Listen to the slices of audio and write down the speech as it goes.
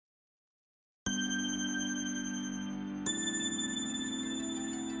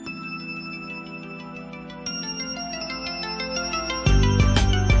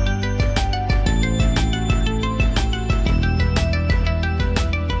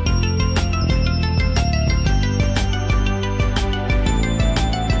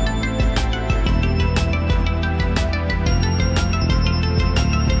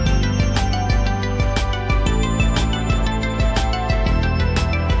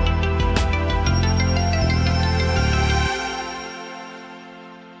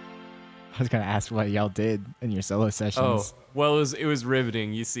was gonna ask what y'all did in your solo sessions. Oh, well, it was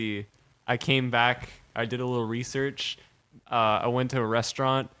riveting. You see, I came back. I did a little research. I went to a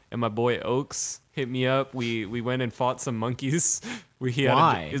restaurant, and my boy Oaks hit me up. We went and fought some monkeys.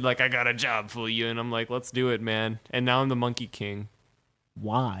 He's like, I got a job for you, and I'm like, let's do it, man. And now I'm the Monkey King.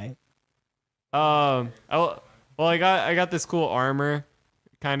 Why? I got this cool armor,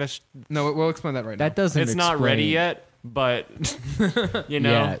 kind of. No, we'll explain that right now. That doesn't. It's not ready yet, but you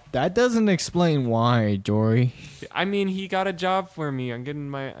know. Yeah, that doesn't explain why, Jory. I mean, he got a job for me. I'm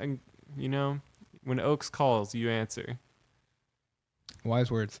getting you know, when Oaks calls, you answer.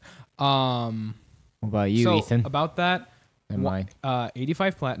 Wise words. What about you, Ethan? About that, And mine.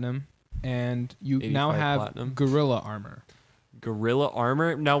 85 platinum, and you now 85 have platinum. gorilla armor. Gorilla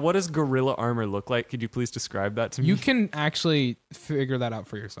armor? Now, what does gorilla armor look like? Could you please describe that to me? You can actually figure that out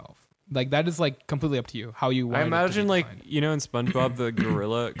for yourself. Like, that is, like, completely up to you, how you want I it to imagine, be like, defined. you know, in SpongeBob, the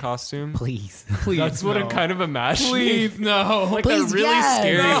gorilla costume. Please. Please, That's what no. I'm kind of imagining. Please, no. Like Please, a really yes.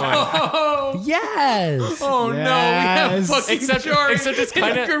 scary one. Oh, Yes. oh no, we have Yes. fucking Except Jory it's in a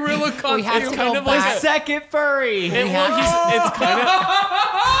kinda- gorilla costume. We have to kind go of like back. a- Second furry.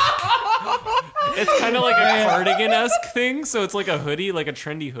 It's kind of like a cardigan-esque thing. So it's like a hoodie, like a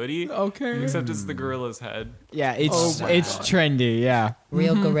trendy hoodie. Okay. Except it's the gorilla's head. Yeah, it's Oh my it's trendy. Yeah.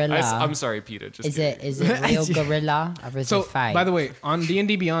 Real gorilla. I'm sorry, Peter. Just Is kidding. it real gorilla or is So, it fake? by the way, on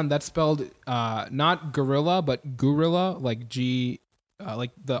D&D Beyond, that's spelled not gorilla, but gorilla, like G,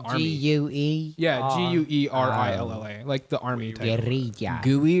 like the army. G-U-E. Yeah, Guerilla, like the army type. Guerrilla.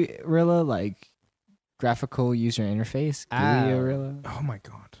 GUI-rilla, like graphical user interface. GUI-rilla. Oh my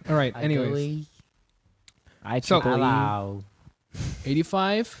god. All right. Anyways, Ugly. So- Hello.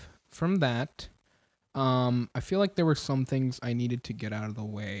 85 from that. I feel like there were some things I needed to get out of the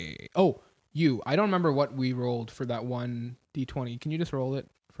way. Oh, I don't remember what we rolled for that one D20. Can you just roll it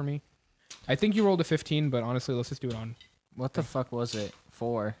for me? I think you rolled a 15, but honestly, let's just do it on. What the fuck was it?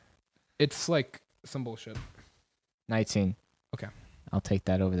 4. It's like some bullshit. 19. Okay. I'll take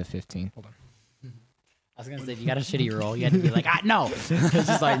that over the 15. Hold on. I was going to say, if you got a shitty roll, you had to be like, no. It's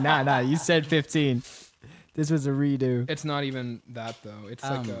just like, nah, you said 15. This was a redo. It's not even that though. It's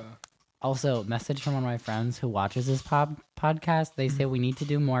like a. Also, message from one of my friends who watches this podcast. They say we need to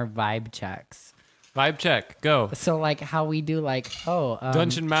do more vibe checks. Vibe check. Go. So, like, how we do, like,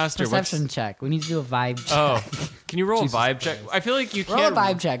 Dungeon Master. perception check. We need to do a vibe check. Oh, can you roll Jesus a vibe check? I feel like you Roll can't. a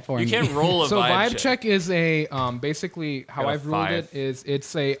vibe check for me. You can't roll a So vibe, vibe check is a basically how Got a I've ruled 5. it is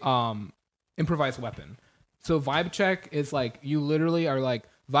it's a improvised weapon. So vibe check is like you literally are like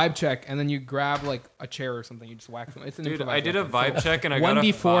vibe check and then you grab like a chair or something, you just whack them. It's an Dude, improvised I did a weapon. vibe check and I got a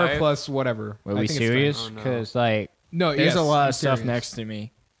 1d4 5. plus whatever. Were I we think it's serious? fine. Oh, no. Because, like, No, there's yes, a lot I'm of stuff serious. next to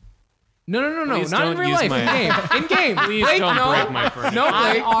me. No, Please not in don't real use life. my- In game. In game. Please Blake, don't no. break my furniture. No,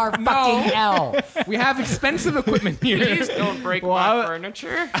 Blake. IR fucking L. We have expensive equipment here. Please don't break Well, my I-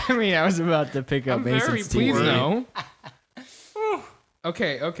 furniture. I mean, I was about to pick up I'm very Mason's poor. Please TV. no.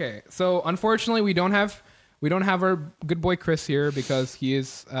 Okay. So unfortunately, we don't have our good boy Chris here because he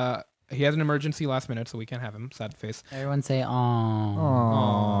has an emergency last minute, so we can't have him. Sad face. Everyone say, "Aw."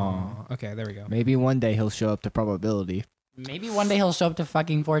 Aww. Okay, there we go. Maybe one day he'll show up to probability. Maybe one day he'll show up to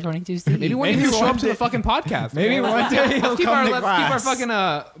fucking 422C. Maybe one day he'll show up to the fucking podcast. Maybe okay? one day he'll Let's keep come to our class.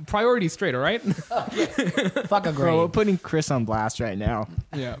 fucking priorities straight, all right? Fuck a Bro, we're grade. putting Chris on blast right now.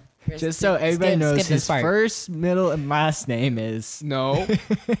 Yeah. Just so everybody knows skip this his part. first, middle, and last name is... No, I don't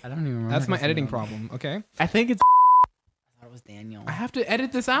even remember. that's my his editing name. problem. Okay. I think it's... I thought it was Daniel. I have to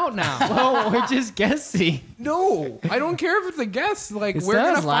edit this out now. Well, we're just guessing. No, I don't care if it's a guess. Like It's we're not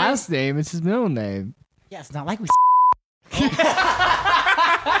gonna his last name, it's his middle name. Yeah, it's not like we. You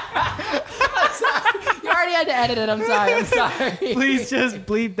already had to edit it. I'm sorry. Please just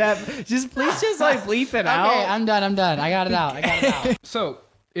bleep that. Please just like bleep it out. Okay, I'm done. I got it out. So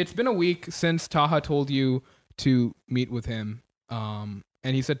it's been a week since Taha told you to meet with him, and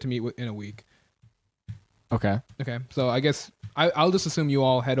he said to meet in a week. Okay. Okay, so I guess I'll just assume you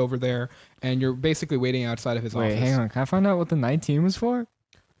all head over there, and you're basically waiting outside of his Wait, office. hang on. Can I find out what the 19 was for?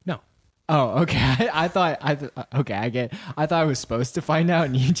 No. Oh, okay. I thought I was supposed to find out,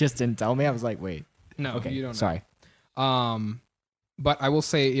 and you just didn't tell me. I was like, wait. No, Okay. you don't know. Sorry. But I will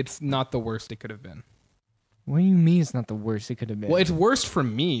say it's not the worst it could have been. What do you mean it's not the worst it could have been? Well, it's worst for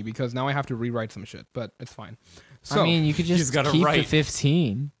me because now I have to rewrite some shit, but it's fine. So, I mean, you could just gotta keep the write.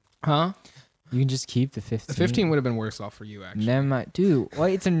 15. huh? You can just keep the 15. The 15 would have been worse off for you, actually. Never mind. Dude,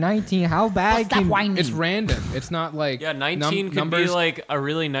 wait, it's a 19. How bad Stop can... whining. It's random. It's not like Yeah, 19 could numbers. be like a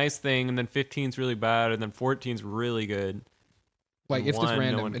really nice thing, and then 15's really bad, and then 14's really good. Like it's just one, no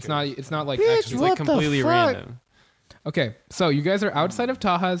random. one It's cares. not. It's not like Bitch, actually. It's like What the completely fuck? random. Okay, so you guys are outside of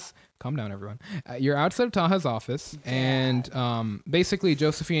Taha's. Calm down, everyone. You're outside of Taha's office, and basically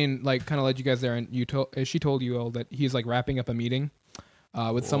Josephine like kind of led you guys there, and she told you all that he's like wrapping up a meeting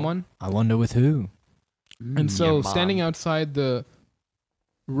with someone. I wonder with who. And so, standing outside the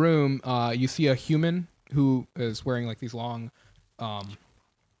room, you see a human who is wearing like these long,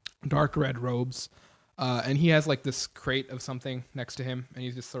 dark red robes, and he has like this crate of something next to him, and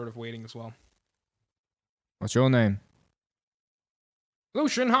he's just sort of waiting as well. What's your name?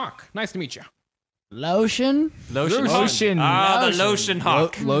 Lucian Hawk, nice to meet you. Lotion? Lotion. Ah, the Lotion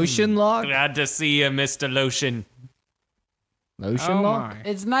Hawk. Lotion lock? Glad to see you, Mr. Lotion. Lotion lock? My.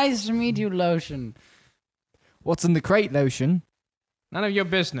 It's nice to meet you, Lotion. What's in the crate, Lotion? None of your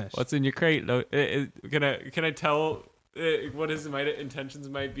business. What's in your crate? Can I tell what his intentions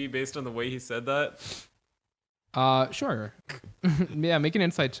might be based on the way he said that? Sure. Yeah, make an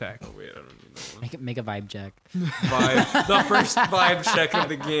insight check. Oh wait, I don't need that one. Make a vibe check. Vibe. The first vibe check of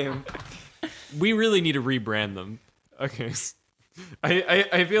the game. We really need to rebrand them. Okay.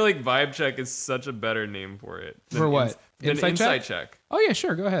 I feel like vibe check is such a better name for it. For what? Than insight check. Oh yeah,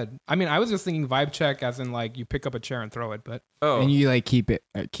 sure. Go ahead. I mean, I was just thinking vibe check, as in like you pick up a chair and throw it, but Oh. And you like keep Well,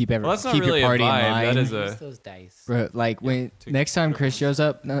 that's not keep really your a party vibe. in mind. That is Use a. those dice. Bro, like when to- next time Chris shows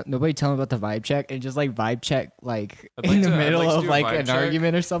up, nobody tell him about the vibe check and just like vibe check like I'd like in the to- I'd middle like to of do a like vibe an check.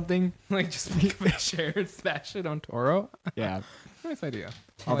 argument or something. like just pick up a chair and smash it on Toro. Yeah. Nice idea.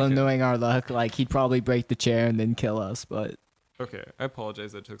 I Although like it. knowing our luck, like he'd probably break the chair and then kill us. But Okay, I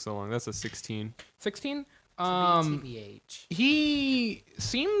apologize that took so long. That's a 16. 16. TBH. He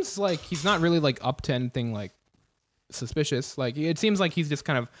seems like he's not really like up to anything like suspicious. Like it seems like he's just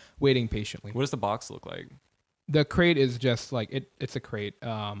kind of waiting patiently. What does the box look like? The crate is just like it's a crate,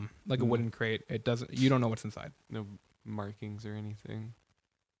 like a wooden crate. It doesn't. You don't know what's inside. No markings or anything.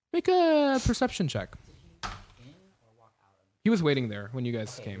 Make a perception check. He was waiting there when you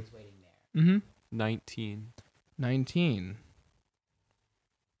guys came. Mm-hmm. 19. 19.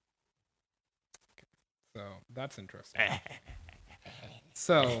 So that's interesting.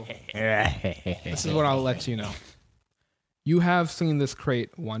 So this is what I'll let you know. You have seen this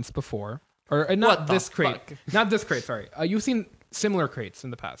crate once before, or not What the this crate, fuck? not this crate. Sorry, you've seen similar crates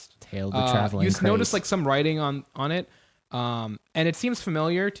in the past. Tail the traveling. You crate. notice like some writing on it, and it seems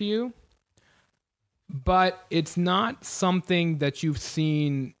familiar to you, but it's not something that you've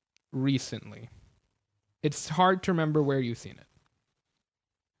seen recently. It's hard to remember where you've seen it.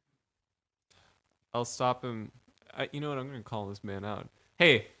 I'll stop him. You know what? I'm going to call this man out.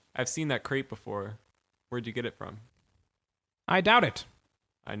 Hey, I've seen that crate before. Where'd you get it from? I doubt it.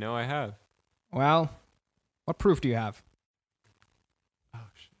 I know I have. Well, what proof do you have? Oh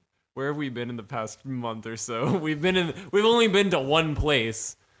shit. Where have we been in the past month or so? We've only been to one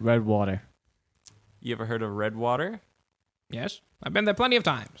place. Red water. You ever heard of Redwater? Yes, I've been there plenty of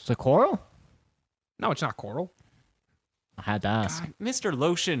times. It's a coral. No, it's not coral. I had to ask. God, Mr.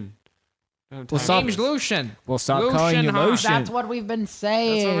 Lotion. What's up? Name's Lucian. We'll stop Lotion calling you Hawk. Lotion. That's what we've been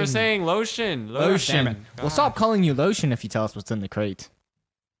saying. That's what we're saying. Lotion. Damn it. Lotion. We'll stop calling you Lotion if you tell us what's in the crate.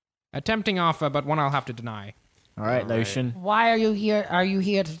 A tempting offer, but one I'll have to deny. All right, All right. Lotion. Why are you here? Are you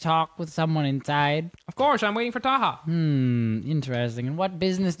here to talk with someone inside? Of course, I'm waiting for Taha. Interesting. And what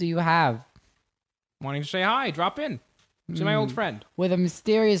business do you have? Wanting to say hi, drop in. See my old friend. With a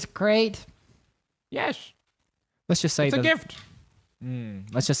mysterious crate? Yes, Let's just say it's a that. gift.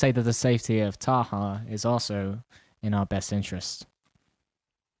 Let's just say that the safety of Taha is also in our best interest.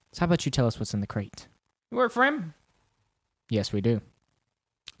 So how about you tell us what's in the crate? You work for him? Yes, we do.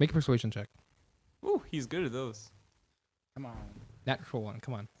 Make a persuasion check. Ooh, he's good at those. Come on. Natural one.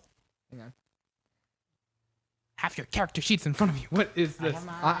 Come on. Hang on. Have your character sheets in front of you. What is this?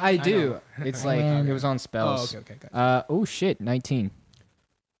 I do. know. It's like Man. it was on Oh, spells. okay. Oh shit, 19.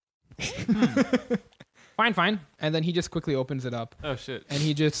 Fine. And then he just quickly opens it up, Oh shit. and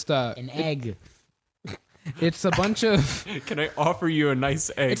he just An egg. it's a bunch of Can I offer you a nice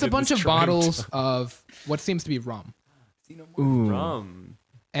egg? it's a in bunch this of trying bottles time? of what seems to be rum. Ooh. Rum.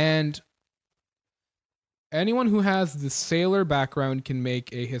 And anyone who has the sailor background can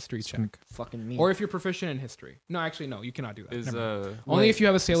make a history check. Fucking me. Or if you're proficient in history. No, actually, no, you cannot do that. Is Never mind. uh Only wait, if you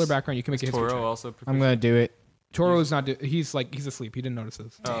have a sailor background, you can make a is history Toro check. also I'm proficient? gonna do it. Toro's not. He's asleep. He didn't notice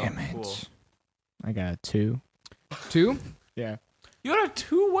this. Oh, Damn it. cool. I got a 2. 2. Yeah. You got a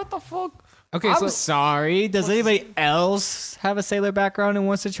 2? What the fuck? Okay, I'm so sorry. Does anybody else have a sailor background and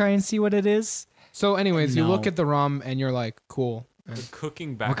wants to try and see what it is? anyways, you look No. at the rum and you're like, cool. And The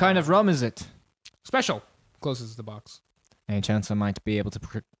cooking back. What kind of rum is it? special. Closes the box. Any chance I might be able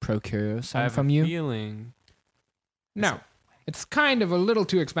to procure I some have from a you? feeling. No, it's kind of a little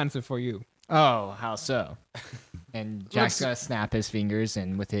too expensive for you. Oh, how so? And Jack's gonna snap his fingers,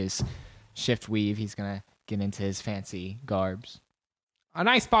 and with his shift weave, he's gonna get into his fancy garbs. A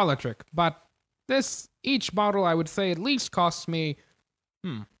nice parlor trick, but each bottle I would say at least costs me.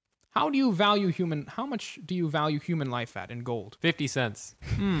 How much do you value human life at in gold? 50 cents.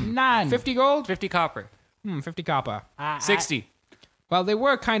 None. 50 gold? 50 copper. 50 copper. 60. Well, they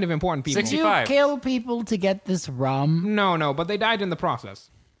were kind of important people. 60. Did you 65. kill people to get this rum? No, but they died in the process.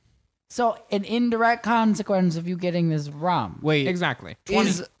 So an indirect consequence of you getting this rum. Wait, Exactly.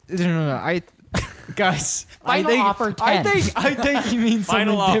 no. Guys, Final offer 10. I think you mean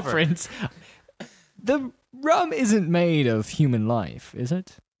Final something offer. different. The rum isn't made of human life, is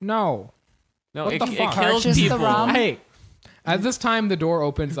it? No. No, What it the fuck? kills Purchase the people. rum? Hey, At this time, the door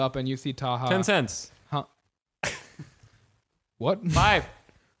opens up and you see Taha. 10 cents. What? 5.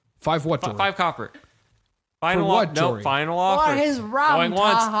 5 what, Jory? 5 copper. Final what, No, Jory? final offer. For his rum, Going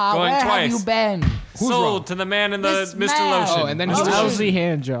once, Taha, going where twice. have you been? Who's Sold wrong? to the man in the This Mr. man. Lotion. Oh, and then a he looks, lousy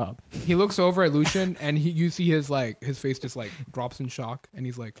hand job. he looks over at Lucian and you see his face just like drops in shock and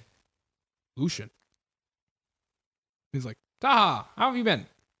he's like, Lucian. He's like, Taha, how have you been?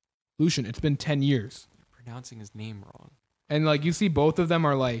 Lucian, it's been 10 years. pronouncing his name wrong. And like you see both of them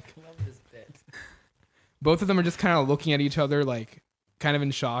are like both of them are just kind of looking at each other like kind of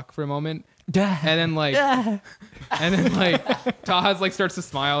in shock for a moment. And then like Taha's like starts to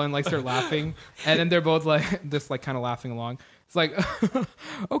smile and like start laughing. And then they're both like just like kind of laughing along. It's like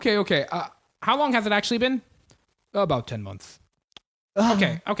okay. How long has it actually been? About 10 months.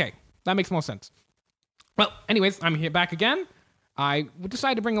 Okay. That makes more sense. Well, anyways, I'm here back again. I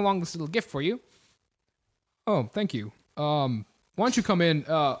decided to bring along this little gift for you. Oh, thank you. Why don't you come in,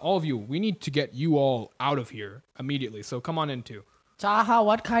 all of you? We need to get you all out of here immediately. So come on in too. Taha,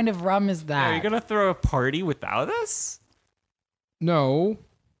 what kind of rum is that? Are you gonna throw a party without us? No,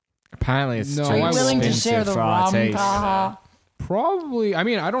 Apparently, it's No, too Are you I willing to expensive share the for our rum, taste. Taha? probably. I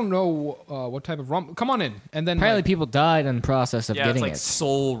mean, I don't know what type of rum. Come on in, and then Apparently, like- people died in the process of Yeah, it's getting like it.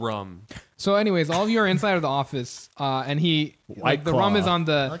 soul rum. so. Anyways, all of you are inside of the office, and he like the rum Claw. is on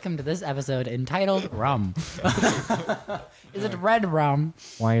the. Welcome to this episode entitled Rum. Is it red rum?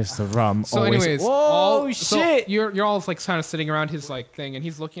 Why is the rum So, always? anyways, Whoa, so shit! you're all like kind of sitting around his like thing, and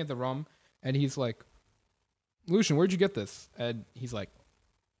he's looking at the rum, and he's like, "Lucian, where'd you get this?" And he's like,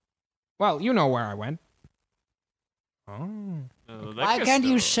 "Well, you know where I went." Oh. Oh, that Why gets can't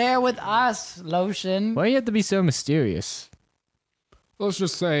you so- share with us, Lotion? Why do you have to be so mysterious? Let's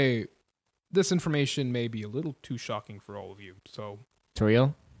just say, this information may be a little too shocking for all of you. So,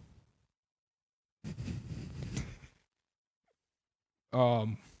 Toriel?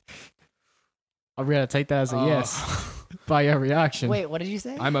 um, I'm gonna take that as a yes by your reaction. Wait, what did you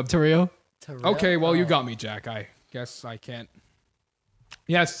say? I'm a Toriel? okay. Well, you Oh. got me, Jack. I guess I can't.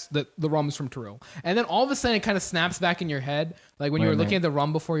 Yes, the rum's from Tyrell. And then all of a sudden, it kind of snaps back in your head, like when Wait you a were looking minute. at the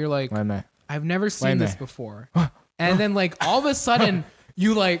rum before. You're like, Wait a minute. I've never Wait a seen this minute. before. And then like all of a sudden,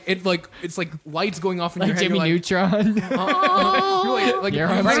 you like it's like lights going off in your Like head. Jimmy You're Neutron. you're Your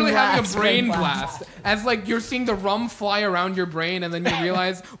literally having a blast, brain brain blast as like you're seeing the rum fly around your brain, and then you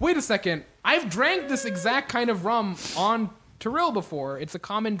realize, wait a second, I've drank this exact kind of rum on Tyrell before. It's a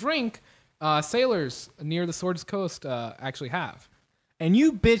common drink sailors near the Swords Coast actually have. And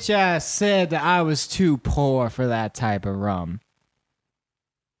you bitch ass said that I was too poor for that type of rum.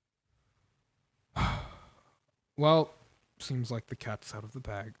 Well, seems like the cat's out of the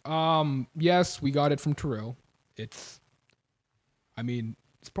bag. Yes, we got it from Tyrell. It's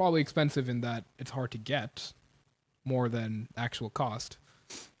probably expensive in that it's hard to get, more than actual cost.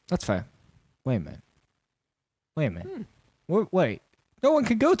 That's fair. Wait a minute. Wait. No one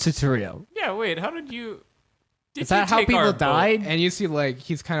could go to Toriel. Yeah, wait. How did you? Did Is that you how take people our boat? died? And you see, like,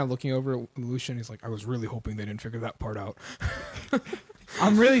 he's kind of looking over at Lucian. He's like, I was really hoping they didn't figure that part out.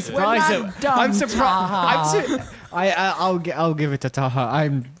 I'm really surprised. not done, I'm surprised. Taha. I'll give it to Taha.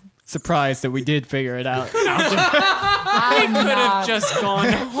 I'm surprised that we did figure it out. I could have just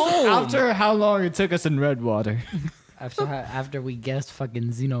gone home. After how long it took us in Redwater. After we guessed fucking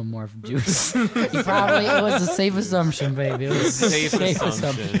xenomorph juice, it was a safe assumption, baby. It was a Safe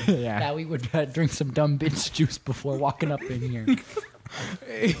assumption. Yeah. that we would drink some dumb bitch juice before walking up in here.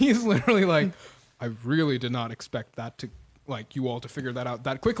 He's literally like, I really did not expect that to, like, you all to figure that out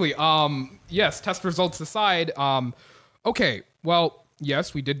that quickly. Yes, test results aside. Okay, well,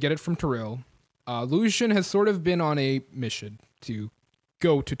 yes, we did get it from Tyrell. Lucian has sort of been on a mission to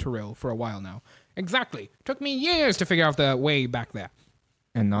go to Tyrell for a while now. Exactly. Took me years to figure out the way back there.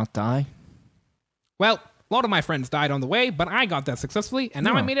 And not die? Well, a lot of my friends died on the way, but I got there successfully, and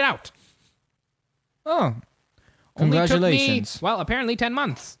now I Oh. made it out. Oh. Only took me, Congratulations. well, apparently 10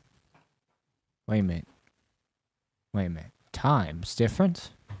 months. Wait a minute. Wait a minute. Time's different?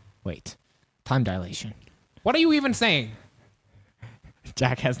 Wait. Time dilation. What are you even saying?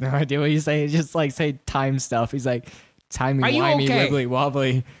 Jack has no idea what he's saying. He's just like say time stuff. He's like timey Are you wimey okay? wibbly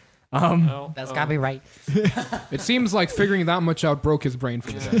wobbly. Oh, That's gotta be right. It seems like figuring that much out broke his brain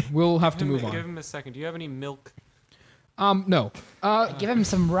for the day. We'll have to move Give on. him a second. Do you have any milk? No. Give him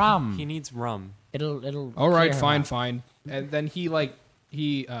some rum. He needs rum. It'll. All right, clear him fine, out. fine. And then he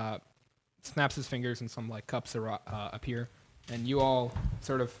snaps his fingers and some like cups appear, and you all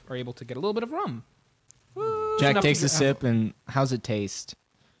sort of are able to get a little bit of rum. Jack enough takes to a get- sip and how's it taste?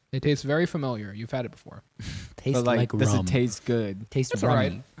 It tastes very familiar. You've had it before. Tastes But like, does rum. it taste good? Tastes It's all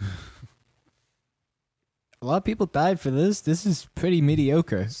right. rummy. A lot of people died for this. This is pretty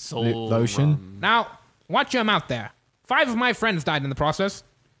mediocre. Soul Lotion. rum. Now, watch your mouth there. 5 of my friends died in the process.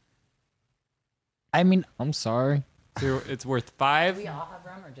 I mean, I'm sorry. So it's worth 5. we all have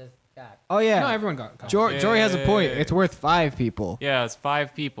rum or just Jack? Oh yeah. No, everyone got. Jory has a point. Yay. It's worth 5 people. Yeah, it's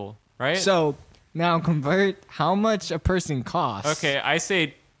 5 people, right? So now convert how much a person costs. Okay, I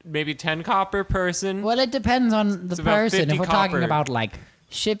say maybe 10 copper person. Well, it depends on the It's about person. 50 If we're talking copper. about like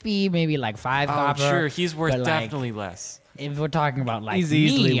Shippy, maybe like 5 Oh, copper. sure, he's worth but, like, definitely less. If we're talking about like He's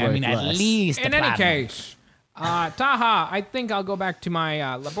easily me, I worth mean, at less. least. In a any platinum. case, Taha, I think I'll go back to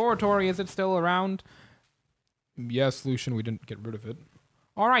my laboratory. Is it still around? Yes, Lucian, we didn't get rid of it.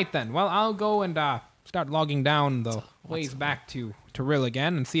 All right, then. Well, I'll go and start logging down the ways back to Rill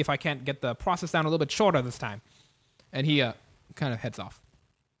again and see if I can't get the process down a little bit shorter this time. And he kind of heads off.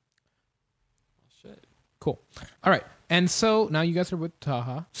 Shit. Cool. All right. And so now you guys are with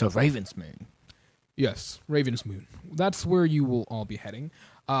Taha. So Ravensmoon. Yes, Ravensmoon. That's where you will all be heading.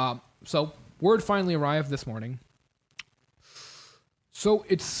 So word finally arrived this morning. So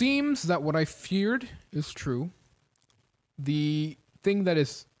it seems that what I feared is true. The thing that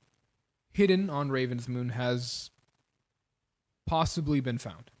is hidden on Ravensmoon has possibly been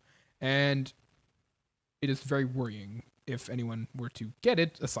found. And it is very worrying if anyone were to get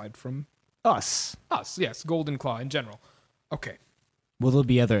it, aside from Us. us. Yes, Golden Claw in general. Okay. Will there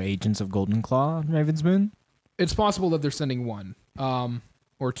be other agents of Golden Claw on Ravensmoon? It's possible that they're sending one,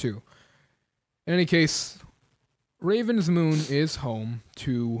 or 2. In any case, Ravensmoon is home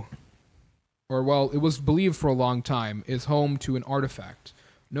to, or well, it was believed for a long time, is home to an artifact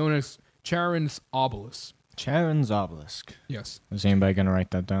known as Charon's Obelisk. Charon's Obelisk. Yes. Is anybody going to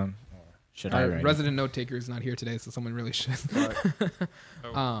write that down? Or should I Our write resident note taker is not here today, so someone really should.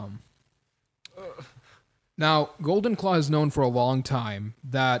 Now, Golden Claw is known for a long time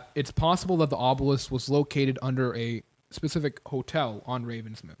that it's possible that the obelisk was located under a specific hotel on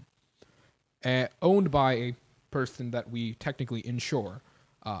Ravensmoon, owned by a person that we technically insure.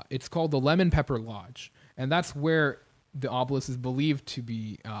 It's called the Lemon Pepper Lodge, and that's where the obelisk is believed to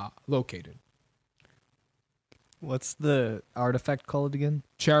be located. What's the artifact called again?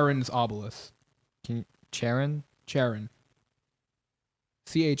 Charon's Obelisk. Charon? Charon.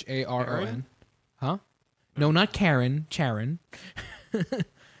 Charon. Charon? Huh? No, not Karen. Charon.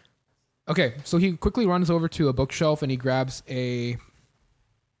 Okay, so he quickly runs over to a bookshelf and he grabs a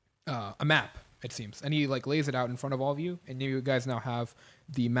map, it seems, and he like lays it out in front of all of you, and you guys now have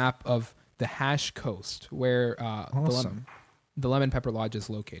the map of the Hash Coast, where Awesome. the Lemon Pepper Lodge is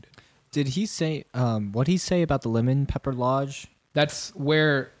located. Did he say, what did he say about the Lemon Pepper Lodge? That's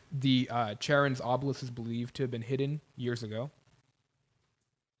where the Charon's Obelisk is believed to have been hidden years ago.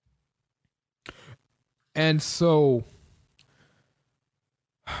 And so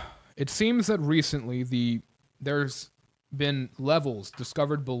it seems that recently there's been levels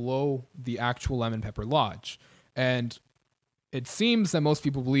discovered below the actual Lemon Pepper Lodge. And it seems that most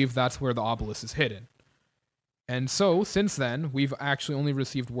people believe that's where the obelisk is hidden. And so, since then, we've actually only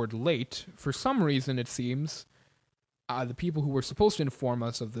received word late. For some reason, it seems, the people who were supposed to inform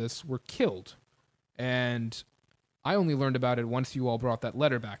us of this were killed. And I only learned about it once you all brought that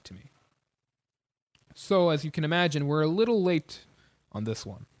letter back to me. So, as you can imagine, we're a little late on this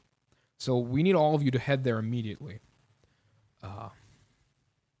one. So, we need all of you to head there immediately.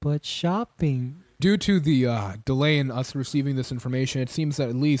 But shopping. Due to the delay in us receiving this information, it seems that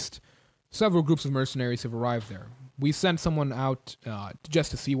at least several groups of mercenaries have arrived there. We sent someone out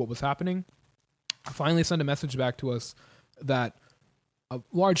just to see what was happening. Finally sent a message back to us that a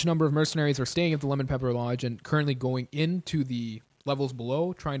large number of mercenaries are staying at the Lemon Pepper Lodge and currently going into the levels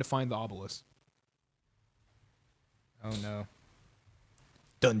below trying to find the obelisk. Oh no.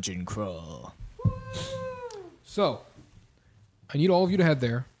 Dungeon crawl. So, I need all of you to head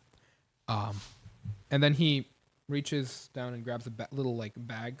there. And then he reaches down and grabs a little like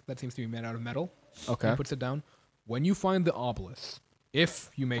bag that seems to be made out of metal. Okay. And puts it down. When you find the obelisk, if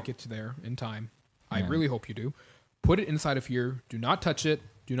you make it to there in time, I Yeah. really hope you do, put it inside of here. Do not touch it.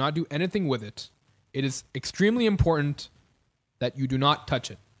 Do not do anything with it. It is extremely important that you do not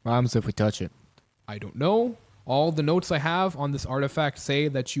touch it. What happens if we touch it? I don't know. All the notes I have on this artifact say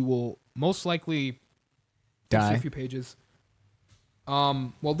that you will most likely Die. a few pages.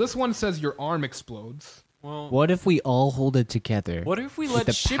 Well, this one says your arm explodes. Well, What if we all hold it together? what if we With let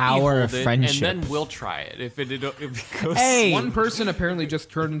the Shippy power hold of it, friendship? and then we'll try it. If it goes... Hey! One person apparently just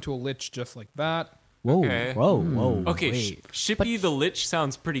turned into a lich just like that. Whoa, Okay. whoa. Okay, wait. Shippy the Lich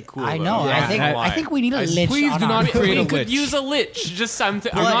sounds pretty cool. I though. know. Yeah, I think we need a lich. Please on do our not create a we could lich. use a Lich. Just I'm Do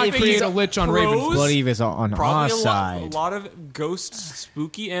not thinking create a lich on pros, Ravensmoon. What if it's on our Probably a side? lot of ghost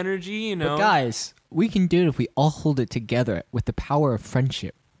spooky energy, you know. But guys, we can do it if we all hold it together with the power of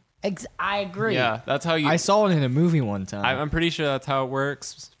friendship. I agree. Yeah, that's how you. I saw it in a movie one time. I'm pretty sure that's how it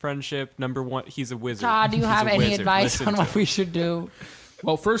works. Friendship, number one. He's a wizard. Todd, do you He's have a any wizard. advice Listen on to what him. we should do?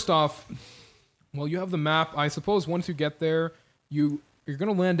 Well, first off, you have the map. I suppose once you get there, you're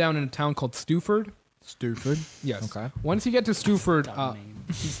going to land down in a town called Stuford. Stupid. Yes. Okay. Once you get to Stuford, Dumb name.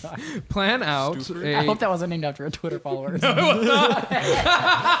 plan out Stuford? I hope that wasn't named after a Twitter follower. I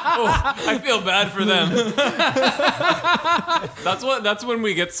feel bad for them. That's when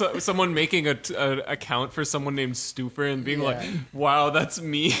we get someone making a account for someone named Stuffer and being like, "Wow, that's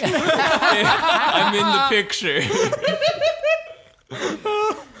me. I'm in the picture."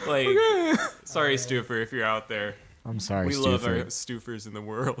 Like, sorry, Stuffer, if you're out there. I'm sorry, We love our Stupid. Stoofers in the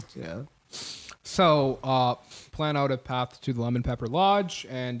world. Yeah. So, plan out a path to the Lemon Pepper Lodge,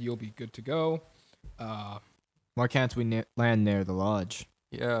 and you'll be good to go. Why can't we land near the lodge?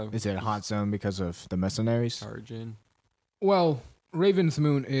 Yeah. Is it a hot zone because of the mercenaries? Sergeant. Well,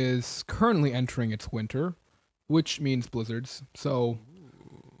 Ravensmoon is currently entering its winter, which means blizzards. So,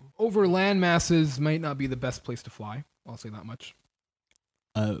 over land masses might not be the best place to fly. I'll say that much.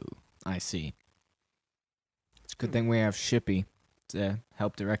 Oh, I see. It's a good thing we have Shippy to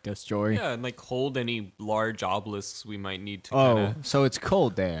help direct us, Jory. Yeah, and like hold any large obelisks we might need to. Oh, Kinda... so it's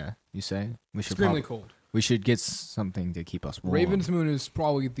cold there, you say? We should Extremely cold. We should get something to keep us warm. Ravensmoon is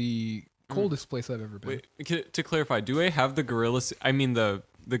probably the coldest place I've ever been. Wait, to clarify, do I have the gorilla? I mean the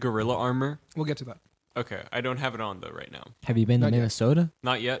gorilla armor. We'll get to that. Okay, I don't have it on though right now. Have you been to Not yet. Minnesota?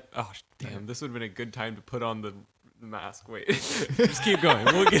 Not yet. Oh damn, this would have been a good time to put on the mask. Wait, just keep going.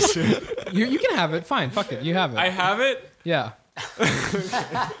 We'll get to it. You can have it. Fine. Fuck it. You have it. I have it. yeah.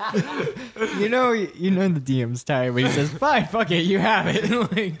 you know the DM's tired when he says, "Fine, fuck it, you have it."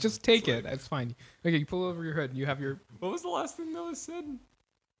 Like, just take it. That's fine. Okay, you pull over your hood. You have your. What was the last thing that was said?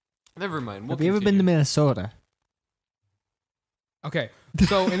 Never mind. We'll Have you ever been to continue. Minnesota? Okay.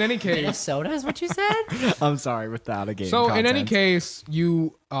 So in any case, Minnesota is what you said? I'm sorry, without a game. so in any case,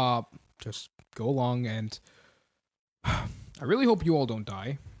 you just go along, and I really hope you all don't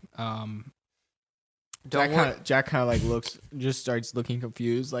die. Don't worry. Jack kind of like looks, just starts looking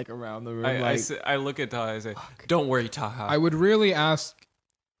confused, like around the room. I look at Taha. I say, "Don't worry, Taha." I would really ask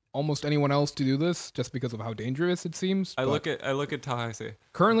almost anyone else to do this, just because of how dangerous it seems. I but look at Taha. I say,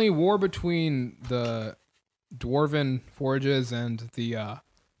 currently war between the dwarven forages and the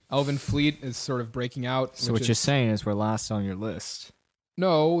elven fleet is sort of breaking out. so which what you're is- saying is we're last on your list,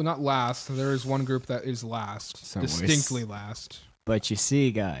 No, not last. There is one group that is last, So we're distinctly last. but you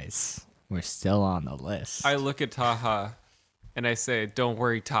see, guys, we're still on the list. I look at Taha, and I say, "Don't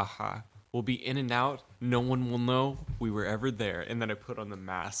worry, Taha. We'll be in and out. No one will know we were ever there." And then I put on the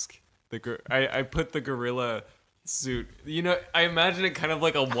mask. I put the gorilla suit. You know, I imagine it kind of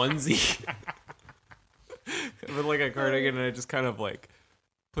like a onesie, with like a cardigan, and I just kind of like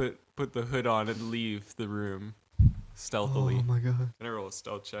put the hood on and leave the room stealthily. Oh my god! And I roll a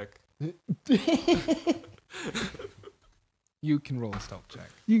stealth check. You can roll a stealth check.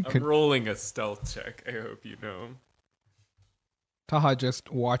 You I'm could. rolling a stealth check. I hope you know. Taha just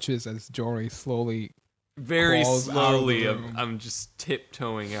watches as Jory slowly. Very Crawls out of the slowly, room. I'm just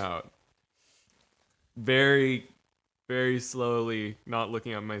tiptoeing out. Very, very slowly, not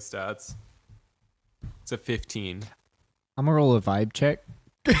looking at my stats. It's a 15. I'm gonna roll a vibe check.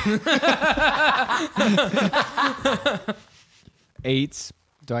 8.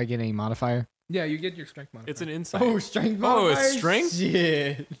 Do I get any modifier? Yeah, you get your strength modifier. It's an insight. strength. Oh, it's strength?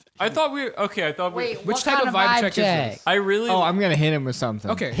 Shit. I thought we. Okay, I thought we. Wait, Which what type kind of vibe check is this? I really. Oh, I'm gonna hit him with something.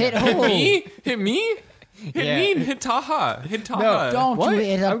 Okay. Hit yeah. who? me? Hit me? Hit Yeah. me and hit Taha. Hit Taha. Don't What? you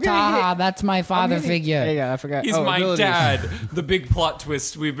hit I'm up gonna Taha. That's my father figure. Yeah, I forgot. He's Oh, my abilities. dad. The big plot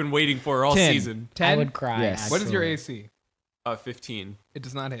twist we've been waiting for all 10. season. 10? I would cry. Yes. What is your actually. AC? 15. It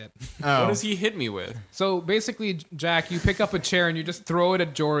does not hit. Oh. What does he hit me with? So basically, Jack, you pick up a chair and you just throw it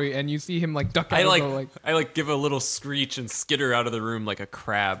at Jory, and you see him like duck out. I like give a little screech and skitter out of the room like a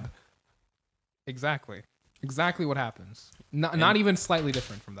crab. Exactly. Exactly what happens. Not even slightly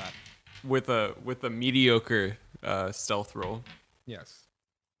different from that. with a mediocre stealth roll. Yes.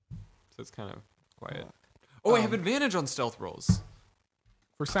 So it's kind of quiet. Oh, I have advantage on stealth rolls,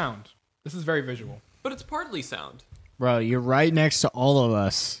 For sound. This is very visual. but it's partly sound. Bro, you're right next to all of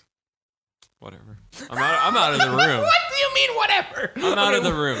us. Whatever. I'm out of the room. What do you mean, whatever? I'm out of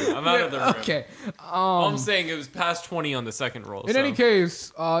the room. I'm out of the room. Okay. All I'm saying it was past 20 on the second roll. In any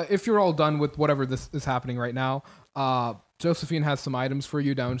case, if you're all done with whatever this is happening right now, Josephine has some items for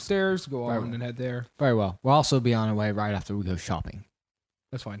you downstairs. Go on and head there. Very well. We'll also be on our way right after we go shopping.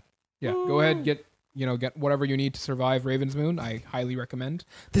 That's fine. Yeah, go ahead, get whatever you need to survive Ravensmoon. I highly recommend.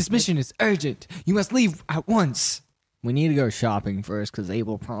 This mission is urgent. You must leave at once. We need to go shopping first because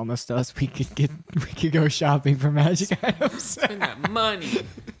Abel promised us we could go shopping for magic items. Spend that money.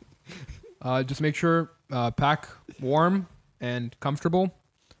 Just make sure pack warm and comfortable,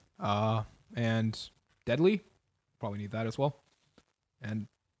 and deadly. Probably need that as well. And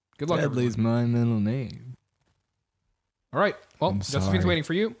good luck. Deadly's my middle name. All right. Well, I'm Josephine's sorry. waiting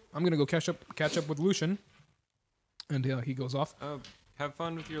for you. I'm gonna go catch up with Lucian, and he goes off. Have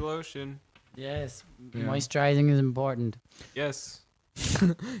fun with your lotion. Yes, Yeah. moisturizing is important. Yes.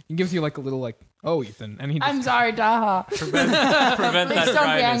 He gives you like a little oh Ethan, and he just, I'm sorry, Taha. Prevent Please that don't be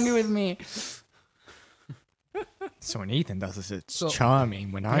dryness. angry with me. So when Ethan does this, it's So,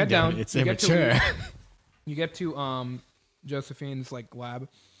 charming. When I head do down, it, it's you get to- immature. you get to Josephine's lab,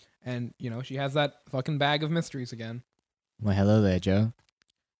 and she has that fucking bag of mysteries again. Well, hello there, Joe.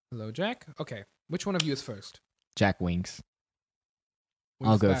 Hello, Jack. Okay, which one of you is first? Jack winks. Wings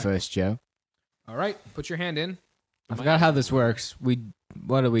I'll go back. first, Joe. All right, put your hand in. I forgot how this works.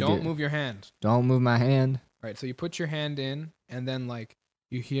 What do we Don't do? move your hand. Don't move my hand. All right, so you put your hand in, and then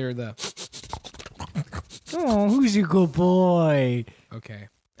you hear the Oh, who's a good boy? okay,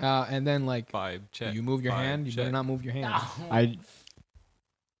 and then Vibe check. you move your Vibe hand. You better check. not move your hand. I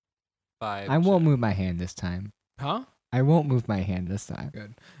Vibe won't check. move my hand this time. Huh? I won't move my hand this time.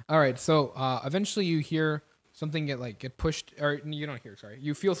 Good. All right. So eventually you hear something get pushed, or you don't hear. Sorry,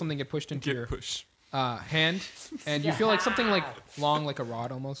 you feel something get pushed into your Get push. hand, and you feel like something long, like a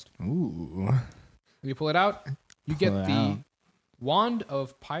rod almost. Ooh. You pull it out. You get Pull it the out. wand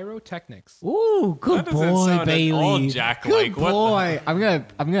of pyrotechnics. Ooh, good That doesn't boy, sound at Bailey. all Jack-like. Good What the- boy.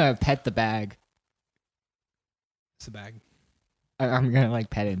 I'm gonna pet the bag. It's a bag. I'm gonna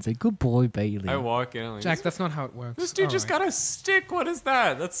pet it and say, "Good boy, Bailey." I walk in. I'm like, Jack, that's not how it works. this dude All just right. got a stick. What is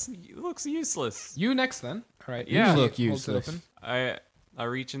that? It looks useless. You next then. All right. Yeah. You look He holds it useless. open. I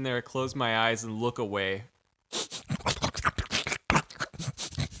reach in there, close my eyes, and look away.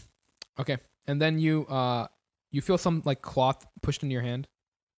 Okay. And then you feel some cloth pushed into your hand.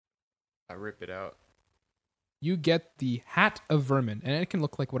 I rip it out. You get the hat of vermin, and it can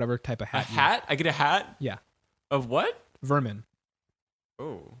look like whatever type of A hat. hat? I get a hat? Yeah. Of what? Vermin.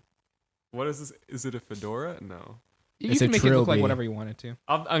 Oh. What is this? Is it a fedora? No. You It's can a make it look like trilby. whatever you want it to.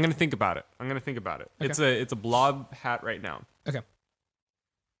 I'm gonna think about it. Okay. It's a blob hat right now.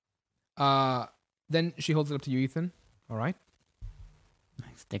 Then she holds it up to you, Ethan. All right. I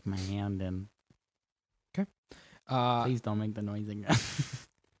stick my hand in. Uh, Please don't make the noise again.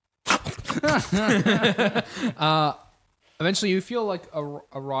 eventually, you feel like a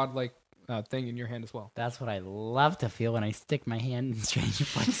rod thing in your hand as well. That's what I love to feel when I stick my hand in strange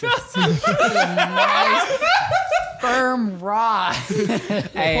places. A nice, firm rod. Hey,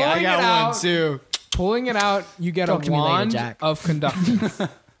 Pulling I got it one out. too. Pulling it out, you get Talk a to me later, wand Jack. of conductance.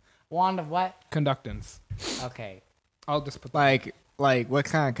 Wand of what? Conductance. Okay. I'll just put Like what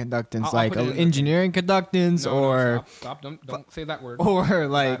kind of conductance? I'll Like put it in the- engineering conductance, No, or stop. Don't say that word. or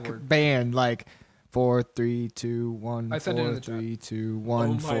like word. band, like 4, 3, 2, 1. I said it in 4, the chat. 3, 2, 1.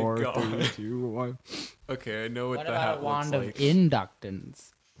 Oh my 4, God. 3, 2, 1. Okay, I know what, What the about hat a wand looks of like.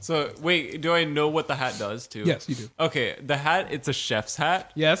 inductance? So wait, do I know what the hat does too? Yes, you do. Okay, the hat, it's a chef's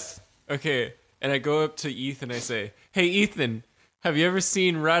hat. Yes. Okay, and I go up to Ethan and I say, "Hey Ethan, have you ever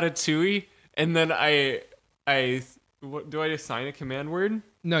seen Ratatouille?" And then do I assign a command word?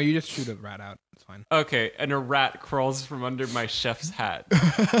 No, you just shoot a rat out. It's fine. Okay, and a rat crawls from under my chef's hat.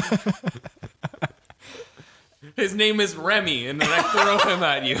 His name is Remy, and then I throw him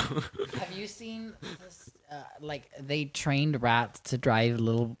at you. Have you seen this? They trained rats to drive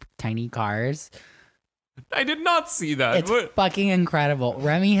little tiny cars. I did not see that. It's What? fucking incredible.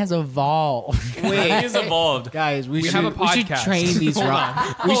 Remy has evolved. Wait, he's evolved. Guys, we should have a we should podcast. train these Hold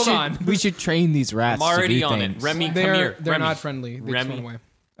rats. on. Hold on. We should train these rats. I'm already to do on things. it. Remy, come They're here. Remy. not friendly. They just Remy. run away.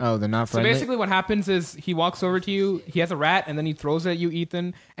 Oh, they're not So friendly. basically, what happens is he walks over to you. He has a rat, and then he throws it at you,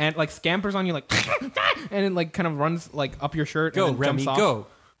 Ethan, and scampers on you, and it kind of runs up your shirt. Go, and then Remy, jumps off, go.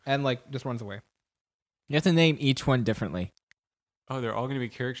 and just runs away. You have to name each one differently. Oh, they're all gonna be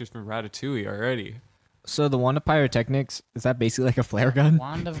characters from Ratatouille already. So the wand of pyrotechnics, is that basically like a flare gun?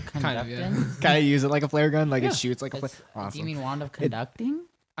 Wand of Kind of, yeah. conductance? Kind of use it like a flare gun? Like Yeah. it shoots like a flare? It's- Awesome. Do you mean wand of conducting?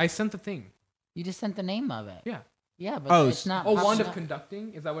 I sent the thing. You just sent the name of it. Yeah. Yeah, but Oh, it's not. Oh, wand it's of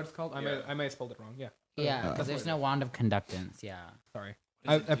conducting? Is that what it's called? I may have spelled it wrong. Yeah. Yeah, because there's no wand of conductance. Yeah. Sorry.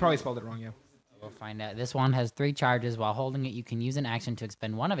 I probably spelled it wrong. Yeah. We'll find out. This wand has 3 charges. While holding it, you can use an action to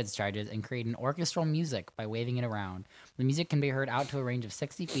expend one of its charges and create an orchestral music by waving it around. The music can be heard out to a range of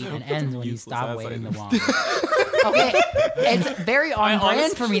 60 feet and ends when you Useless stop ass waving the item. wand. Okay, it's very on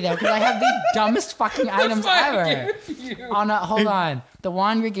brand for me though, because I have the dumbest fucking items ever. Hold on. The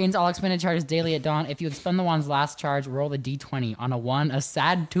wand regains all expended charges daily at dawn. If you expend the wand's last charge, roll the d20. On a 1, a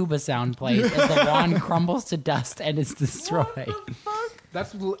sad tuba sound plays as the wand crumbles to dust and is destroyed.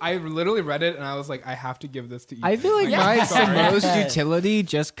 I literally read it and I was like, I have to give this to you. I feel like Yeah. mine's the Sorry. most utility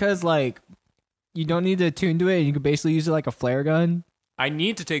just because, like, you don't need to attune to it. And you can basically use it like a flare gun. I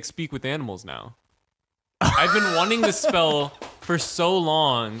need to take Speak with Animals now. I've been wanting this spell for so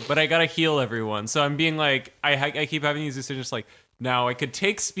long, but I gotta heal everyone. So I'm being like, I keep having these decisions like, now I could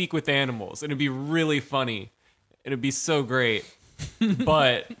take Speak with Animals, and it'd be really funny. It'd be so great.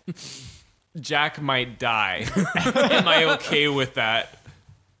 But Jack might die. Am I okay with that?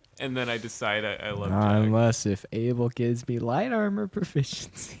 And then I decide I love Jack. Unless if Abel gives me light armor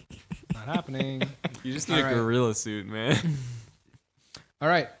proficiency. Not happening. You just need All a right. gorilla suit, man. All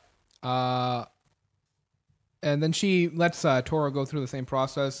right. And then she lets Toro go through the same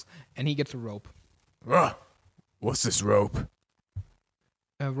process, and he gets a rope. What's this rope?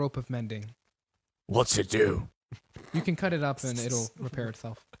 A rope of mending. What's it do? You can cut it up and it'll repair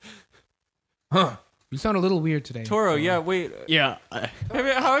itself. Huh? You sound a little weird today. Toro, yeah, wait. Yeah,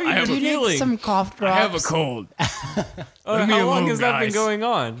 How are you have Do been you feeling? need some cough drops? I have a cold. How me long alone, has that been guys. going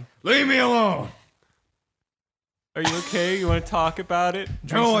on? Leave me alone. Are you okay? You want to talk about it?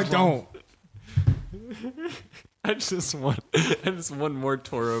 No, I don't. I just want more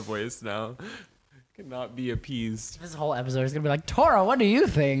Toro voice now. Cannot be appeased. This whole episode is gonna be like, Toro, what do you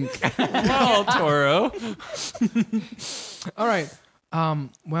think? Well, Toro. All right.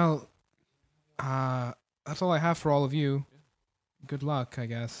 Well, that's all I have for all of you. Good luck, I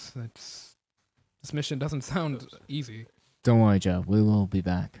guess. This mission doesn't sound easy. Don't worry, Joe. We will be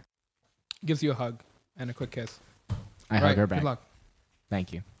back. Gives you a hug and a quick kiss. I All hug right, her back. Good luck.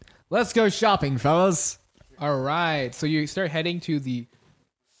 Thank you. Let's go shopping, fellas. All right. So you start heading to the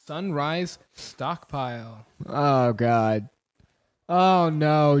Sunrise Stockpile. Oh, God. Oh,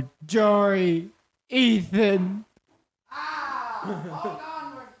 no. Jory. Ethan.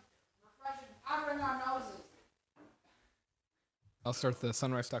 I'll start the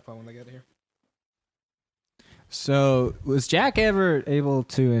Sunrise Stockpile when they get here. So, was Jack ever able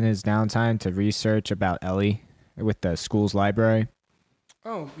to, in his downtime, to research about Ellie with the school's library?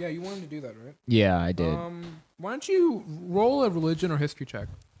 Oh, yeah, you wanted to do that, right? Yeah, I did. Why don't you roll a religion or history check?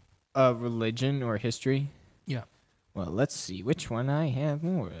 Religion or history? Yeah. Well, let's see which one I have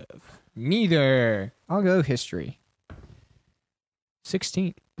more of. Neither. I'll go history.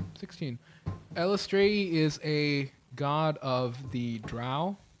 16. 16. Elistray is a god of the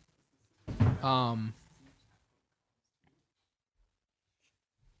drow.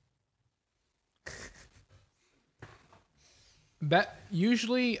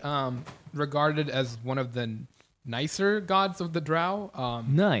 Usually regarded as one of the nicer gods of the drow.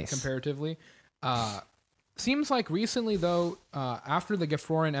 Nice. Comparatively. Seems like recently, though, after the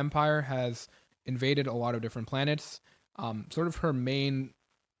Gefroren Empire has invaded a lot of different planets, sort of her main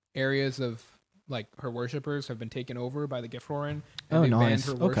areas of like her worshippers have been taken over by the Gefroren, and Oh, they nice.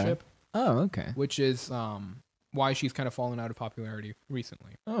 banned her Okay. worship, Oh, okay. which is why she's kind of fallen out of popularity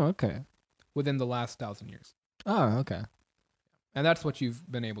recently, Oh, okay. within the last 1,000 years. Oh, okay. And that's what you've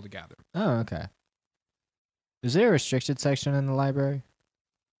been able to gather. Oh, okay. Is there a restricted section in the library?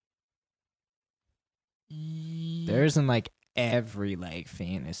 There isn't like every like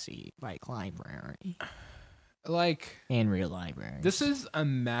fantasy like library Like, and real library. this is a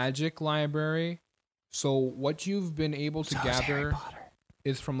magic library, so what you've been able to gather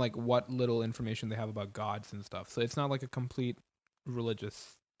is from like what little information they have about gods and stuff. So it's not like a complete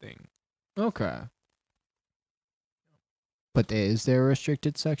religious thing. Okay. But is there a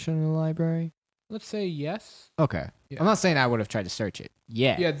restricted section in the library? Let's say yes. Okay. Yeah. I'm not saying I would have tried to search it.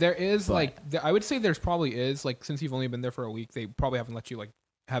 Yeah. Yeah, there is But- like I would say there's probably is like since you've only been there for a week, they probably haven't let you like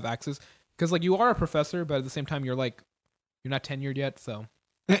have access because like you are a professor, but at the same time you're not tenured yet. So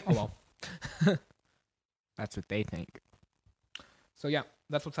oh well. That's what they think. So yeah,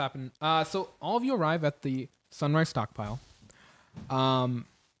 that's what's happened. So all of you arrive at the Sunrise Stockpile.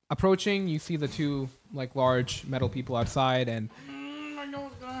 approaching, you see the two like large metal people outside, and I know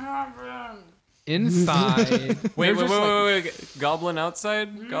what's gonna happen. inside. Wait, there's just, wait. Goblin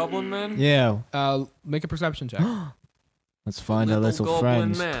outside? Goblin man? Yeah. Make a perception check. Let's find our little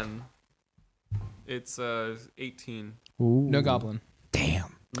goblin friends. man. It's 18. Ooh. No goblin.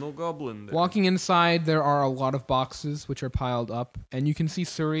 Damn. No goblin there. Walking inside, there are a lot of boxes which are piled up, and you can see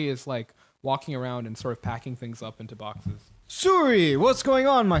Suri is like walking around and sort of packing things up into boxes. Suri, what's going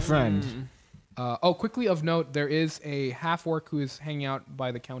on, my friend? Quickly of note, there is a half orc who is hanging out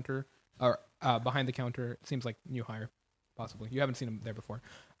by the counter, or behind the counter. It seems like new hire, possibly. You haven't seen him there before.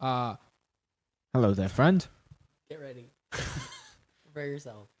 Hello there, friend. Get ready. Prepare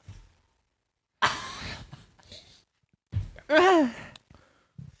yourself.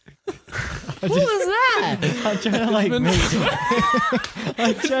 Who was that? I'm trying to like make.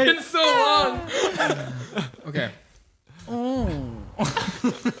 I'm trying. It's so long. Okay. All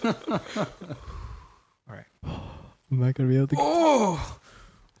right. Am I gonna be able to? Oh,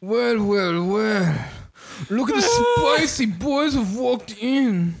 well. Look at the spicy boys who've walked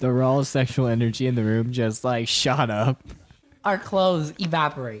in. The raw sexual energy in the room just like shot up. Our clothes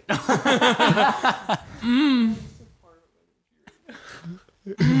evaporate.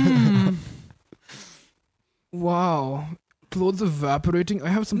 Wow. Clothes evaporating. I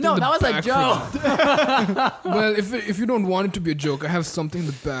have something. No, in the that was a back for joke. that. Well, if you don't want it to be a joke, I have something in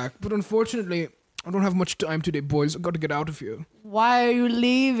the back. But unfortunately, I don't have much time today, boys. I've got to get out of here. Why are you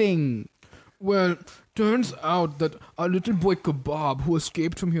leaving? Well, turns out that our little boy Kebab, who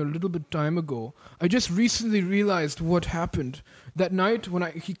escaped from here a little bit time ago, I just recently realized what happened. That night when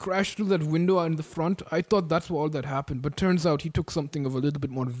he crashed through that window in the front, I thought that's all that happened. But turns out he took something of a little bit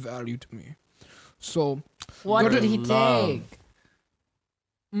more value to me. So, What What did a he take?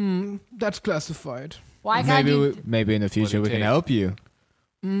 that's classified. Why can't you? Maybe in the future What we it can take? help you.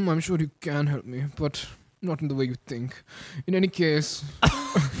 I'm sure you can help me, but not in the way you think. In any case,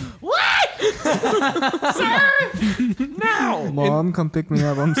 Mom, come pick me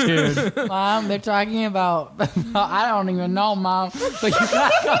up. I'm scared. Mom, they're talking about. I don't even know, Mom. But you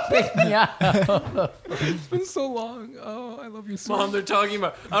gotta come pick me up. it's been so long. Oh, I love you so Mom, they're talking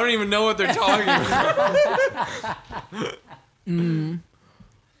about. I don't even know what they're talking about.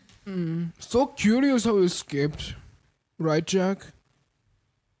 So curious how you escaped. Right, Jack?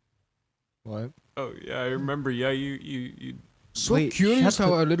 What? Oh yeah, I remember. Yeah, you. So Wait, curious shut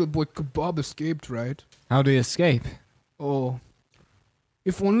how the- our little boy Kebab escaped, right? How do you escape? Oh,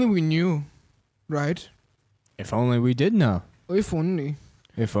 if only we knew, right? If only we did know. If only.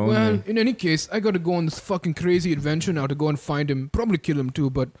 If only. Well, in any case, I gotta go on this fucking crazy adventure now to go and find him. Probably kill him too,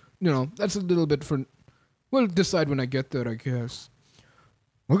 but, that's a little bit for... We'll decide when I get there, I guess.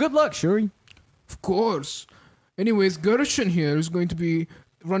 Well, good luck, Shuri. Of course. Anyways, Gershon here is going to be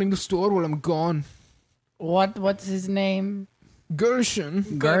running the store while I'm gone. What's his name?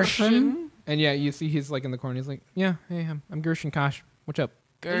 Gershon. Gershon? And yeah, you see he's like in the corner. He's like, yeah, hey, I'm Gershon Kosh. What's up?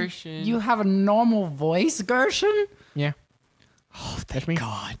 Gershon. You have a normal voice, Gershon? Yeah. Oh, That's me.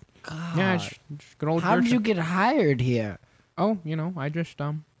 God. God. Yeah, it's good old How did Gershon. you get hired here? Oh, I just,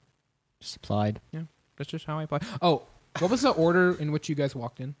 Just applied. that's just how I play. Oh, what was the order in which you guys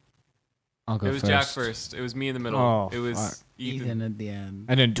walked in? I'll go It was first. Jack first. It was me in the middle. Oh, it was fuck. Ethan. at the end.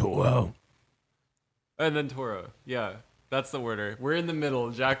 And then Toro. And then Toro. Yeah, that's the order. We're in the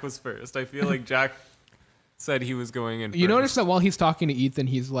middle. Jack was first. I feel like Jack said he was going in You first. notice that while he's talking to Ethan,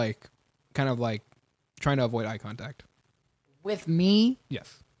 he's like, kind of like, trying to avoid eye contact. With me,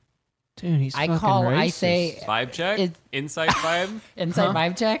 Yes. Dude, he's I fucking call, racist. I say, Vibe check? It- Insight vibe? inside Huh?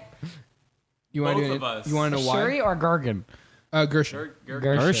 vibe check. You want Both to of us. You want to know why? Shuri or Gergen? Gershon.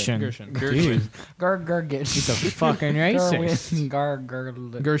 Gershon. Gershon. Gershon. Gergen. He's a fucking racist.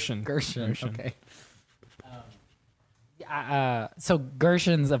 Gershon. Gershon. Okay. So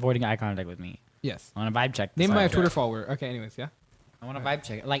Gershon's avoiding eye contact with me. Yes. I want a vibe check. Name this my time. Twitter follower. Okay. Anyways, yeah. I want a vibe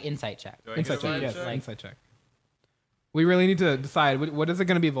check, like insight check. Do I Insight get a check. vibe Yes. check? Insight check. We really need to decide what is it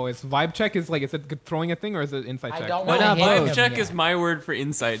going to be, voice. Vibe check is like, is it throwing a thing or is it insight I check? don't Why want not to hit both? him Vibe check yet. is my word for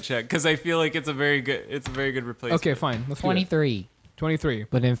insight check because I feel like it's a very good replacement. Okay, fine. Let's do it. 23. 23.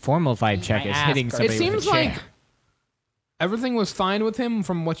 But informal vibe check My is ass, hitting bro. somebody It seems with a chair. like everything was fine with him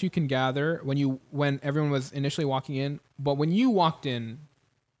from what you can gather when everyone was initially walking in, but when you walked in,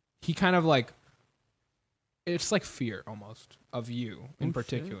 he kind of like, it's like fear almost of you in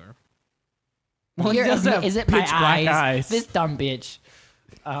particular. Well, he Fear does of me- have is it my pitch black eyes. This dumb bitch.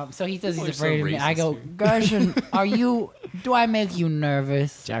 So he says he's People are so afraid of me. I racist go, here. Gershon, do I make you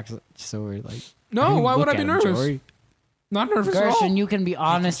nervous? Jack's so weird, like. No, why would look I be at him, nervous? Jory. Not nervous at all. Gershon, you can be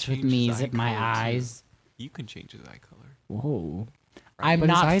honest with change me. his Is it eye my color, too. eyes? You can change his eye color. Whoa. I'm But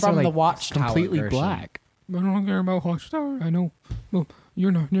his not eyes from are, the like, watchtower. completely Gershon. black. I don't care about Watchtower. I know. Well,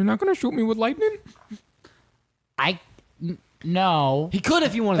 you're not gonna shoot me with lightning. No. He could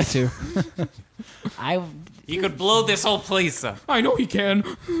if he wanted to. He could blow this whole place up. I know he can.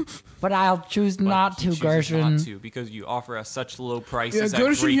 But I'll choose But not he to, chooses Gershon. Not to because you offer us such low Yeah, prices at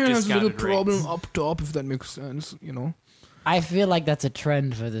Gershon great here has a little discounted problem rates. up top, if that makes sense. You know. I feel like that's a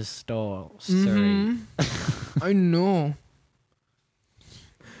trend for this store, Surrey. I know.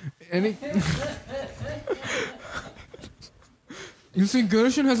 Any. You see,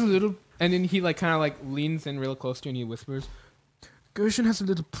 Gershon has a little, and then he like kind of like leans in real close to you and he whispers. Gershon has a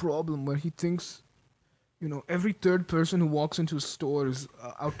little problem where he thinks, every third person who walks into a store is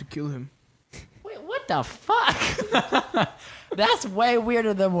out to kill him. Wait, what the fuck? That's way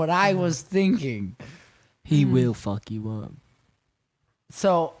weirder than what I was thinking. He will fuck you up.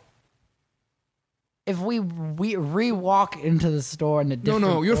 So, if we re-walk into the store in a different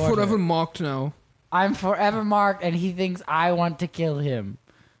No, you're order, forever mocked now. I'm forever marked, and he thinks I want to kill him.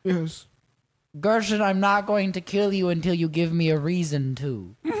 Yes. Gershon, I'm not going to kill you until you give me a reason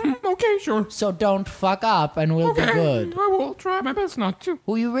to. Okay, sure. So don't fuck up, and we'll be good. I will try my best not to.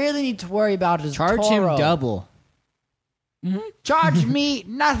 Who you really need to worry about is Charge Toro. him double. Charge me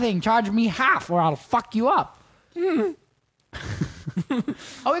nothing. Charge me half, or I'll fuck you up. Are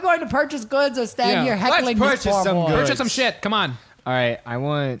we going to purchase goods or stand Yeah. here heckling Let's this purchase poor some boy? goods. Purchase some shit. Come on. All right, I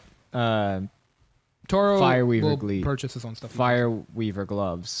want Toro Fireweaver will Glee. purchase his own stuff. Fireweaver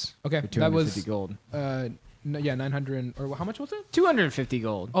gloves. Okay, For that 250 was gold. 900 or how much was it? 250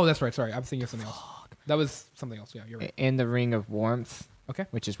 gold. Oh, that's right. Sorry, I was thinking of something else. That was something else. Yeah, you're right. And the ring of warmth. Okay.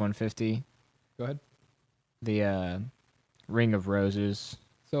 Which is 150. Go ahead. The ring of roses.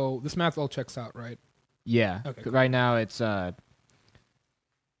 So this math all checks out, right? Yeah. Okay. Right now it's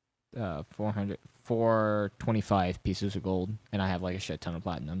 425 pieces of gold, and I have like a shit ton of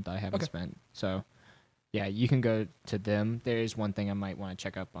platinum that I haven't Okay. spent. So, yeah, you can go to them. There is one thing I might want to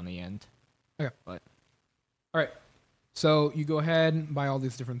check up on the end. Okay. But All right. So you go ahead and buy all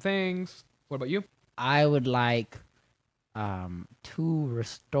these different things. What about you? I would like 2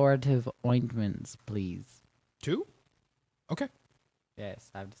 restorative ointments, please. 2? Okay.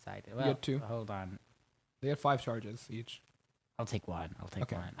 Yes, I've decided. You Well, get 2. Hold on. They had 5 charges each. I'll take one. I'll take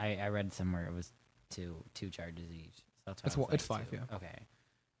Okay. one. I read somewhere it was two charges each. So that's why I was It's like 5, 2. yeah. Okay.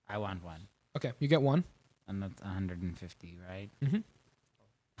 I want one. Okay, you get 1. And that's 150, right? Mhm.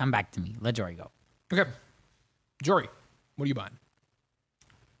 Come back to me. Let Jory go. Okay. Jory, what are you buying?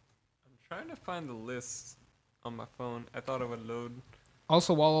 I'm trying to find the list on my phone. I thought it would load.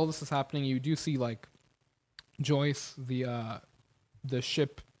 Also, while all this is happening, you do see like Joyce, the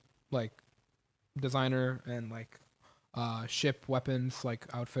ship like designer and like ship weapons like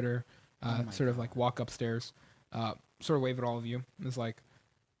outfitter, sort of like walk upstairs, sort of wave at all of you. It's like,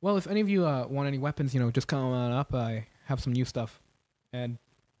 well, if any of you want any weapons, just come on up. I have some new stuff, and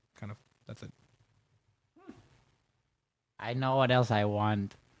kind of that's it. I know what else I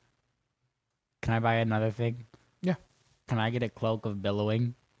want. Can I buy another thing? Yeah. Can I get a cloak of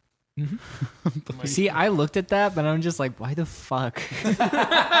billowing? see, I looked at that, but I'm just like, why the fuck?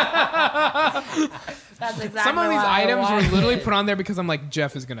 That's exactly Some of these items were literally put on there because I'm like,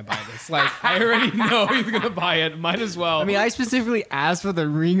 Jeff is gonna buy this. Like, I already know he's gonna buy it. Might as well. I mean, I specifically asked for the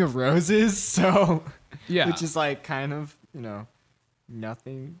ring of roses, so yeah. which is like kind of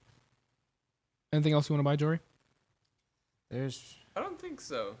nothing. Anything else you want to buy, Jory? There's I don't think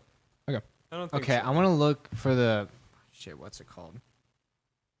so. Okay. I don't think okay. so. I want to look for the shit. What's it called?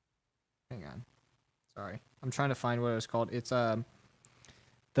 Hang on. Sorry, I'm trying to find what it was called. It's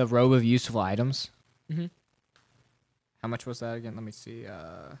the robe of useful items. Mhm. How much was that again? Let me see.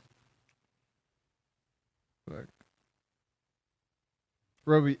 Look.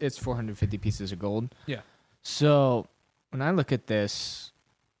 Robe. It's 450 pieces of gold. Yeah. So when I look at this,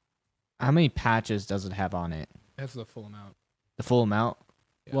 how many patches does it have on it? That's the full amount. The full amount?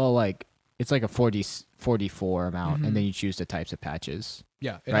 Yeah. Well, like it's like a 44 amount, Mhm. and then you choose the types of patches.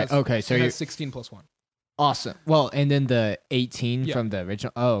 Yeah. It Right. Has, Okay. So it you're has 16 plus 1. awesome. Well, and then the 18 Yeah. from the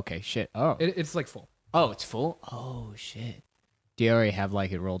original. Oh, okay. Shit. Oh. It's like full. Oh, it's full. Oh shit. Do you already have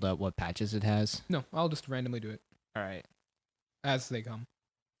like it rolled up what patches it has? No, I'll just randomly do it All right. as they come.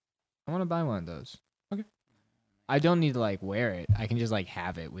 I want to buy one of those. Okay. I don't need to like wear it. I can just like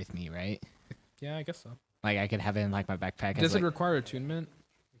have it with me, right? Yeah, I guess so. Like I could have it in like my backpack. as, Does it like, require attunement?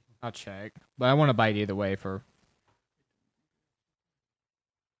 I'll check. But I want to buy it either way for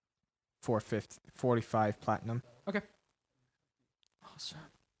 45 platinum. Okay. Awesome.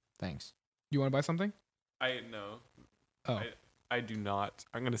 Thanks. You want to buy something? No. Oh. I do not.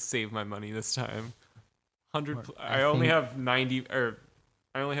 I'm gonna save my money this time. 100. Or- I only have 90 or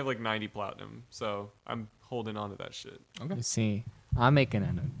I only have like 90 platinum, so I'm holding on to that shit. You see, I'm making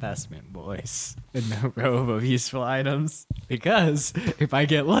an investment, boys, in the robe of useful items because if I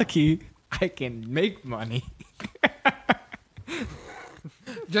get lucky, I can make money.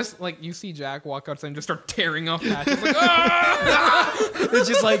 Just like you see Jack walk outside and just start tearing off patches. Like, ah! It's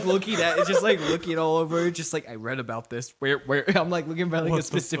just like looking at, it's just like looking all over. Just like I read about this. Where I'm like looking for like What a the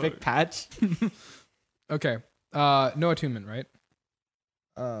specific fuck? patch. Okay. No attunement, right?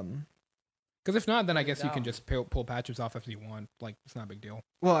 Um. Because if not, then I guess you can just pull patches off if you want. Like, it's not a big deal.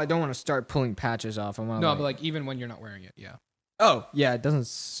 Well, I don't want to start pulling patches off. I want No, but like even when you're not wearing it, yeah. Oh, yeah, it doesn't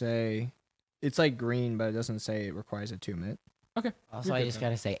say. It's like green, but it doesn't say it requires attunement. Okay. Also, You're I good just then.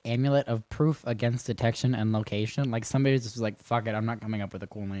 gotta say, amulet of proof against detection and location. Like somebody just was like, "Fuck it, I'm not coming up with a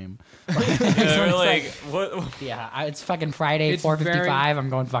cool name." Yeah, we're like, what? Yeah, it's fucking Friday, It's 4:55. I'm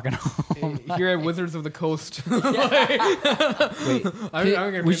going fucking home. Here at Wizards of the Coast. Wait, I'm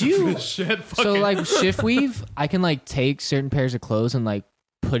gonna would pay you- for this shit. Fuck so it. like shift weave, I can like take certain pairs of clothes and like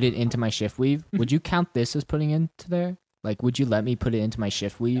put it into my shift weave. Would you count this as putting into there? Like, would you let me put it into my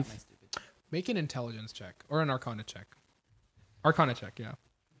shift weave? Make an intelligence check or an arcana check. Arcana check, yeah.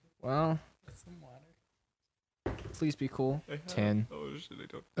 Well, please be cool. 10. Oh shit, I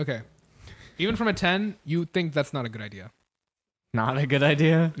don't. Okay. Even from a 10, you think that's not a good idea. Not a good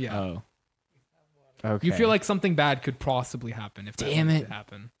idea. Yeah. Oh. Okay. You feel like something bad could possibly happen if that Damn were it. to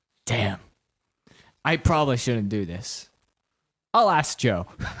happen. damn. I probably shouldn't do this. I'll ask Joe.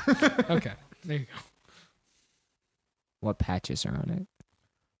 Okay. There you What patches are on it?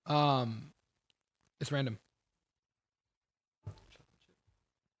 go. It's random.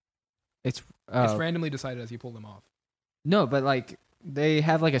 It's It's randomly decided as you pull them off. no, but like they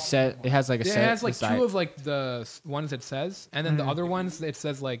have like a set. It has like a It set. has like beside- two of like the ones it says, and then the Mhm. other ones it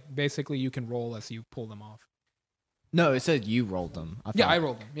says like basically you can roll as you pull them off. No, it said you rolled them. Yeah, I thought-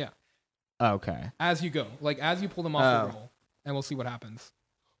 rolled them. Yeah, Oh, okay. as you go, like as you pull them off, Oh. you roll, and we'll see what happens.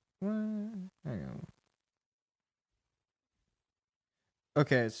 Hang on.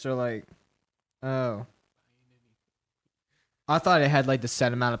 Okay, so like, oh, I thought it had like the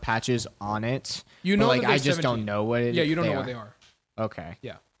set amount of patches on it. You But, know, like that I there's just 17. don't know what it. Yeah, you don't know what they are. are. Okay.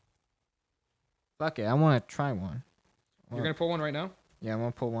 Yeah. Fuck it, I want to try one. You're gonna pull one right now. All Yeah, I'm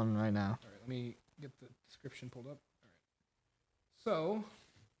gonna pull one right now. right, let me get the description pulled up. All right. So,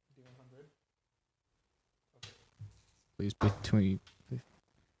 D100. Please between.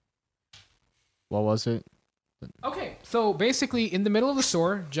 What was it? Okay, so basically, in the middle of the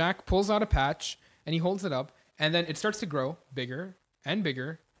store, Jack pulls out a patch and he holds it up, and then it starts to grow bigger and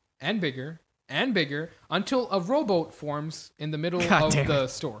bigger and bigger and bigger until a rowboat forms in the middle God of damn the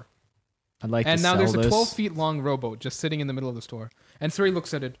store. I'd like And to now sell there's a this. 12 feet long rowboat just sitting in the middle of the store. And Suri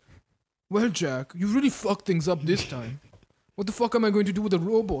looks at it. Well, Jack, you really fucked things up this time. What the fuck am I going to do with a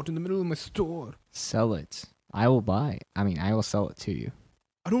rowboat in the middle of my store? Sell it. I will buy. I mean, I will sell it to you.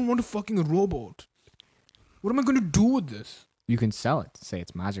 I don't want a fucking rowboat. What am I going to do with this? You can sell it. Say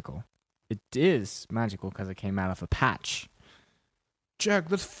it's magical. It is magical because it came out of a patch. Jack,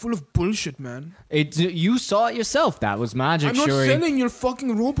 that's full of bullshit, man. It. You saw it yourself. That was magic, I'm not Shuri. selling your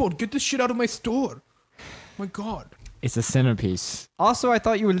fucking rowboat. Get this shit out of my store. My god. It's a centerpiece. Also, I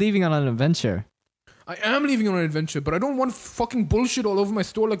thought you were leaving on an adventure. I am leaving on an adventure, but I don't want fucking bullshit all over my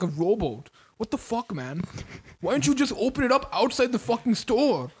store like a rowboat. What the fuck, man? Why don't you just open it up outside the fucking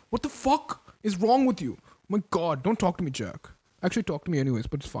store? What the fuck is wrong with you? My god, don't talk to me, Jack. Actually, talk to me anyways,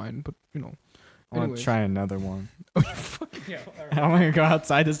 but it's fine. But, you know. I want Anyways. to try another one. Oh, you fucking yeah. I'm gonna go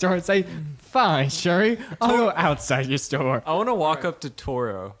outside the store and say, "Fine, Shuri, I'll go outside your store." I want to walk up to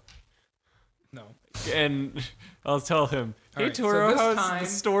Toro No. and I'll tell him, "Hey Alright, so Toro, this how's time- the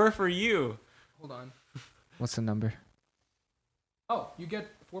store for you?" Hold on. What's the number? Oh, you get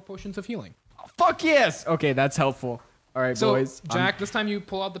 4 potions of healing. Fuck yes. Okay, that's helpful. All right, So, boys. Jack, this time you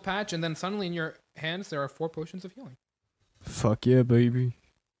pull out the patch, and then suddenly in your hands there are 4 potions of healing. Fuck yeah, baby.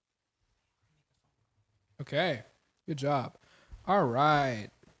 Okay. Good job. All right.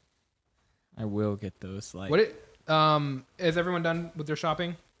 I will get those. Like, What it is everyone done with their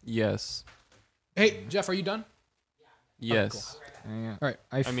shopping? Yes. Hey, Jeff, are you done? Yes. yeah. All right.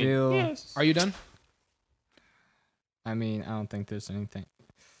 I I mean, feel. Are you done? I mean, I don't think there's anything.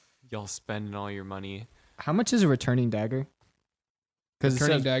 Y'all spending all your money. How much is a returning dagger? Because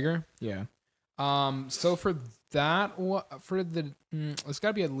Turning dagger. yeah. So for that, for the, it's got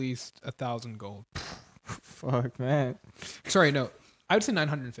to be at least 1,000 gold. Fuck man. Sorry, no, I would say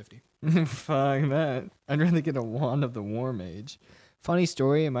 950. Fuck that. I'd rather get a wand of the War Mage. Funny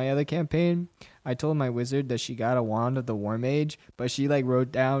story, in my other campaign, I told my wizard that she got a wand of the War Mage, but she like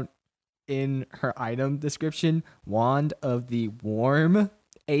wrote down in her item description, wand of the warm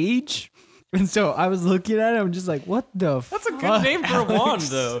age. And so I was looking at it, I'm just like, what the That's a good name for a wand,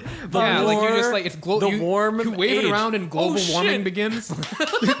 though. The Yeah, like you're just war- like it's the warm You wave age. it around and global Oh, warming shit. begins.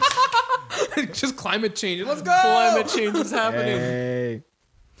 Just climate change. Let's go. Climate change is happening. Hey.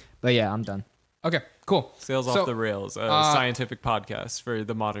 But yeah, I'm done. Okay, cool. Sails So, off the rails. A scientific podcast for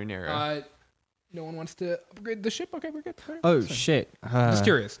the modern era. No one wants to upgrade the ship. Okay, we're good. All right, Oh that's fine. shit. Just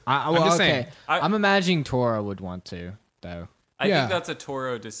curious. I'm just okay. saying. I'm imagining Tora would want to, though. I yeah. think that's a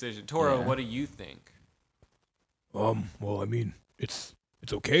Toro decision. Toro, Yeah. what do you think? Well, I mean, it's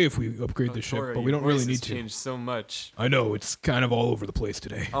okay if we upgrade the ship, Toro, but we your don't really voice need has to. changed so much. I know it's kind of all over the place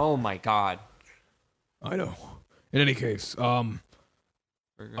today. Oh my god. I know. In any case, I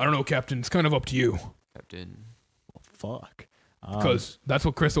don't know, Captain. It's kind of up to you Captain. Fuck. because that's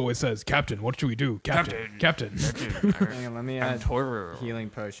what Chris always says. Captain, what should we do? Captain. Hang on, let me I'm add Toro.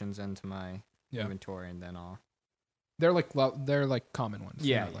 healing potions into my Yeah. inventory, and then I'll. They're like common ones.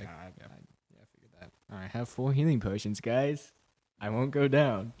 They're not like I figured that. All right, have 4 healing potions, guys. I won't go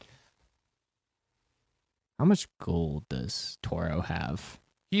down. How much gold does Toro have?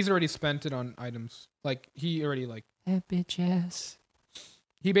 he's already spent it on items. Like he already like That bitch ass.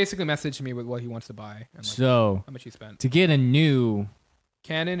 he basically messaged me with what he wants to buy and like So how much he spent. to get a new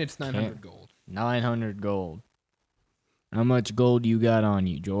Cannon, it's 900 gold. 900 gold. How much gold you got on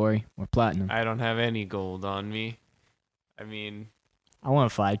you, Jory? Or platinum? I don't have any gold on me. I mean, I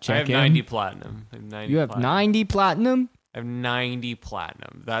want a 5 check I have in. 90 platinum. I have 90 You have platinum. 90 platinum? I have 90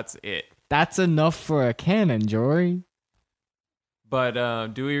 platinum. That's it. That's enough for a cannon, Jory. But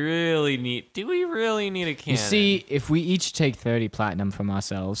do we really need a cannon? You see, if we each take 30 platinum from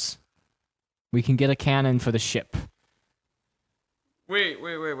ourselves, we can get a cannon for the ship. Wait.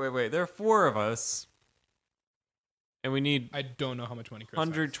 There are 4 of us. And we need I don't know how much money Chris has.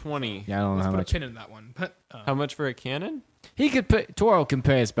 120. Yeah, I don't know Let's how put much. a pin in that one. But, How much for a cannon? He could put Toro can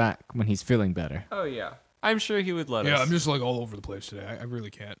pay us back when he's feeling better. Oh yeah. I'm sure he would let Yeah, us. I'm just like all over the place today. I really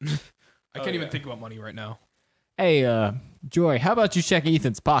can't. I Oh, can't even yeah. think about money right now. Hey, Jory, how about you check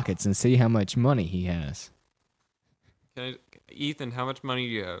Ethan's pockets and see how much money he has? Ethan, how much money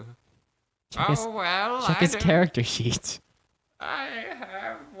do you have? Check his, well, check his character sheet. I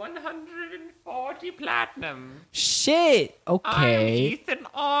have 140 platinum. Shit. Okay. Ethan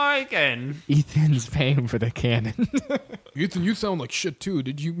Oregon. Ethan's paying for the cannon. Ethan, you sound like shit too.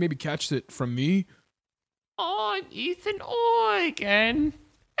 Did you maybe catch it from me? I'm Ethan Oregon.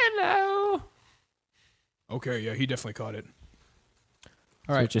 Hello. Okay, yeah, he definitely caught it.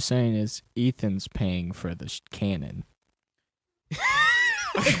 So what you're saying is Ethan's paying for the cannon.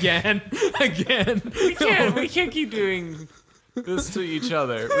 again. We can't keep doing this to each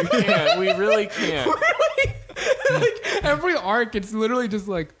other. We can't. We really can't. Like every arc, it's literally just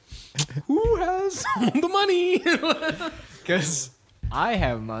like, who has the money? Because I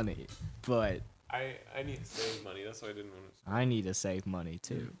have money, but I need to save money. That's why I didn't want to. I need to save money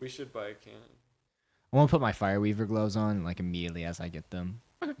too. We should buy a cannon. I want to put my Fireweaver gloves on like immediately as I get them.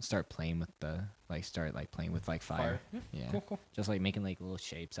 Start playing with playing with like fire. Yeah. Cool. Just like making like little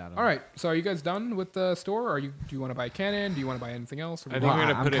shapes out of All right. So are you guys done with the store? Or do you want to buy a cannon? Do you want to buy anything else? Or I think Well, we're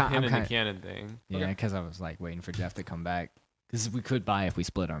gonna I'm put a ki- pin I'm in kinda- the cannon thing. Yeah, Okay. because I was like waiting for Jeff to come back. Because we could buy if we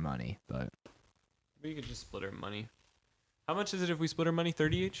split our money, but We could just split our money. How much is it if we split our money?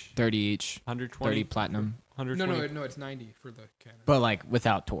 30 each? 30 each, 120? 30 platinum. 120? No, it's 90 for the cannon. But like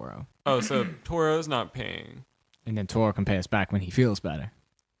without Toro. Oh, so Toro's not paying. And then Toro can pay us back when he feels better.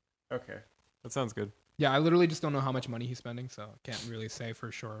 Okay. That sounds good. Yeah, I literally just don't know how much money he's spending, so I can't really say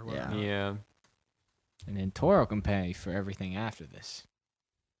for sure. What Yeah. Yeah. And then Toro can pay for everything after this.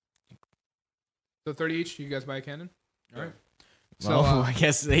 So 30 each. You guys buy a cannon. All right. So So I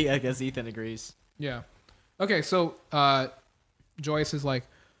guess Ethan agrees. yeah. Okay. So Joyce is like,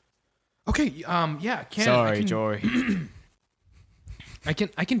 okay. Yeah. Cannon. Sorry, Jory. I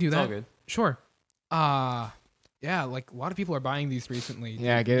can do It's that. all good. Sure. Yeah. Like a lot of people are buying these recently.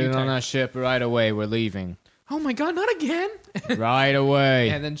 Yeah, get it on that ship right away. We're leaving. Oh my God! Not again. Right away.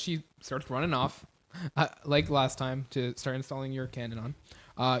 And then she starts running off, like last time, to start installing your cannon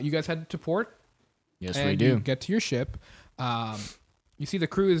on. You guys head to port. Yes, and we do. You get to your ship. You see the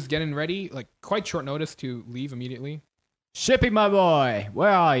crew is getting ready, like quite short notice to leave immediately. Shippy, my boy, where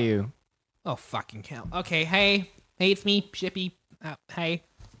are you? Oh fucking hell! Okay, hey, it's me, Shippy. Hey,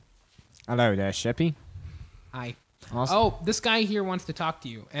 Hello there, Shippy. hi. Awesome. Oh, this guy here wants to talk to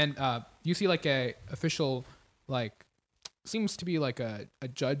you, and you see like a official, like, seems to be like a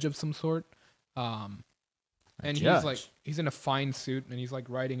judge of some sort. And judge? he's in a fine suit, and he's like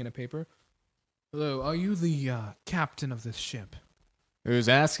writing in a paper. Hello, are you the captain of this ship? Who's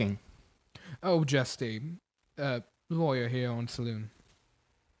asking? Oh, just a lawyer here on Saloon.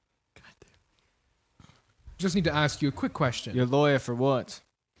 Just need to ask you a quick question. You're a lawyer for what?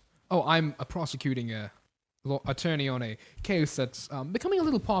 Oh, I'm a prosecuting attorney on a case that's becoming a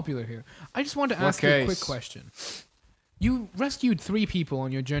little popular here. I just wanted to What ask you a quick case? question. You rescued 3 people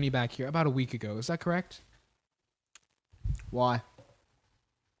on your journey back here about a week ago. Is that correct? Why?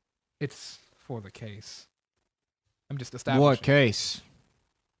 It's for the case. I'm just establishing. What case?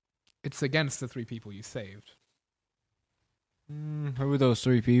 It's against the 3 people you saved. Who were those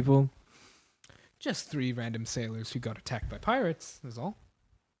 3 people? Just 3 random sailors who got attacked by pirates, is all.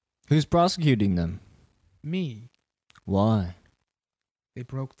 Who's prosecuting them? Me. Why? They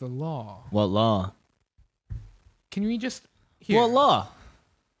broke the law. What law? Can we just... Here. What law?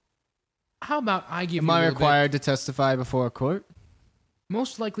 How about I give Am you a I little bit- required to testify before a court?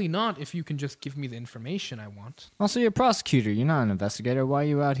 Most likely not if you can just give me the information I want. Also, you're a prosecutor. You're not an investigator. Why are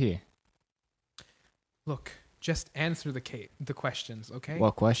you out here? Look, just answer the questions, okay?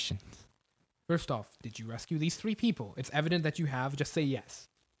 What question? First off, did you rescue these 3 people? It's evident that you have. Just say yes.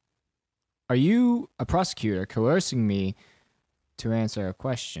 Are you a prosecutor coercing me to answer a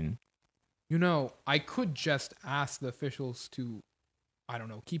question? You know, I could just ask the officials to, I don't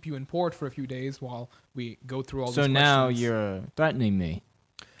know, keep you in port for a few days while we go through all these So questions. now you're threatening me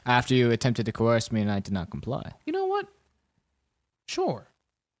after you attempted to coerce me and I did not comply. You know what? Sure.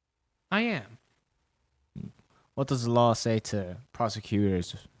 I am. What does the law say to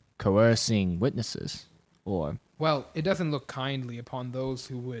prosecutors coercing witnesses? Or Well, it doesn't look kindly upon those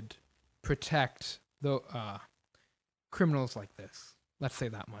who would protect the criminals like this. Let's say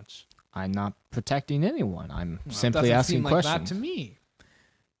that much. I'm not protecting anyone. I'm Well, it simply doesn't asking seem like questions. that to me.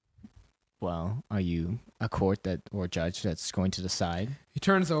 Well, are you a court that or judge that's going to decide? He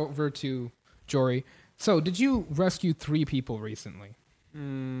turns over to Jory. So, did you rescue 3 people recently?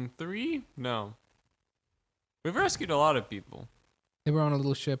 3? No. We've rescued a lot of people. They were on a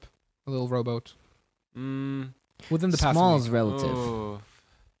little ship, a little rowboat. Mm, Within the past Small week. is relative. oh,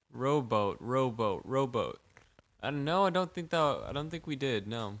 rowboat. I don't know. I don't think we did.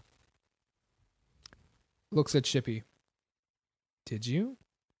 No. Looks at Shippy. Did you?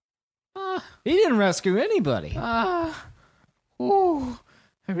 He didn't rescue anybody. Oh,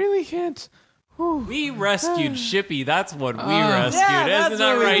 I really can't. Ooh. We rescued Shippy. That's what we Yeah, rescued. that's Isn't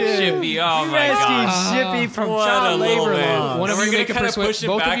that what we right, did. Shippy? Oh We my rescued gosh. Shippy from What child a little labor man. laws. One of We're you gonna make a kinda push him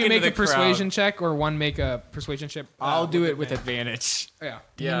both of back you into make a the crowd. persuasion check, or one make a persuasion check. I'll do it with advantage. advantage. Yeah.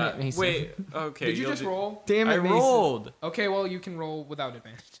 Yeah. Damn it, Wait. Okay. Did you you'll just do- roll? Damn it, I Mason. rolled. Okay, well you can roll without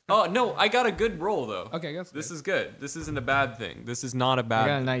advantage. Oh no, I got a good roll though. Okay, that's This good. is good. This isn't a bad thing. This is not a I bad.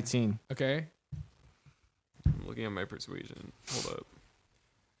 got a thing. 19. Okay. I'm looking at my persuasion. Hold up.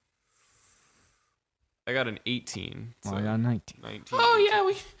 I got an 18. Well, So I got a 19. 19. Oh yeah,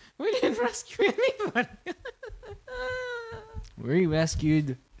 we didn't rescue anybody. We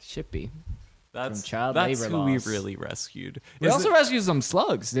rescued Shippy. That's child that's labor who laws. we really rescued. We Is also it- rescued some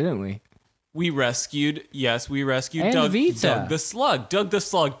slugs, didn't we? we rescued. Yes, we rescued And Doug. Vita. Doug the slug. Doug the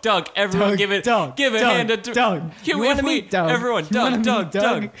slug. Doug. Everyone, Doug, give it. Doug, give a Doug, hand to Doug. Can You we- wanna we- meet Doug? Everyone. You wanna Doug. meet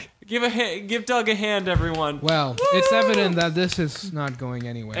Doug. Doug? Give Doug a hand, everyone. Well, it's evident that this is not going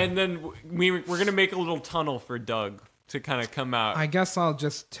anywhere. And then we're gonna make a little tunnel for Doug to kind of come out. I guess I'll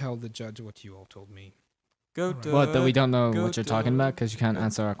just tell the judge what you all told me. Go Doug. What, that we don't know Go what you're talking Doug. about because you can't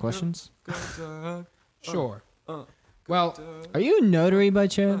answer our questions? Go Doug. Sure. Go Well, Doug. Are you a notary by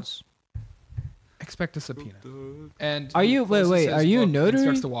chance? expect a subpoena. Doug. And Are he you- wait, closes wait, his are you a book and notary?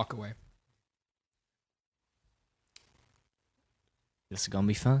 starts to walk away. This is gonna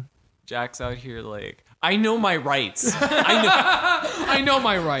be fun. Jack's out here like, I know my rights. I I know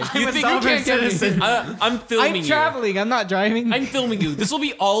my rights. know. You think sovereign you can't get me? citizen. I'm filming I'm you. traveling. I'm not driving. I'm filming you. This will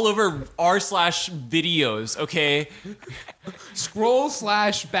be all over r/videos, okay?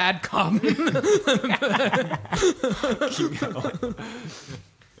 Scroll/bad comment.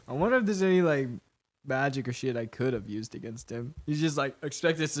 I wonder if there's any like magic or shit I could have used against him. He's just like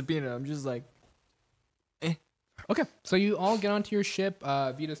expected subpoena. I'm just like, Okay, so you all get onto your ship.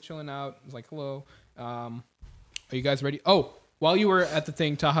 Vita's chilling out. He's like, hello. Are you guys ready? Oh, while you were at the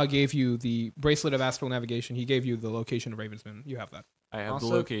thing, Taha gave you the bracelet of astral navigation. He gave you the location of Ravensmoon. You have that. I have Also,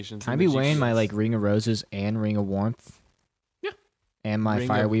 the locations. can I in be the wearing my GPS. like ring of roses and ring of warmth? Yeah. And my Ring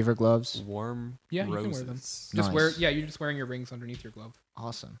fire of- weaver gloves. warm Yeah, you roses? can wear them. Just Nice. wear. Yeah, you're just wearing your rings underneath your glove.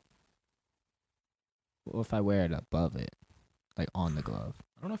 Awesome. What if I wear it above it, like on the glove?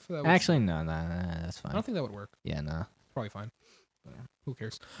 I don't know if that. Would, Actually, no, that's I fine. don't think that would work. Yeah, no. Probably fine. But, who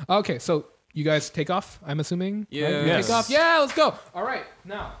cares? Okay, so you guys take off. I'm assuming. Right? You Yes. Take off. Yeah, let's go. All right.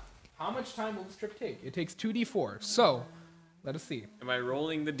 Now, how much time will this trip take? It takes 2d4. So, let us see. Am I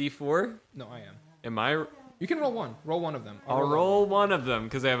rolling the d4? No, I am. Am I? You can roll one. Roll one of them. I'll roll one of them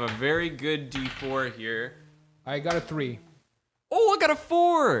because I have a very good d4 here. I got a 3. Oh, I got a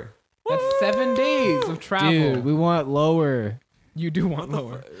 4. That's 7 days of travel. Dude, we want lower. You do want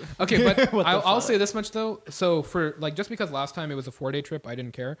lower. Okay, but What the I'll fuck? say this much though. So for like, just because last time it was a 4-day trip, I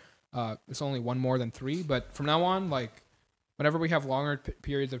didn't care. It's only one more than 3. But from now on, like, whenever we have longer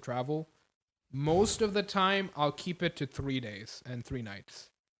periods of travel, most of the time I'll keep it to 3 days and 3 nights,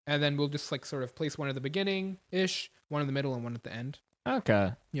 and then we'll just like sort of place one at the beginning ish, one in the middle, and one at the end.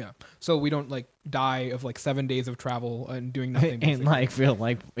 Okay. Yeah. So we don't like die of like 7 days of travel and doing nothing. And basically. like feel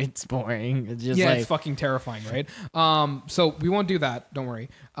like it's boring. It's just Yeah, like it's fucking terrifying, right? So we won't do that. Don't worry.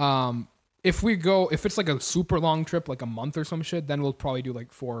 If it's like a super long trip, like a month or some shit, then we'll probably do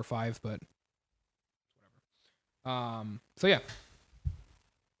like 4 or 5. But whatever. So yeah.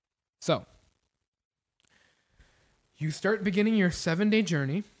 So you start beginning your 7-day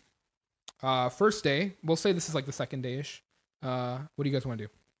journey. First day, we'll say this is like the second day-ish. What do you guys want to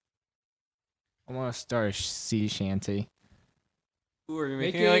do? I want to start a sea shanty. Ooh, are you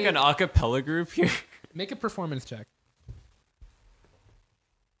Make making like a- an a cappella group here? Make a performance check.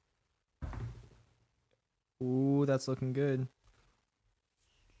 Ooh, that's looking good.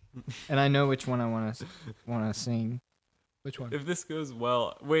 And I know which one I want to sing. Which one? If this goes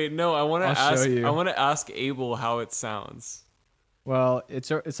well, wait, no, I want to I'll show ask. you. I want to ask Abel how it sounds. Well,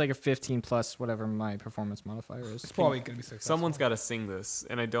 it's like a 15 plus whatever my performance modifier is. It's probably gonna be successful. Someone's got to sing this,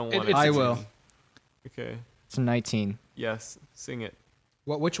 and I don't want it's- to. I will. Okay. It's a 19. Yes, sing it.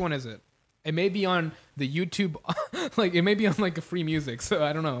 Which one is it? It may be on the YouTube, like it may be on like a free music. So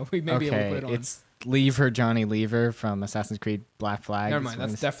I don't know. We may be able to put it on. It's Leave Her Johnny Leave Her from Assassin's Creed Black Flag. Never mind.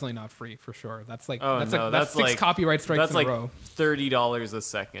 That's definitely not free for sure. That's like Oh, that's no, like that's that's 6 like- copyright strikes That's in like a row. $30 a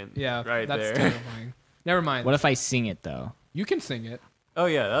second. Yeah, right that's there. terrifying. Never mind. What if I sing it though? You can sing it. Oh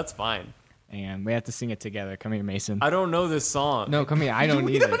yeah, that's fine. And we have to sing it together. Come here, Mason. I don't know this song. No, come here. I don't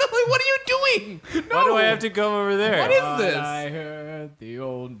need No, it. no, what are you doing? No. Why do I have to come over there? What is this? I heard the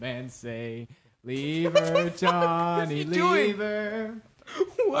old man say, "Leave her, Johnny, he doing? leave her.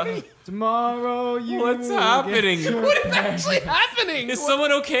 What are you- Tomorrow you." What's will happening? get your what is actually happening? Is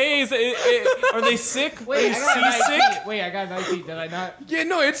someone okay? Are they sick? Are they I got seasick? Wait, I got 19. Did I not? Yeah,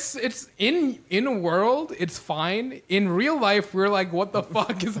 no, it's in a world, it's fine. In real life, we're like, what the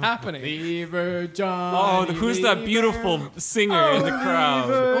fuck is happening? Leave her, Johnny. Oh, who's that leave beautiful her. singer in the crowd?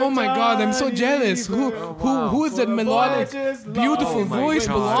 Oh my God, I'm so jealous. Who is that melodic, beautiful Oh my voice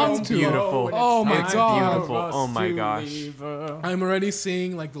God, belongs it's to? beautiful. Oh my It's God. beautiful. Oh my gosh. I'm already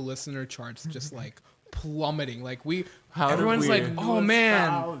seeing like the listener charts just like plummeting. Like How did everyone's we- like, oh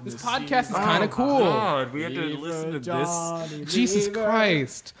man, this podcast is kind of cool. God, we had to listen to this. Jesus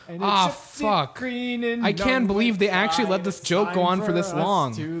Christ. Ah, fuck. I can't believe they actually let this joke go on for this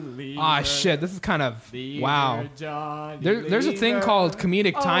long. Ah, shit. This is kind of, wow. There's a thing called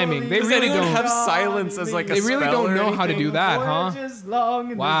comedic timing. They Does really anyone don't have silence as like a They really spell don't or know how to anything? do that,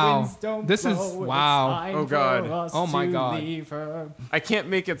 huh? Wow. This is, wow. Oh, God. Oh, my God. I can't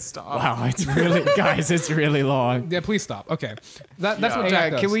make it stop. Wow, it's really, guys, it's really long. Yeah, please stop. Okay. That's Yeah. what Hey,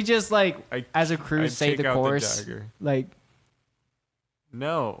 Jack does. can we just like, I- as a crew, I'd say take the out chorus? dagger. Like,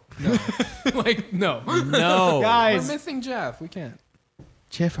 No. like, no. No. We're guys, missing Jeff. We can't.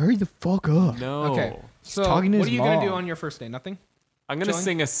 Jeff, hurry the fuck up. No. Okay. So, talking to what his are you going to do mom. on your first day? Nothing? I'm gonna Join?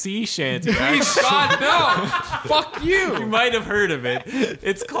 sing a sea shanty. Please, God, no! Fuck You you! might have heard of it.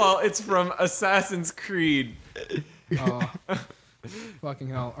 It's from Assassin's Creed. Oh, fucking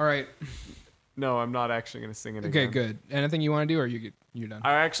hell. All right. No, I'm not actually gonna sing it Okay, again. good. Anything you want to do, or you're done?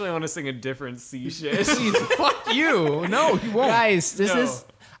 I actually want to sing a different sea shanty. Please, fuck you! No, you won't. Guys, this No. is.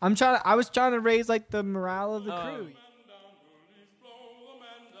 I was trying to raise like the morale of the crew.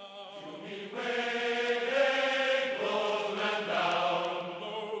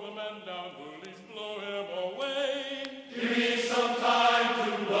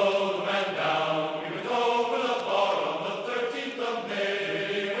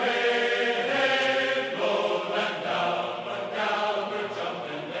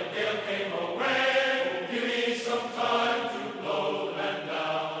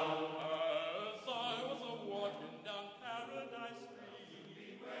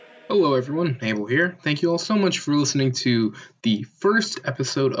 Hello everyone, Abel here. Thank you all so much for listening to the first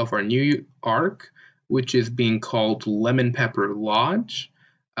episode of our new arc, which is being called Lemon Pepper Lodge.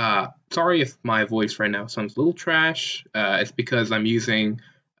 Sorry if my voice right now sounds a little trash. It's because I'm using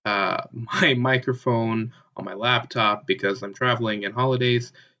my microphone on my laptop because I'm traveling in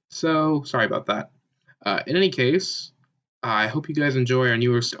holidays. So, sorry about that. In any case, I hope you guys enjoy our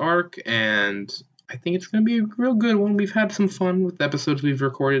newest arc, and I think it's going to be a real good one. We've had some fun with the episodes we've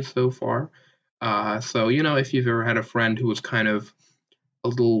recorded so far. So, if you've ever had a friend who was kind of a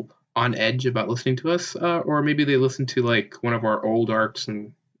little on edge about listening to us, or maybe they listened to like one of our old arcs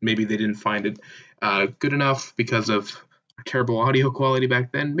and maybe they didn't find it good enough because of our terrible audio quality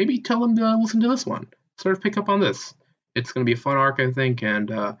back then, maybe tell them to listen to this one. Sort of pick up on this. It's going to be a fun arc, I think,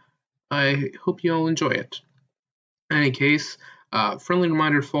 and I hope you all enjoy it. In any case, friendly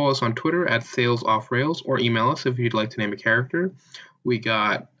reminder to follow us on Twitter at SalesOffRails or email us if you'd like to name a character. We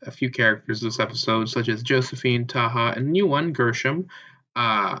got a few characters this episode, such as Josephine, Taha, and a new one, Gershom,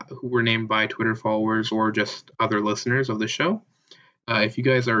 who were named by Twitter followers or just other listeners of the show. If you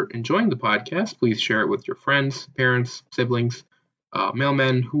guys are enjoying the podcast, please share it with your friends, parents, siblings,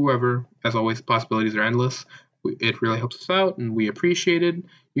 mailmen, whoever. As always, possibilities are endless. It really helps us out, and we appreciate it.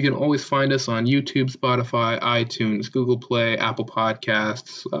 You can always find us on YouTube, Spotify, iTunes, Google Play, Apple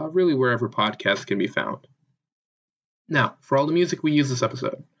Podcasts, really wherever podcasts can be found. Now, for all the music we use this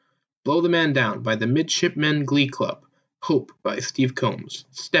episode, Blow the Man Down by the Midshipmen Glee Club, Hope by Steve Combs,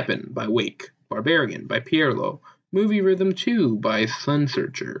 Steppin by Wake, Barbarian by Pierlo, Movie Rhythm 2 by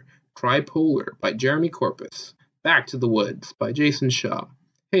Sunsearcher, Tripolar by Jeremy Korpas, Back to the Woods by Jason Shaw,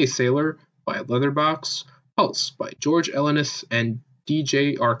 Hey Sailor by Leatherbox, Pulse by George Ellinas and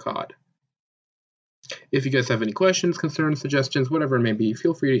DJ Rkod. If you guys have any questions, concerns, suggestions, whatever it may be,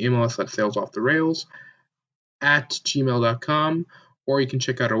 feel free to email us at salesofftherails@gmail.com, or you can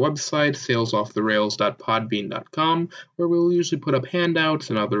check out our website, salesofftherails.podbean.com, where we'll usually put up handouts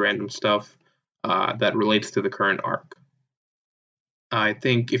and other random stuff that relates to the current arc. I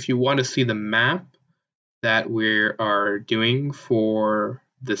think if you want to see the map that we are doing for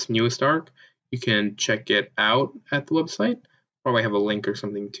this newest arc, you can check it out at the website. Probably have a link or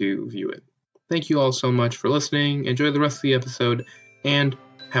something to view it. Thank you all so much for listening. Enjoy the rest of the episode, and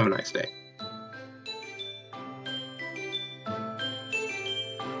have a nice day.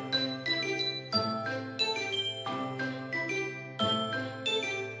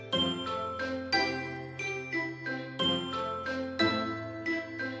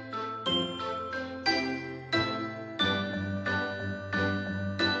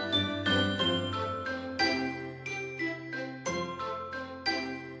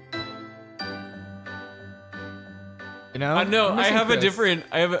 No, I have a different.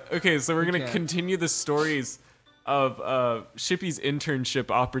 Okay, so we're gonna Okay. continue the stories of Shippy's internship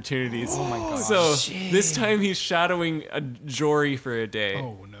opportunities. Oh my god. So this time he's shadowing a Jory for a day.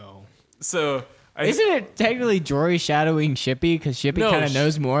 Oh no. So Isn't it technically Jory shadowing Shippy? Because Shippy No, kind of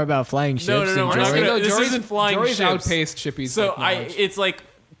knows more about flying ships no, than we're not Jory. gonna- this isn't flying Jory's ships. outpaced Shippy's. So knowledge. it's like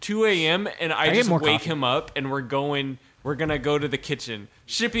 2 a.m. and I get just more wake coffee. him up and we're gonna go to the kitchen.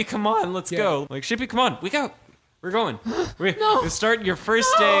 Shippy, come on, let's go. Like Shippy, come on, wake up. We're going. We start your first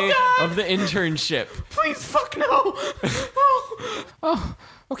day of the internship. Please, fuck no. Oh,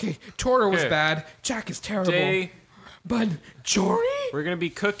 okay. Tora was Okay. bad. Jack is terrible. Day, But Jory? we're gonna be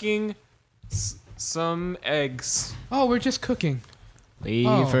cooking some eggs. Oh, we're just cooking. Leave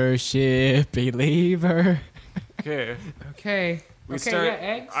Oh. her, Shippy, leave her. Okay. Okay. We okay, start. yeah,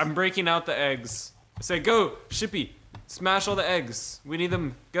 eggs. I'm breaking out the eggs. I say, go, Shippy. Smash all the eggs. We need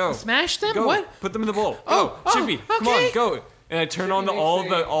them. Go. Smash them? Go. What? Put them in the bowl. Oh, Go, Shippy. Come okay. on, go. And I turn on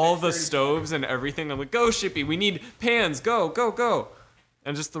Shippy all makes the a stoves and everything. I'm like, go, Shippy. We need pans. Go, go, go.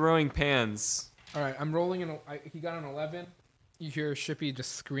 And just throwing pans. All right, I'm rolling in. He got an 11. You hear Shippy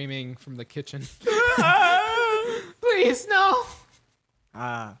just screaming from the kitchen. Please, no.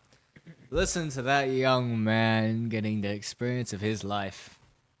 Listen to that young man getting the experience of his life.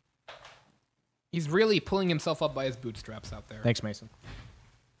 He's really pulling himself up by his bootstraps out there. Thanks, Mason.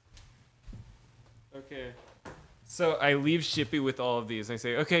 Okay. So I leave Shippy with all of these. I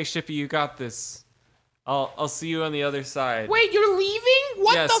say, okay, Shippy, you got this. I'll see you on the other side. Wait, you're leaving?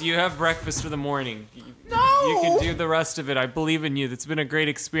 What Yes, the? you have breakfast for the morning. No! You can do the rest of it. I believe in you. It's been a great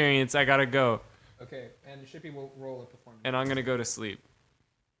experience. I gotta go. Okay, and Shippy will roll a performance. And I'm gonna go to sleep.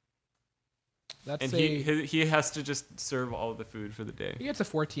 That's And a. he has to just serve all the food for the day. He gets a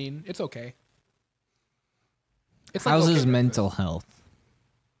 14. It's okay. It's How's okay his breakfast. mental health?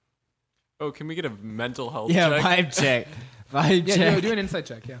 Oh, can we get a mental health Yeah, check? vibe check. Vibe Yeah, check. do an insight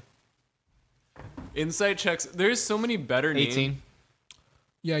check. Yeah. Insight checks. There's so many better names. 18.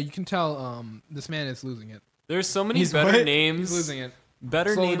 Yeah, you can tell. This man is losing it. There's so many He's better what? names. He's losing it.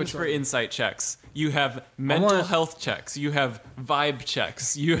 Better Slowly but names for surely. insight checks. You have mental want- health checks. You have vibe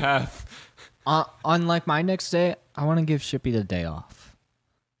checks. You have. On like my next day, I want to give Shippy the day off.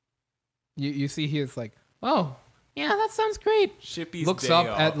 You see, he is like, oh, yeah, that sounds great. Shippy's Looks day up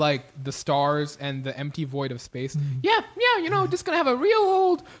off. at like the stars and the empty void of space. Yeah, you know, just gonna have a real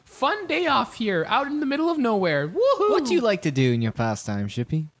old fun day off here, out in the middle of nowhere. Woohoo! What do you like to do in your pastime,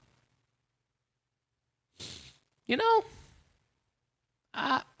 Shippy? You know,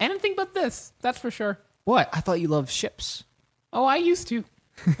 Anything but this. That's for sure. What? I thought you loved ships. Oh, I used to.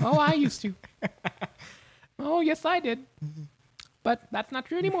 Oh, yes, I did. But that's not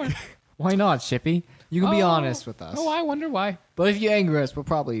true anymore. Why not, Shippy? You can be honest with us. Oh, I wonder why. But if you anger us, we'll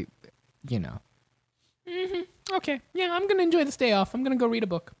probably, you know. Okay. Yeah, I'm going to enjoy this day off. I'm going to go read a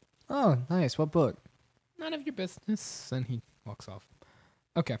book. Oh, nice. What book? None of your business. And he walks off.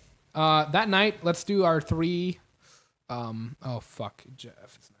 Okay. That night, let's do our 3. Oh, fuck.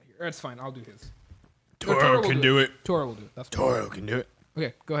 Jeff is not here. It's fine. I'll do his. Toro can do it. Toro will do it. That's fine. Toro can do it.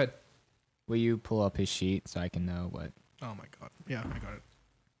 Okay, go ahead. Will you pull up his sheet so I can know what? Oh, my God. Yeah, I got it.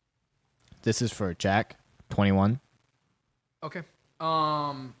 This is for Jack, 21. Okay.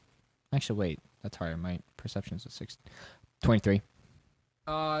 Actually, wait. That's harder. My perception is a 6. 23.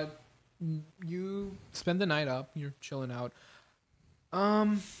 You spend the night up. You're chilling out.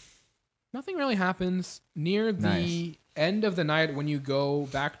 Nothing really happens. Near the end of the night, when you go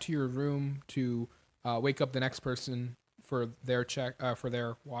back to your room to wake up the next person for their for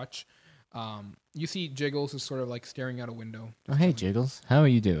their watch, you see Jiggles is sort of like staring out a window. Oh, hey, Jiggles. How are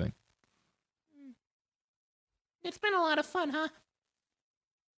you doing? It's been a lot of fun, huh?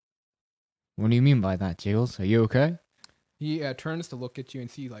 What do you mean by that, Jiggles? Are you okay? He turns to look at you and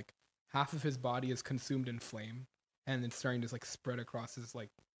see like half of his body is consumed in flame, and it's starting to like spread across his like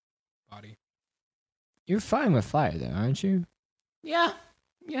body. You're fine with fire, though, aren't you? Yeah,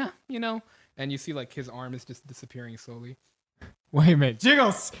 you know. And you see like his arm is just disappearing slowly. Wait a minute,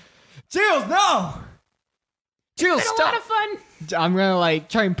 Jiggles! Jiggles, no! Jiggles, It's been a lot of fun. I'm gonna like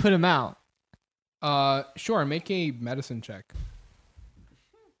try and put him out. Sure. Make a medicine check.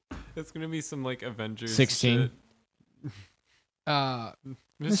 It's gonna be some like Avengers. 16. shit.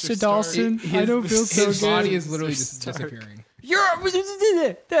 Mr. Dawson, I don't feel so His good. body is literally Mr. just Stark. disappearing.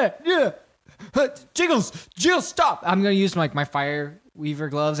 Jiggles, stop! I'm gonna use like my fire weaver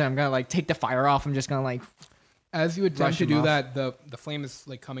gloves, and I'm gonna like take the fire off. I'm just gonna like. As you attempt Brush to him do off. that, the flame is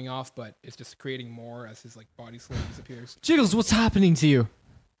like coming off, but it's just creating more as his like body slowly disappears. Jiggles, what's happening to you?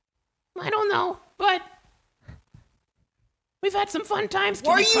 I don't know, but we've had some fun times.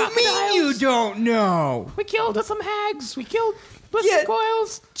 What do you mean you don't know? We killed some hags. We killed blister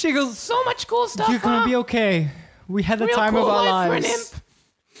coils. Jiggles, So much cool stuff. you're gonna be okay. We had the Real time cool of our life for an lives. imp.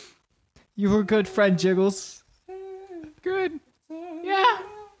 You were a good friend, Jiggles. Good. Yeah,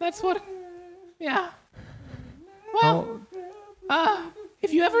 that's what. Yeah. Well,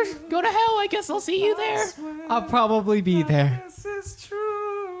 if you ever go to hell, I guess I'll see you there. I'll probably be there. This is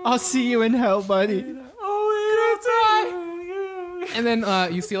true. I'll see you in hell, buddy. And then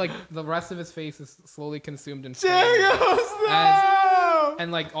you see like the rest of his face is slowly consumed in flame. Jiggles, no!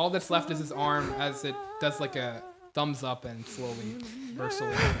 And like all that's left is his arm as it does like a thumbs up and slowly bursts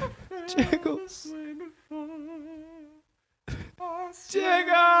away. Jiggles.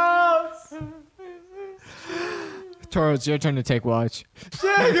 Jiggles! Toro, it's your turn to take watch.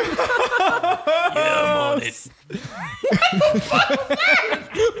 Yeah, I'm on it.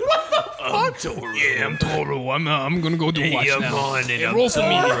 I'm Toro. Yeah, I'm Toro. I'm gonna go do watch now. On it. Hey, roll for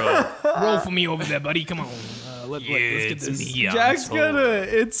me, roll for me over there, buddy. Come on. Let's get this. Jack's gonna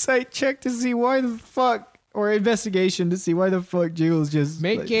insight check to see why the fuck, or investigation to see why the fuck Jiggles just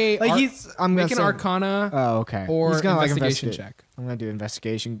Make like, a like he's. I'm make gonna an say- Arcana Oh, okay. or He's gonna investigation like check. I'm gonna do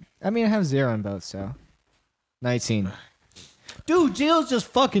investigation. I mean, I have 0 in both, so 19. Dude, Jiggles just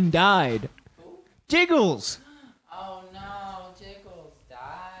fucking died. Jiggles, Oh no, Jiggles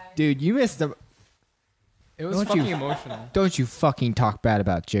died. dude, you missed the. It was Don't fucking you- emotional. Don't you fucking talk bad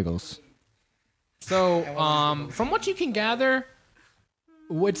about Jiggles. So, from what you can gather,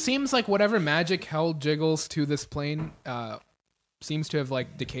 it seems like whatever magic held Jiggles to this plane seems to have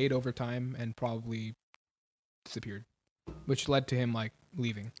like decayed over time and probably disappeared, which led to him like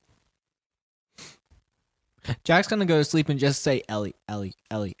leaving. Jack's gonna go to sleep and just say Ellie.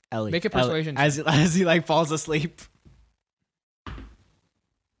 Make a persuasion as he like falls asleep.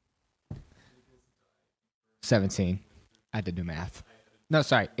 17. I had to do math. No,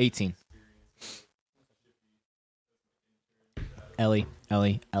 sorry, 18. Ellie.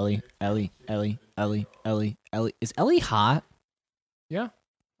 Is Ellie hot? Yeah.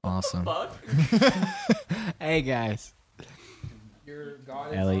 Awesome. Hey guys. Your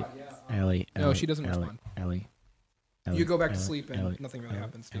god is Ellie. hot, yeah. Ellie. No, she doesn't respond. Ellie. You go back to sleep and nothing really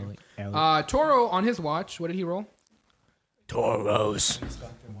happens to you. Ellie. Toro on his watch, what did he roll? Toros.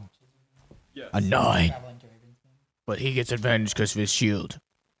 Yes. A 9. But he gets advantage because of his shield.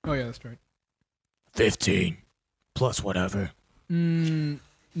 Oh yeah, that's right. 15. Plus whatever.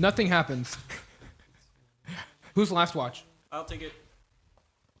 Nothing happens. Who's last watch? I'll take it.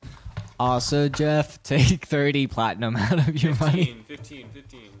 Also, Jeff, take 30 platinum out of your money. 15.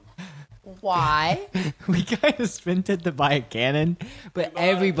 Why? We kind of spent it to buy a cannon, but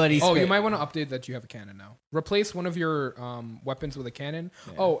everybody spent. Oh, you might want to update that you have a cannon now. Replace one of your weapons with a cannon.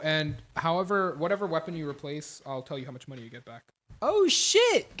 Yeah. Oh, and whatever weapon you replace, I'll tell you how much money you get back. Oh,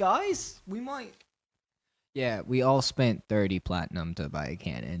 shit, guys. We might. Yeah, we all spent 30 platinum to buy a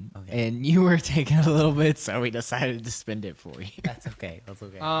cannon. Okay. And you were taking a little bit, so we decided to spend it for you. That's okay. That's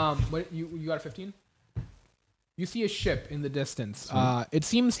okay. What, you got a 15? You see a ship in the distance. It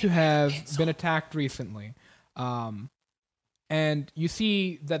seems to have been attacked recently. And you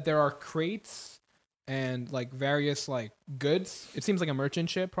see that there are crates and like various like goods. It seems like a merchant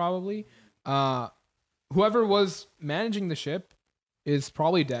ship probably. Whoever was managing the ship is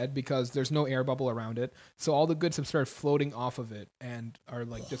probably dead because there's no air bubble around it. So all the goods have started floating off of it and are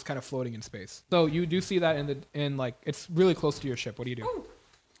like just kind of floating in space. So you do see that in like it's really close to your ship. What do you do? Ooh.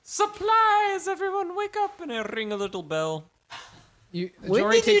 Supplies! Everyone wake up and I ring a little bell.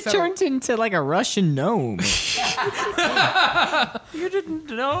 When did you turn into like a Russian gnome? You didn't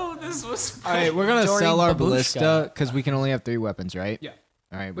know this was... All right, we're going to sell our ballista because we can only have 3 weapons, right? Yeah.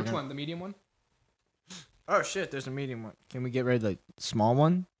 All right. Which one? The medium one? Oh, shit, there's a medium one. Can we get rid of the small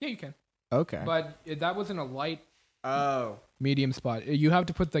one? Yeah, you can. Okay. But that wasn't a light medium spot. You have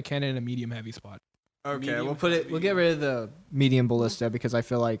to put the cannon in a medium heavy spot. Okay, medium we'll get rid of the medium ballista because I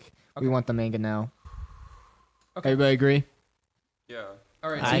feel like we want the manga now. Okay. Everybody agree? Yeah. All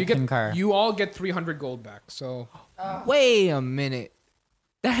right, so you all get 300 gold back. So wait a minute.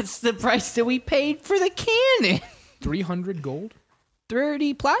 That's the price that we paid for the cannon. 300 gold?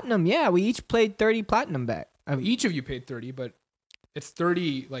 30 platinum. Yeah, we each paid 30 platinum back. Each of you paid 30, but it's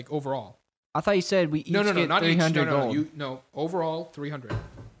 30 like overall. I thought you said we each not 300 each. gold. No, overall 300.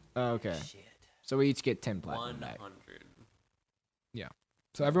 Okay. Shit. So we each get 10 platinum 100. Back. Yeah.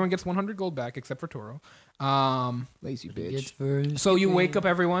 So everyone gets 100 gold back except for Toro. Lazy bitch. So you wake up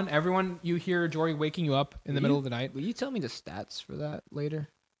everyone. Everyone, you hear Jory waking you up in the middle of the night. Will you tell me the stats for that later?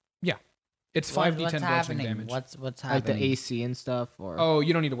 Yeah. It's 5d10 bludgeoning damage. What's happening? Like the AC and stuff? Or Oh,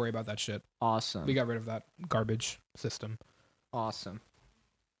 you don't need to worry about that shit. Awesome. We got rid of that garbage system. Awesome.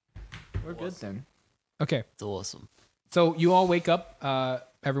 We're good then. Okay. It's awesome. So you all wake up,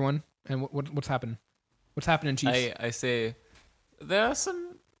 everyone, and what's happened? What's happening, Chiefs? I say, there's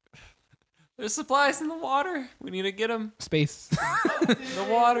supplies in the water. We need to get them. Space. The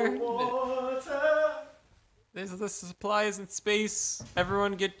water. There's the supplies in space.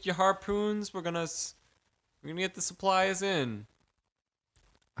 Everyone get your harpoons. We're gonna get the supplies in.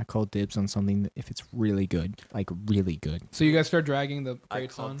 I call dibs on something if it's really good, like really good. So you guys start dragging the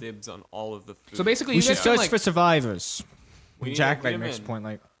crates I call dibs on all of the food. So basically, we should search for survivors. Jack like next in. point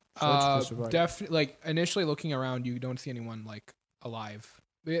like definitely like initially looking around, you don't see anyone like alive.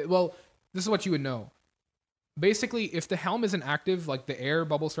 Well, this is what you would know. Basically, if the helm isn't active, like the air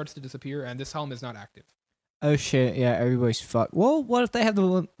bubble starts to disappear, and this helm is not active. Oh shit! Yeah, everybody's fucked. Well, what if they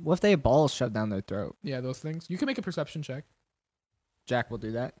have balls shoved down their throat? Yeah, those things. You can make a perception check. Jack will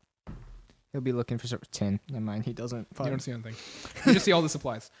do that. He'll be looking for 10. Never mind, he doesn't. You don't see anything. You just see all the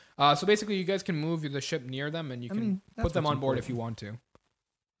supplies. So basically, you guys can move the ship near them, and you can put them on board if you want to.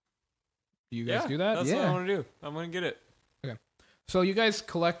 Do you guys do that? That's what I want to do. I'm gonna get it. Okay. So you guys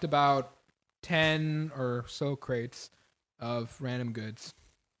collect about 10 or so crates of random goods.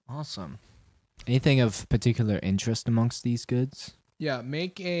 Awesome. Anything of particular interest amongst these goods? Yeah,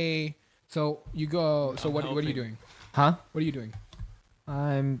 make a... So you go... So what are you doing? Huh? What are you doing?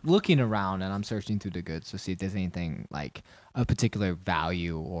 I'm looking around and I'm searching through the goods to see if there's anything like a particular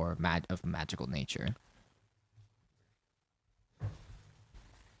value or of magical nature.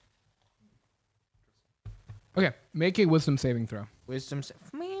 Okay, make a wisdom saving throw.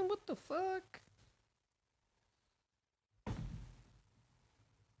 Man, what the fuck?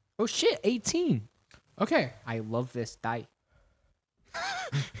 Oh shit, 18. Okay. I love this die.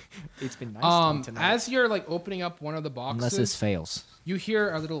 It's been nice tonight. As you're like opening up one of the boxes, unless this fails, you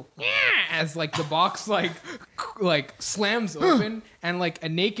hear a little as like the box like slams open and like a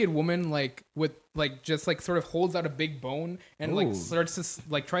naked woman like with like just like sort of holds out a big bone and like starts to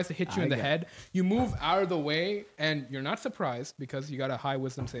like tries to hit you in the head. You move out of the way and you're not surprised because you got a high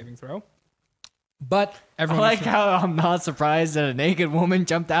wisdom saving throw. But everyone, I like how I'm not surprised that a naked woman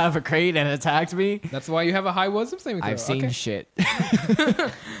jumped out of a crate and attacked me. That's why you have a high wisdom saving throw. I've seen shit.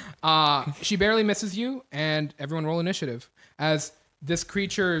 She barely misses you, and everyone roll initiative as this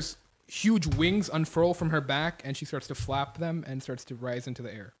creature's huge wings unfurl from her back, and she starts to flap them and starts to rise into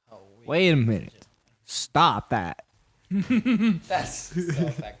the air. Oh, wait a minute! Stop that! That's so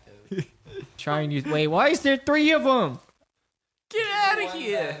effective. Wait, why is there 3 of them? Get out of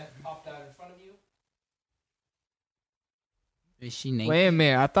here! Is she naked? Wait a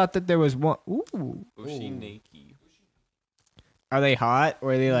minute. I thought that there was one. Ooh. Oh, she naked. Are they hot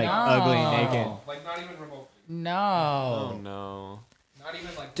or are they like ugly naked? Like not even remotely. No. Oh no. Not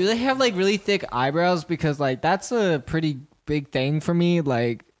even like. Do they have like really thick eyebrows? Because like that's a pretty big thing for me.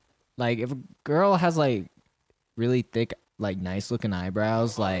 Like if a girl has like really thick, like nice looking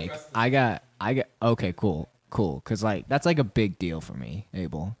eyebrows, like I got. Okay, cool. Cause like that's like a big deal for me,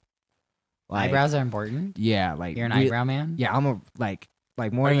 Abel. Like, Eyebrows are important. Yeah, like You're an eyebrow man. Yeah, I'm a like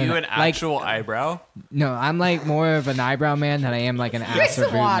more. Are than you an actual eyebrow? No, I'm like more of an eyebrow man than I am like an ass or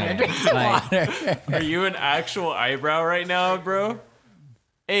boot man. Drink some water. Are you an actual eyebrow right now, bro?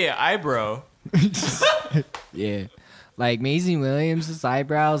 Hey, eyebrow. Yeah, like Maisie Williams'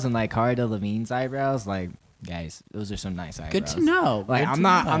 eyebrows and like Cara Delevingne's eyebrows. Like, guys, those are some nice eyebrows. Good to know. Like, Good to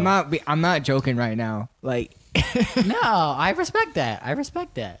know. I'm not joking right now. Like, No, I respect that.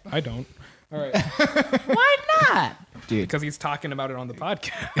 I don't. All right. Why not? dude, Because he's talking about it on the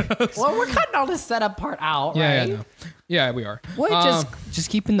podcast. Well, we're cutting all this setup part out, yeah, right? yeah, no. Yeah, we are. what? Just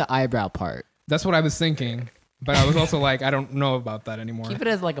keeping the eyebrow part. That's what I was thinking, but I was also like, I don't know about that anymore. Keep it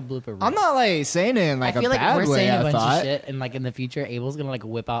as like a blooper reel. I'm not like saying it in like I feel a like bad we're way. saying a I bunch thought. of shit, and like in the future, Abel's gonna like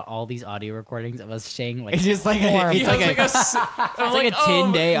whip out all these audio recordings of us saying like It's just like horrible. it's like a I'm like a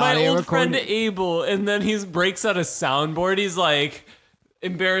 10-day my audio old friend recording. Abel, and then he breaks out a soundboard. He's like,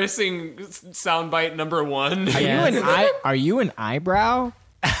 embarrassing soundbite number 1. Are you an eyebrow?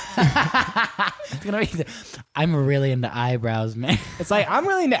 It's gonna be. I'm really into eyebrows, man. It's like I'm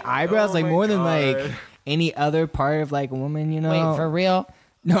really into eyebrows, Oh like my more than God. like any other part of like a woman, you know. Wait, for real?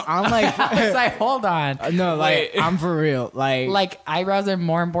 No, I'm like It's like, hold on. no, like Wait. I'm for real. Like Eyebrows are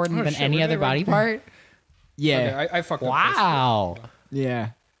more important than shit, any we're other there, body right? part. yeah, Okay, I fucked up. Wow. yeah.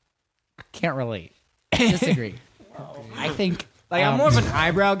 Can't relate. Disagree. I think. Like I'm more of an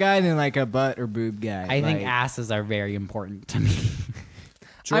eyebrow guy than like a butt or boob guy. I think like, asses are very important to me.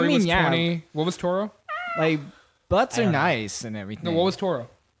 Jory I mean, was yeah. 20. What was Toro? like butts I are don't know. nice and everything. No, what was Toro?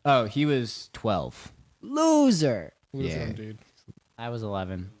 Oh, he was 12. Loser. Loser Yeah. indeed. I was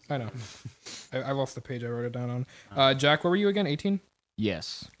 11. I know. I lost the page I wrote it down on. Jack, where were you again? 18?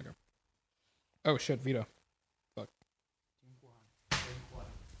 Yes. Oh, shit, Vito. Fuck.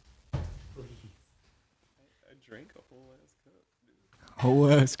 I drank a whole ass cup. Oh,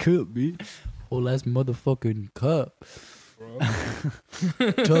 that's cool, bitch. Whole ass motherfucking cup. Bro.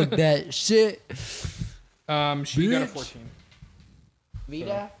 Took that shit. She got a 14.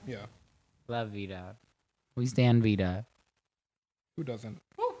 Vita? Yeah. Love Vita. We stand Vita. Who doesn't?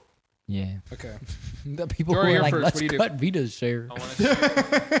 Yeah. Okay. The people Jory, who are you're like, first. let's What do you do?" cut Vita's share. I want to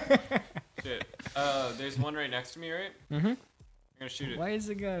shoot. Shit. There's one right next to me, right? Mm-hmm. I'm gonna shoot it. Why is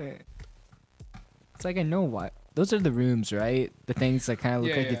it gonna? It's like I know what. Those are the rooms, right? The things that kind of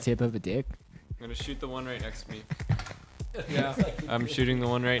look Yeah, like yeah. the tip of a dick. I'm gonna shoot the one right next to me. Yeah. I'm shooting the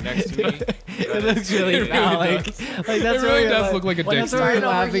one right next to me. It looks really bad. Like that's It really what does you're look like a When dick. it's right over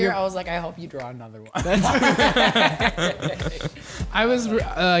laughing here, at- I was like, I hope you draw another one. I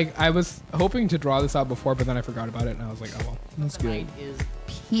was hoping to draw this out before, but then I forgot about it, and I was like, oh well. That's good. Is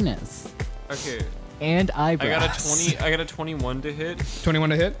penis. Okay. And I eyebrows. got a 20. I got a 21 to hit. 21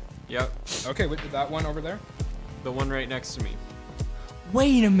 to hit. Yep. Okay, wait, that one over there. The one right next to me.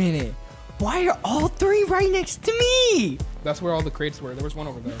 Wait a minute. Why are all three right next to me? That's where all the crates were. There was one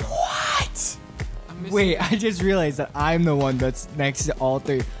over there. Though. What? I'm missing- Wait, I just realized that I'm the one that's next to all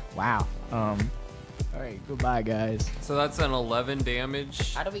three. Wow. All right, goodbye, guys. So that's an 11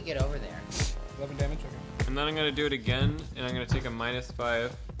 damage. How do we get over there? 11 damage. Okay. And then I'm gonna do it again, and I'm gonna take a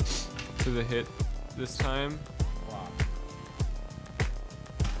 -5 to the hit this time. Wow.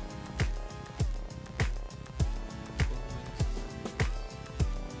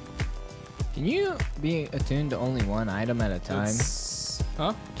 Can you be attuned to only one item at a time? That's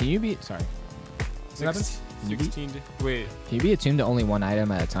Huh? Can you be sorry? What happens? 16 to, wait. Can you be attuned to only one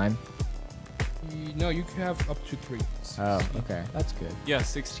item at a time? No, you can have up to 3. Oh, okay, that's good. Yeah,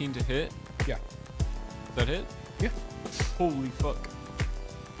 16 to hit. Yeah. That hit? Yeah. Holy fuck.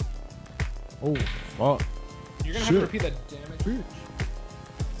 Oh, fuck. You're gonna have to repeat that damage.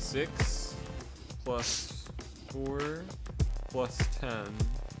 6 plus 4 plus 10.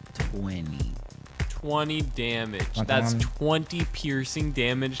 20. 20 damage. What That's one? 20 piercing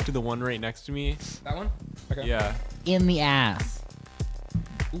damage to the one right next to me. That one? Okay. Yeah, In the ass.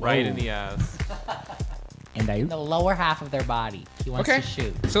 right in the ass. And In the lower half of their body. He wants Okay. to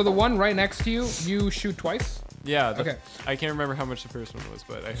shoot. So the one right next to you, you shoot twice. Yeah. Okay. I can't remember how much the first one was,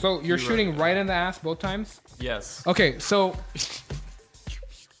 but I. So you're you wrote shooting it. right in the ass both times. Yes. Okay, so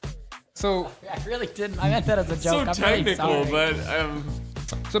I really didn't. I meant that as a So joke. I'm really technical, sorry.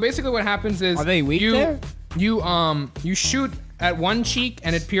 but so basically what happens is Are they weak you there? you shoot at one cheek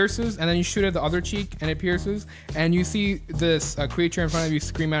and it pierces, and then you shoot at the other cheek and it pierces, and you see this creature in front of you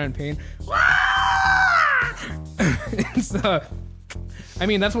scream out in pain. It's, I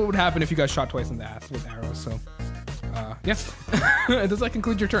mean, that's what would happen if you got shot twice in the ass with arrows. So, yes. Does that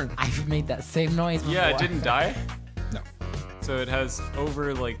conclude your turn? I've made that same noise before. Yeah, it didn't die. No. So it has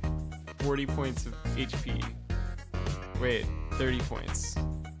over like 40 points of HP. Wait, 30 points.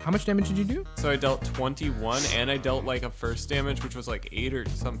 How much damage did you do? So I dealt 21, and I dealt like a first damage, which was like 8 or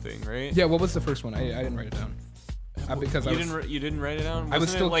something, right? Yeah. What was the first one? I didn't write it down. Because You didn't write it down. I was Wasn't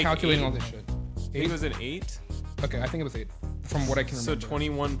still it, like, calculating 8? all this shit. I think it was an 8. Okay, I think it was 8. From what I can So remember.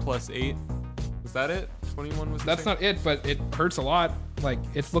 21 plus 8. Was that it? 21 was. That's not it, but it hurts a lot. Like,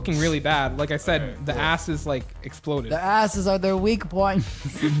 it's looking really bad. Like I said, Okay, the cool. ass is like exploded. The asses are their weak point.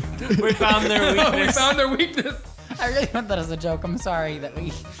 We found their weakness. We found their weakness. I really meant that as a joke. I'm sorry that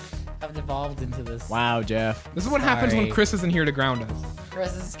we have devolved into this. Wow, Jeff. This is what happens when Sorry. Chris isn't here to ground us.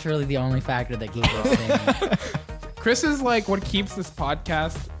 Chris is truly the only factor that keeps us sane. Chris is like what keeps this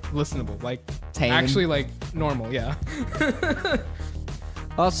podcast listenable. Like, Tame. actually, like normal. Yeah.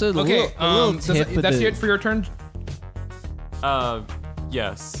 Also, the Okay. little tip with That's the- it for your turn.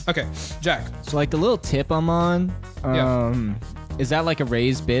 Yes. Okay, Jack. So like the little tip I'm on, Yeah. is that like a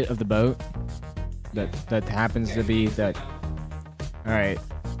raised bit of the boat? That happens to be that. All right.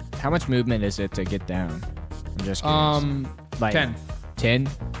 How much movement is it to get down? I'm just curious. Like 10. 10?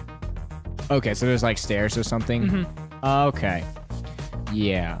 Okay, so there's like stairs or something. Mm-hmm. Okay.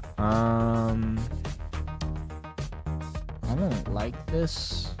 Yeah. I don't like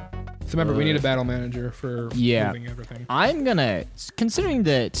this. So remember, we need a battle manager for Yeah. moving everything. I'm gonna, considering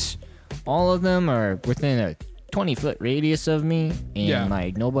that all of them are within a 20-foot radius of me and Yeah.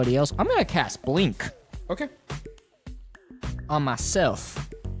 like nobody else, I'm gonna cast Blink Okay. on myself.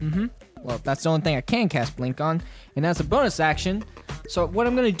 Well, that's the only thing I can cast Blink on, and that's a bonus action. So what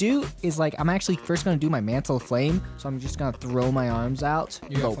I'm gonna do is like I'm actually first gonna do my Mantle of Flame. So I'm just gonna throw my arms out,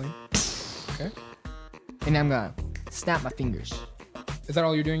 You got go, flame. Okay. and I'm gonna snap my fingers. Is that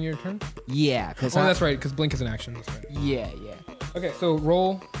all you're doing your turn? Yeah, cause Oh, that's right, because blink is an action. That's right. Yeah. Okay, so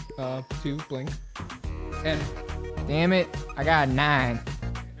roll 2 blink, and Damn it, I got a 9.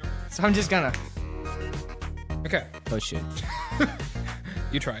 So I'm just gonna. okay, Oh shit.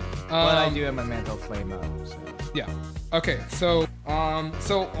 you tried. But I do have my Mantle of Flame up. So. Yeah. Okay, so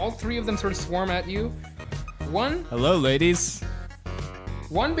all 3 of them sort of swarm at you. One Hello, ladies.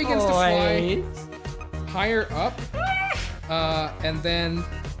 begins to fly higher up, and then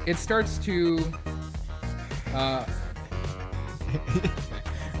it starts to.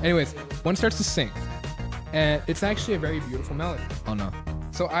 Anyways, one starts to sing, and it's actually a very beautiful melody. Oh no.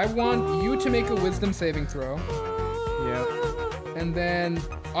 So I want you to make a wisdom saving throw, Yep. and then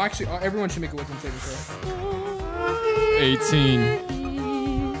actually everyone should make a wisdom saving throw. 18.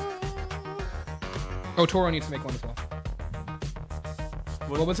 Oh, Toro needs to make one as well.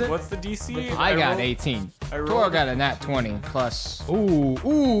 What was it? What's the DC? I got rolled- 18. I rolled- Toro got a nat 20 plus. Ooh.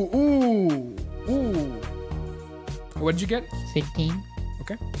 What did you get? 15.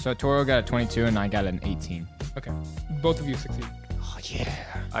 Okay. So Toro got a 22 and I got an 18. Okay. Both of you succeed. Oh yeah.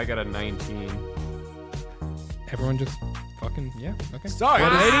 I got a 19. Everyone just fucking yeah. Okay. Sorry,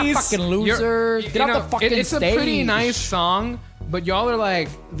 Fucking losers. Get You off know, the fucking it's stage. a pretty nice song, but y'all are like,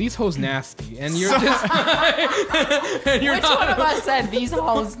 these hoes nasty, and you're just and you're Which one of not. us said these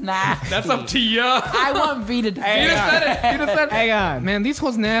hoes nasty? That's up to you. I want V to You say just said it. You just said it. Hang on. Man, these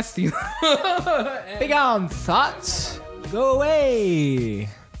hoes nasty. Big on thoughts. Go away.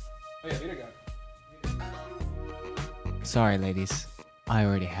 Sorry, ladies. I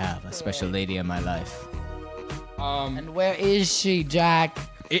already have a special lady in my life. And where is she, Jack?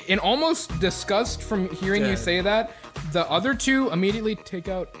 In almost disgust from hearing you Dead. say that, the other 2 immediately take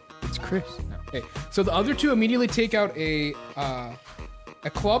out. It's Chris. No. Okay, so the other 2 immediately take out a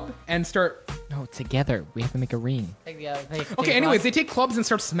club and start. No, together. We have to make a ring. Okay, anyways, they take clubs and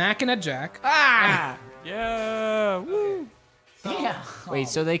start smacking at Jack. Yeah. Woo. Yeah. Wait,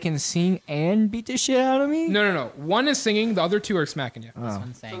 so they can sing and beat the shit out of me? No. One is singing, the other 2 are smacking you.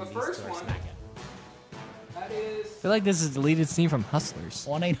 I'm saying the these first two are one- smacking. That is I feel like this is a deleted scene from Hustlers.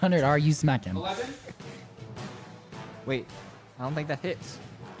 1-800 are you smacking? 11. Wait, I don't think that hits.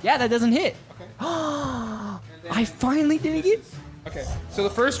 Yeah, that doesn't hit. Okay. I finally did it. Okay, so the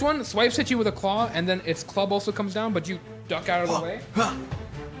first one swipes at you with a claw, and then its club also comes down, but you duck out of the way.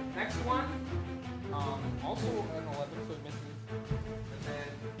 Next one, also an 11, so it misses.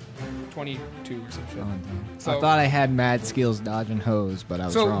 And then 22 or some shit. So- I thought I had mad skills dodging hoes, but I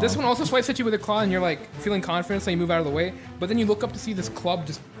was So wrong. this one also swipes at you with a claw, and you're like feeling confident, so you move out of the way. But then you look up to see this club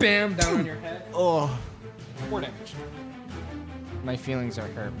just bam down on your head. Oh. 4 damage. my feelings are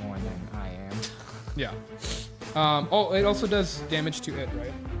hurt more than I am. Yeah. It also does damage to it,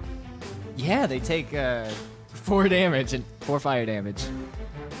 right? Yeah, they take 4 damage and 4 fire damage.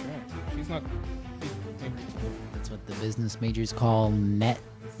 Okay. She's not. She's angry. That's what the business majors call net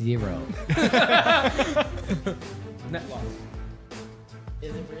zero. Net loss.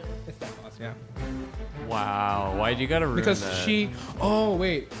 Is it really? It's net loss, yeah. Wow. Why'd you gotta ruin Because that? she. Oh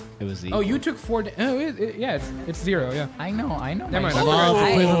wait. It was Oh, you took 4. Yeah, it's 0. Yeah. I know. Never mind. The law of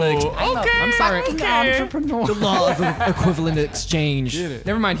equivalent. I'm sorry. Fucking entrepreneur. The law of equivalent exchange. Get it.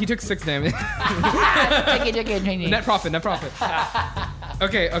 Never mind. He took 6 damage. JK. Net profit.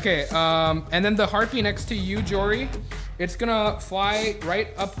 Okay. And then the harpy next to you, Jory, it's gonna fly right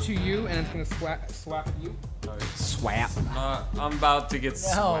up to you, and it's gonna slap you. Swap. I'm about to get No,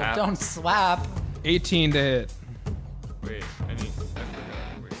 slapped. don't slap. 18 to hit. Wait, I forgot.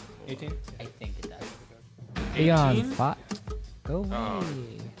 Wait. 18. I think it does. Beyond 18? 5. Go away.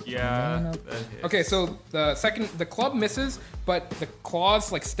 Yeah. No. That hits. Okay, so the club misses, but the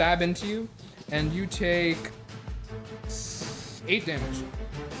claws like stab into you, and you take 8 damage.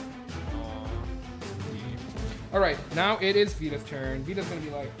 All right, now it is Vita's turn. Vita's gonna be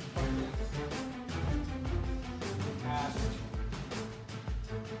like, fuck this. Cast.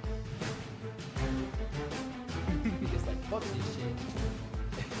 Just like, fuck this shit.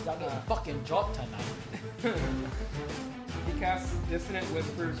 Y'all getting fucking dropped tonight. He casts Dissonant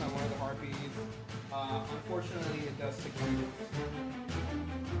Whispers on one of the harpies. Unfortunately, it does succeed.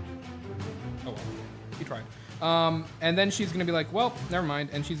 Oh well, he tried. And then she's gonna be like, well, never mind,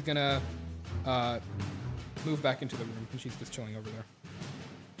 and she's gonna move back into the room, and she's just chilling over there.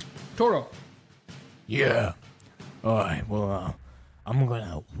 Toro. Yeah. All right. Well, I'm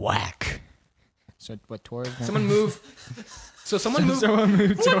gonna whack. So what Toro's gonna Someone move. So someone move. Someone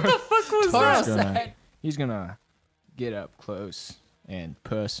move Toro. Toro said. He's gonna get up close and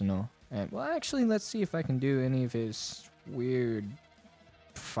personal. And well, actually, let's see if I can do any of his weird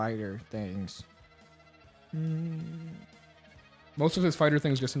fighter things. Most of his fighter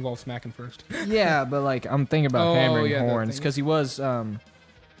things just involve smacking first. Yeah, but like I'm thinking about Oh, hammering yeah, that horns thing. because he was I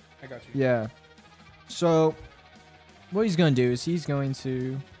got you. yeah. So what he's gonna do is he's going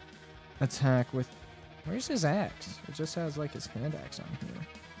to attack with where's his axe? It just has like his hand axe on here.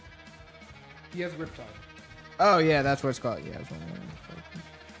 He has Riptide. Oh yeah, that's what it's called. Yeah, I was wondering.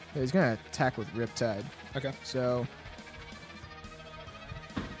 Yeah, he's gonna attack with Riptide. Okay. So,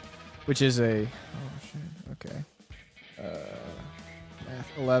 which is a oh shit. Okay. Math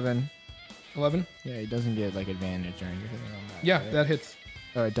 11. 11. Yeah, he doesn't get like advantage or anything on that. Yeah, right? that hits.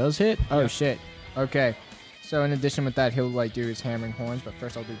 Oh, it does hit. Oh Yeah. shit. Okay. So in addition with that, he'll like do his hammering horns, but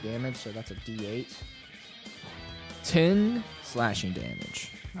first I'll do damage. So that's a D8. 10 slashing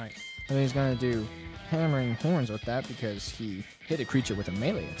damage. Nice. And then he's gonna do hammering horns with that because he hit a creature with a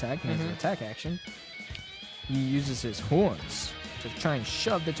melee attack and as an attack action, he uses his horns to try and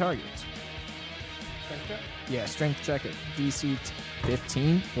shove the target. Yeah, strength check at DC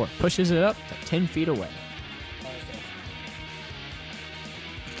 15 or pushes it up to 10 feet away.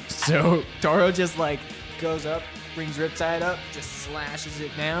 So Toro just like goes up, brings Riptide up, just slashes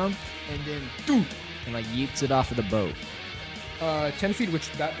it down, and then doom, and like yeets it off of the boat. 10 feet,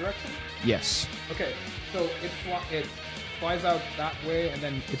 which that direction? Yes. Okay, so it flies out that way, and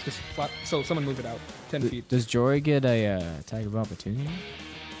then it's just flat. So someone move it out 10 feet. Does Jory get a attack of opportunity?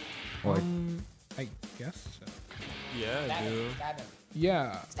 Or I guess so. Yeah, I do.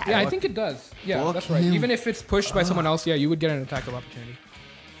 Yeah. Yeah, I think it does. Yeah, Fuck that's right. him. Even if it's pushed by someone else, yeah, you would get an attack of opportunity.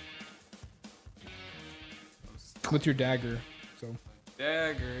 With your dagger. So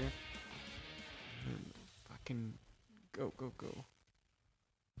Dagger. Fucking go.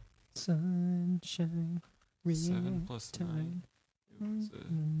 sunshine. 7 plus 9. It was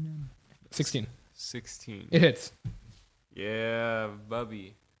 16. 16. It hits. Yeah,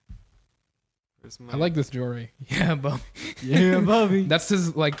 Bubby. Where's my I like this Jory. Yeah, Bubby. Yeah, Bubby. That's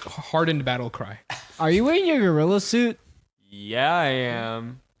his like hardened battle cry. Are you wearing your gorilla suit? Yeah, I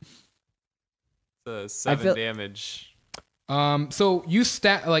am. It's 7 feel- damage. So you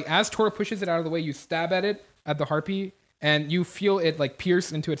stab like as Tor pushes it out of the way, you stab at it at the harpy, and you feel it like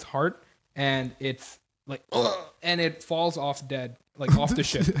pierce into its heart, and it's like, and it falls off dead, like off the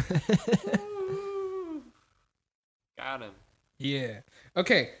ship. Got him. Yeah.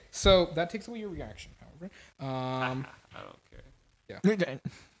 Okay. So that takes away your reaction, however. I don't care.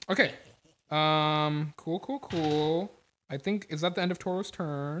 Okay. Cool. I think is that the end of Toro's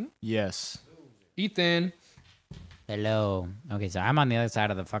turn. Yes. Ethan. Hello. Okay, so I'm on the other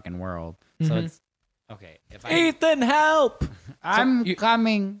side of the fucking world. So it's okay. If I Ethan, help! I'm you-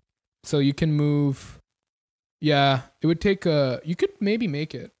 coming. So you can move Yeah, it would take you could maybe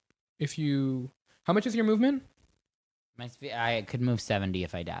make it if you. How much is your movement? I could move 70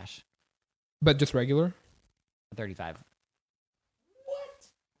 if I dash. But just regular. 35.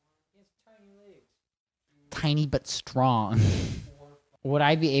 Tiny but strong. Would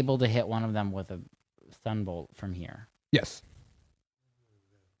I be able to hit one of them with a stun bolt from here? Yes.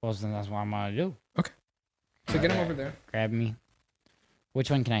 Well, then that's what I'm gonna do. Okay. So get him over there. Grab me.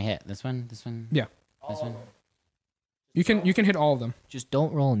 Which one can I hit? This one? This one? Yeah. This one? You can hit all of them. Just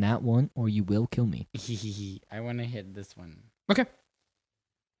don't roll in that one, or you will kill me. I want to hit this one. Okay.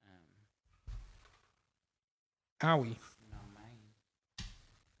 Owie. Not mine.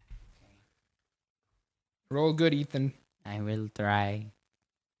 Okay. Roll good, Ethan. I will try.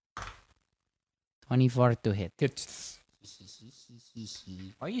 24 to hit. Hits.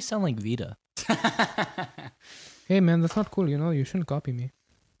 Why you sound like Vita? Hey man, that's not cool. You know, you shouldn't copy me.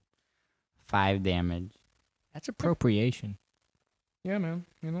 5 damage. That's appropriation. Yeah, man.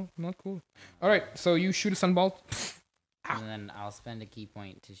 You know, not cool. All right, so you shoot a sunball. And then I'll spend a key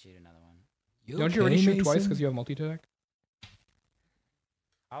point to shoot another one. Don't you already shoot twice because you have multi-attack?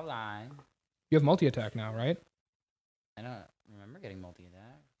 Hold on. You have multi-attack now, right? I don't remember getting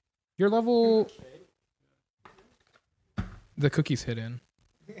multi-attack. Your level... The cookies hit in.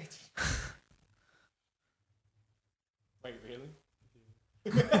 Wait, really?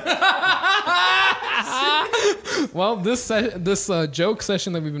 Well, this joke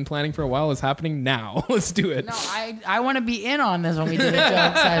session that we've been planning for a while is happening now. Let's do it. No, I want to be in on this when we do the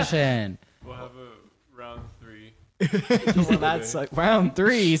joke session. We'll have a round 3. Well, that's like round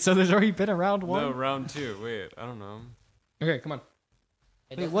 3, so there's already been a round 1. No, round 2. Wait, I don't know. Okay, come on.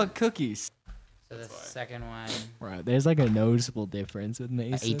 Wait, what cookies? So the second one. Right, there's like a noticeable difference with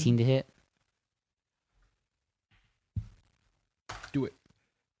Mason. 18 to hit. Do it.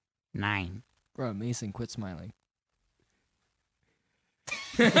 9. Bro, Mason, quit smiling.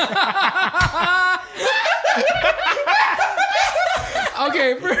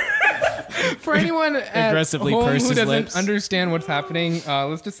 Okay, for anyone at Aggressively home purse who his doesn't lips. understand what's happening,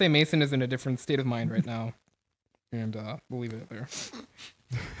 let's just say Mason is in a different state of mind right now. And we'll leave it there.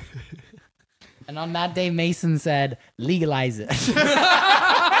 And on that day, Mason said, legalize it.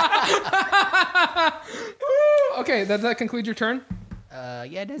 Okay, does that conclude your turn?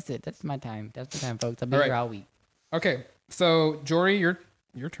 Yeah, that's it. That's my time. That's the time, folks. I'll be All here right. all week. Okay, so Jory, your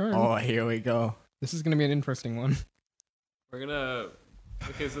turn. Oh, here we go. This is gonna be an interesting one. We're gonna.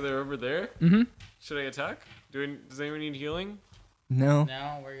 Okay, so they're over there. Mm-hmm. Should I attack? Does anyone need healing? No.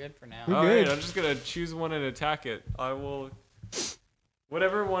 No, we're good for now. We're All good. right, I'm just gonna choose one and attack it. I will.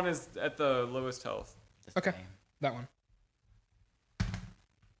 Whatever one is at the lowest health. This Okay. way. That one.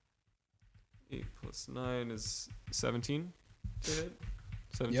 8 plus 9 is 17 to hit.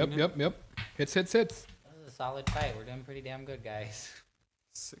 17 Yep. Hits. This is a solid fight. We're doing pretty damn good, guys.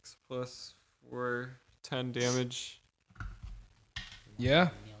 6 plus 4, 10 damage. Yeah.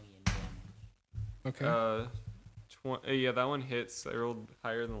 1 million damage. Okay. Yeah, that one hits. I rolled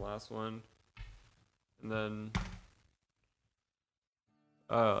higher than the last one. And then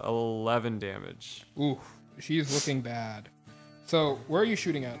 11 damage. Ooh, she's looking bad. So, where are you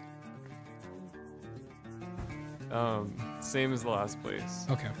shooting at? Same as the last place.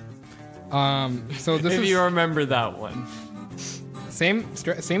 Okay. So this If is you remember that one. same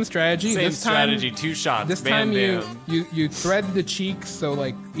strategy. Same this time, strategy, 2 shots. This bam, time bam. you thread the cheeks, so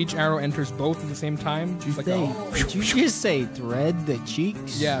like each arrow enters both at the same time. It's like Did you just say thread the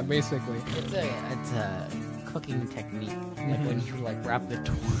cheeks? yeah, basically. It's a cooking technique. Like when you like wrap the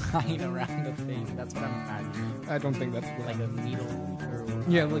twine around the thing. That's what I'm imagining. I don't think that's what Like a needle through.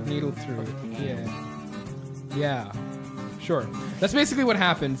 yeah, like needle through. Yeah. Sure. That's basically what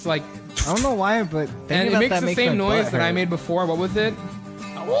happens. Like, I don't know why, but and it makes the same noise that I made before. What was it?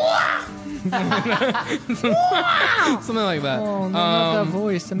 Something like that. Oh, no, not that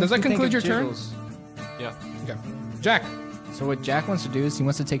voice. Does that conclude your turn? Yeah. Okay. Jack. So what Jack wants to do is he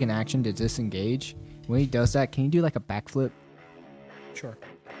wants to take an action to disengage. When he does that, can you do like a backflip? Sure.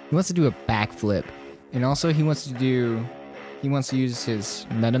 He wants to do a backflip, and also he wants to use his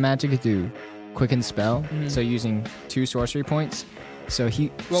meta magic to do quicken spell. So using 2 sorcery points. So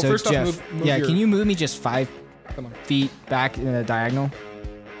Well, so first off, Jeff, move yeah, your- can you move me just 5 Come on. feet back in a diagonal?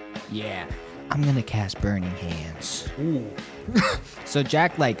 Yeah, I'm gonna cast Burning Hands. Ooh. So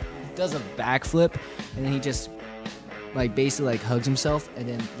Jack like does a backflip, and then he just like basically like hugs himself, and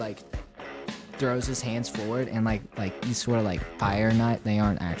then like throws his hands forward, and like these sort of like fire knife. They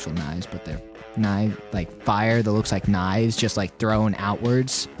aren't actual knives, but they're fire that looks like knives, just like thrown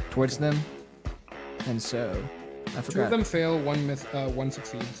outwards towards them. And so I 2 of forgot. them fail, one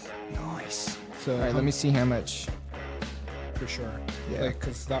succeeds. Nice. So All right, let me see how much. for sure. Yeah. Like,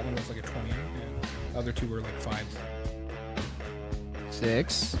 because that one was like a 20, and the other two were like 5s.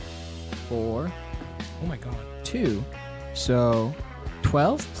 6, 4, Oh my god. 2. So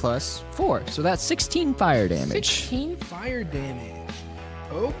 12 plus 4. So that's 16 fire damage. 16 fire damage.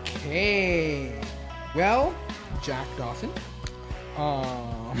 Okay. Well, Jack Dawson.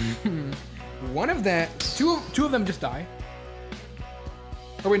 One of that, two of them just die.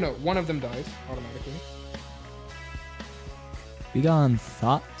 Oh wait, no, one of them dies automatically. We got on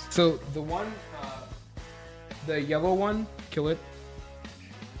thoughts. So the one, the yellow one, kill it.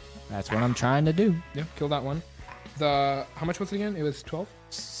 That's what I'm trying to do. Yeah, kill that one. The how much was it again? It was 12.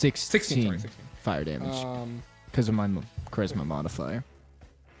 16, sorry, 16. fire damage because of my charisma modifier.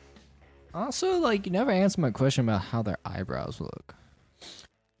 Also, like, you never answered my question about how their eyebrows look.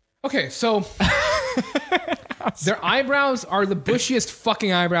 Okay, so their eyebrows are the bushiest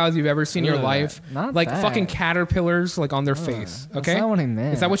fucking eyebrows you've ever seen in your Ugh, life. not like that. fucking caterpillars, like on their face. That's Okay, not what I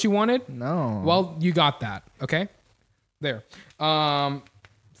meant. is that what you wanted? No. Well, you got that. Okay, there.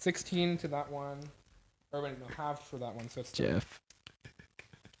 16 to that one. Or wait, no, half for that one. So it's Jeff.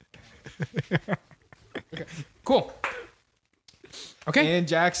 okay. Cool. Okay, And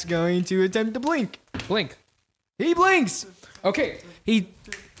Jack's going to attempt to blink. blink. He blinks. Okay, He.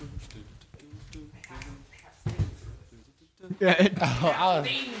 Oh,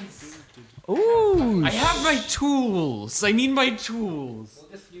 Ooh. I have my tools. I need my tools.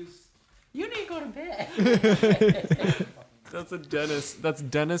 you need to go to bed. That's a Dennis. That's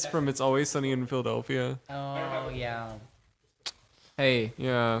Dennis from It's Always Sunny in Philadelphia. Oh, yeah. Hey,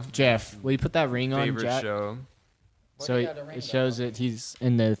 Yeah. Jeff, will you put that ring on Favorite Jack? show. So it shows that he's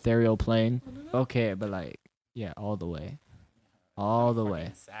in the ethereal plane. Okay, but like, yeah, all the way. All the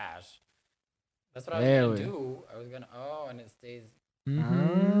way. Sash. That's what I There was we- gonna do. I was gonna. Oh, and it stays.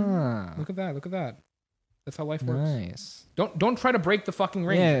 Ah, look at that. Look at that. That's how life works. nice. Don't try to break the fucking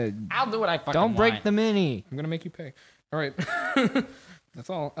ring. Yeah, I'll do what I fucking don't break want. the mini. I'm gonna make you pay. All right. That's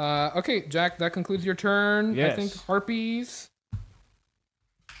all. Okay, Jack. That concludes your turn. I Yes. think harpies.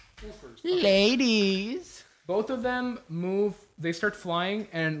 Ladies. Both of them move. They start flying,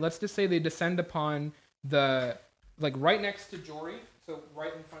 and let's just say they descend upon the like right next to Jory, so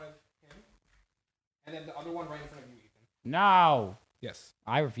right in front of him, and then the other one right in front of you, Ethan. No. Yes.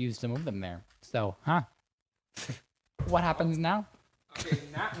 I refuse to move them there. So, huh? What happens now? Okay,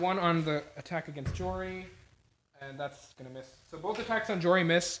 nat 1 on the attack against Jory, and that's gonna miss. So both attacks on Jory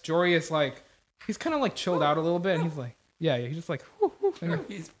miss. Jory is like, he's kind of like chilled out a little bit, and he's like, yeah, he's just like, whoo, whoo, and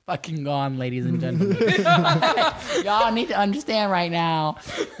He's fucking gone, ladies and gentlemen. Y'all need to understand right now.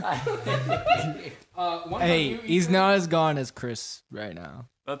 one Hey, from you, he's Ethan. not as gone as Chris right now.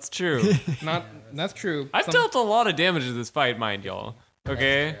 That's true. Not. That's true. I've Some- dealt a lot of damage to this fight, mind y'all.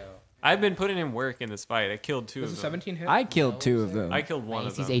 Okay? I've been putting in work in this fight. I killed 2 Was of it them. 17 hit? I killed 2 of them. I killed one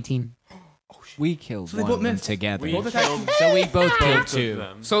Nice, of he's them. 18. We killed they one both of them missed. together. We Both attacks- killed So we both killed both of 2.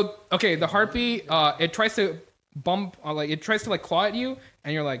 them. So okay, the harpy, it tries to bump, like it tries to like claw at you,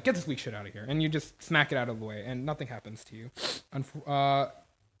 and you're like, get this weak shit out of here, and you just smack it out of the way, and nothing happens to you.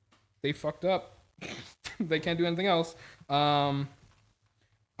 They fucked up. They can't do anything else.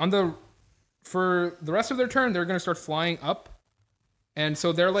 For the rest of their turn, they're gonna start flying up, and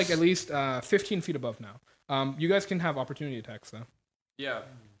so they're like at least 15 feet above now. You guys can have opportunity attacks though. Yeah.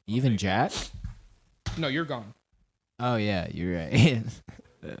 Even Jack? No, you're gone. Oh yeah, you're right.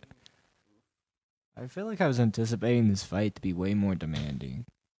 I feel like I was anticipating this fight to be way more demanding.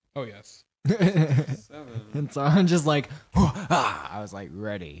 Oh yes. 7. And so I'm just like, I was like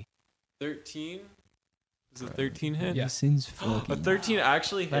ready. 13? Is it 13 hit? Yeah. Bason's A fucking 13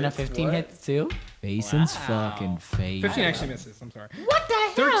 actually hits. Then a 15 What? hits too? Bason's Wow. fucking face. 15 actually misses. I'm sorry. What the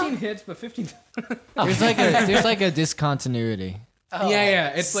hell? 13 hits, but 15. There's like a discontinuity. Yeah, yeah.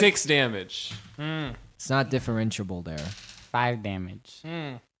 It's like 6 damage. It's not differentiable there. 5 damage.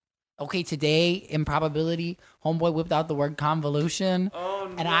 Okay, today, improbability, homeboy whipped out the word convolution, Oh,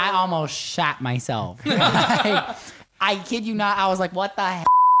 no. and I almost shot myself. Like, I kid you not, I was like, what the hell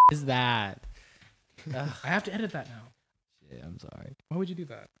is that? I have to edit that now. Yeah, I'm sorry. Why would you do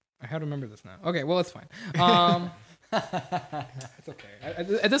that? I have to remember this now. Okay, well, it's fine. It's okay.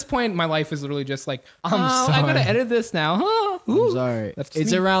 At this point, my life is literally just like, I sorry. gotta edit this now. Huh? I'm Ooh. sorry. That's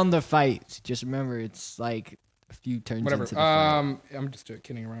It's me. around the fight. Just remember, it's like a few turns Whatever. into the fight. I'm just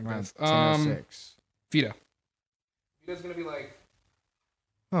kidding around, Around guys. 10:06. Vita. Vita's gonna be like,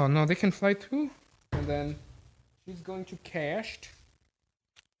 oh no, they can fly too, and then she's going to cast,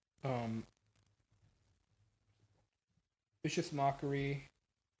 vicious mockery.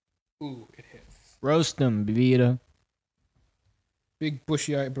 Ooh, it hits. Roast them, Vita. Big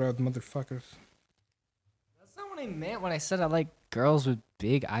bushy eyebrows motherfuckers. I meant when I said I like girls with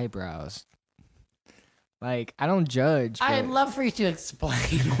big eyebrows. Like, I don't judge. I'd but- love for you to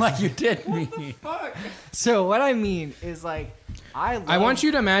explain what you did mean. So what I mean is like, I want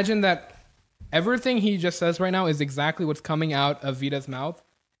you to imagine that everything he just says right now is exactly what's coming out of Vita's mouth,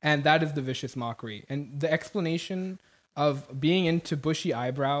 and that is the vicious mockery. And the explanation of being into bushy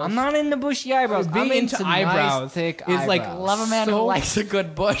eyebrows. I'm not into bushy eyebrows. Being I'm into eyebrows nice, thick is like eyebrows. Love a man who likes a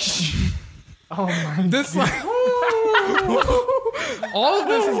good bush. Oh my this. All of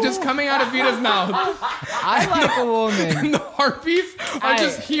this is just coming out of Vita's mouth. I like a woman. And the harpies are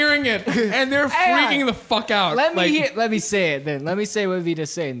just hearing it, and they're freaking the fuck out. Let me say it then. Let me say what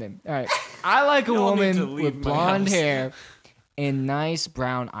Vita's saying then. All right. I like a Y'all need to woman leave with my blonde house. hair and nice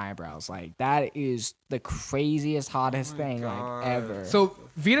brown eyebrows. Like, that is the craziest, hottest thing like ever. So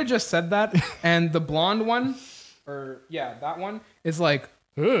Vita just said that, and the blonde one, that one is like,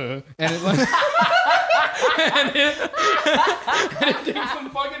 and it like, and it takes some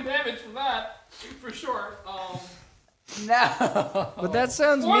fucking damage for that, for sure. No. But that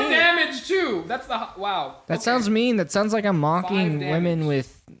sounds More mean. damage too. That's the wow. That Okay. sounds mean. That sounds like I'm mocking 5 damage. women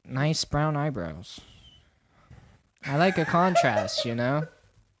with nice brown eyebrows. I like a contrast, you know?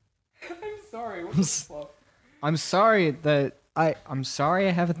 I'm sorry. What the fuck? I'm sorry that I'm sorry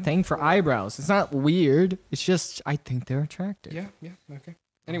I have a thing for eyebrows. It's not weird. It's just I think they're attractive. Yeah, okay.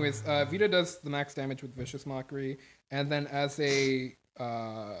 Anyways, Vita does the max damage with Vicious Mockery, and then as a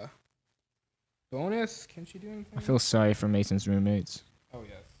bonus, can she do anything? I feel sorry for Mason's roommates. Oh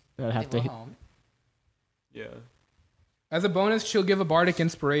yes. That have to hit. Yeah. As a bonus, she'll give a bardic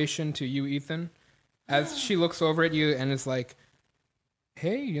inspiration to you, Ethan, as she looks over at you and is like,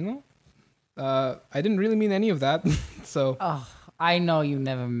 "Hey, you know, I didn't really mean any of that." So, Oh, I know you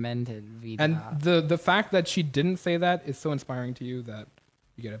never meant it, Vita. and the fact that she didn't say that is so inspiring to you that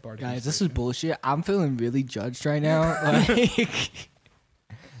you get a bardic. Guys, this is inspiration. bullshit. I'm feeling really judged right now. Like,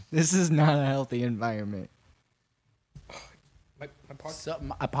 this is not a healthy environment. My pocket.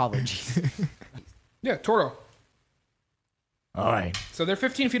 Apologies. Yeah, Toro. All right. So they're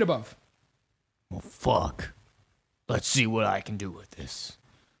 15 feet above. Well, fuck. Let's see what I can do with this.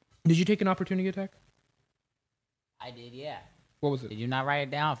 Did you take an opportunity attack? I did, yeah. What was it? Did you not write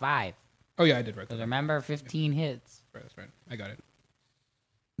it down? 5. Oh yeah, I did write that. Because remember, 15 hits. Right, that's right. I got it.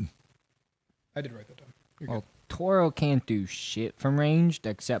 I did write that down. You're Well, Toro can't do shit from ranged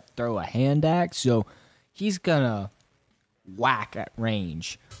except throw a hand axe, so he's gonna whack at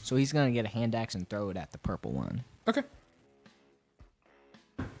range. So he's gonna get a hand axe and throw it at the purple one. good. Okay.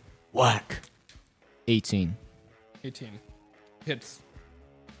 Whack. 18. 18 hits.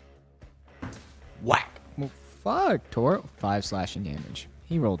 Whack. Well, fuck, Toro. 5 slashing damage.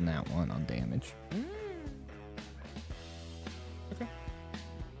 He rolled an out 1 on damage. Okay.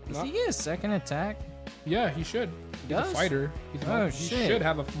 Does Not- he get a second attack? Yeah, he should. He's a does? fighter. Oh, he shit. should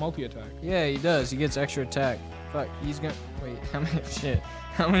have a multi attack. Yeah, he does. He gets extra attack. Fuck, he's gonna... Wait, how many... Shit.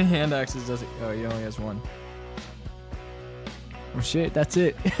 How many hand axes does he... Oh, he only has 1. Oh, shit, that's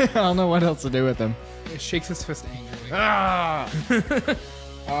it. I don't know what else to do with him. He shakes his fist angrily. Ah!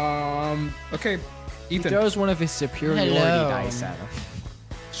 Okay, He Ethan. throws one of his superiority Hello. dice at him.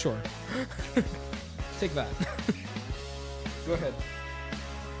 Sure. Take that. Go ahead.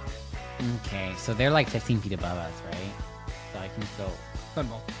 Okay, so they're like 15 feet above us, right? So I can still...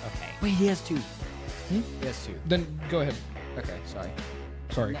 Sunball. Okay. Wait, he has 2. He has 2. Then go ahead. Okay, sorry.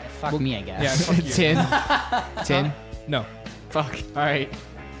 Sorry. Fuck me, I guess. Yeah, fuck you. 10. 10. No. Fuck. All right.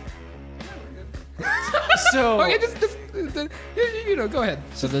 So, Okay, just you know, go ahead.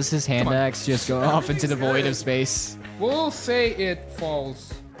 so does his hand Come on. axe just go off into the void of space? We'll say it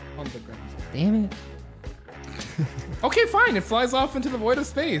falls on the ground. Damn it. Okay, fine. It flies off into the void of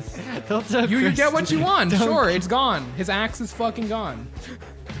space. You get what you want. Don't- Sure, it's gone. His axe is fucking gone.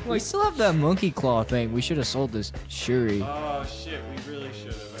 We still have that monkey claw thing. We should have sold this Shuri. Oh shit, we really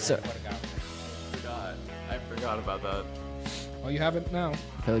should have. So, I forgot about that. Oh, you have it now.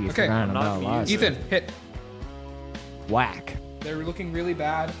 I feel like you've Okay. forgotten Not about me. lots. Ethan, hit. Whack. They're looking really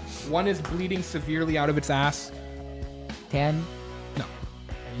bad. One is bleeding severely out of its ass. 10. No.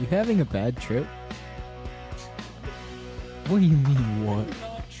 Are you having a bad trip? What do you mean, what?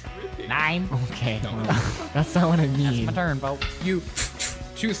 9. Okay. well, that's not what I mean. My turn, folks. You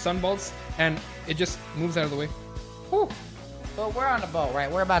choose sunbolts, and it just moves out of the way. Whew. But we're on a boat,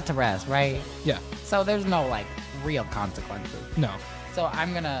 right? We're about to rest, right? Yeah. So there's no, like, real consequences. No. So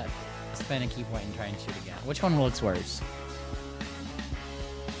I'm gonna spend a key point and try and shoot again. Which one looks worse?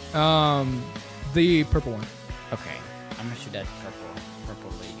 The purple one. Okay. I'm gonna shoot at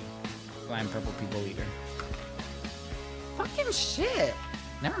purple lady. So I'm purple people leader. Fucking shit.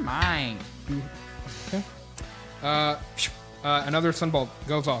 Never mind. Okay. Another sunbolt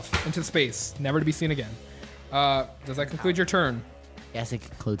goes off into space, never to be seen again. Does that conclude your turn? Yes, it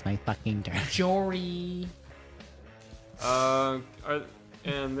concludes my fucking turn. Jory. I'm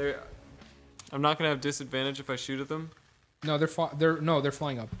not gonna have disadvantage if I shoot at them. No, they're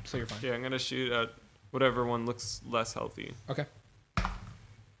flying up, so you're fine. Yeah, I'm gonna shoot at whatever one looks less healthy. Okay.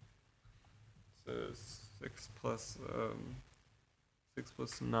 So 6 plus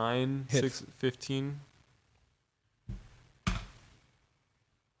 9, Hits. 6, 15.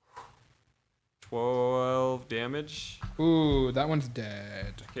 12 damage. Ooh, that one's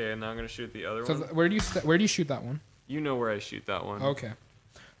dead. Okay, now I'm gonna shoot the other So one. where do you shoot that one? You know where I shoot that one. Okay.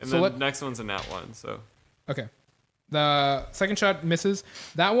 And So then next one's a nat one. So Okay. The second shot misses.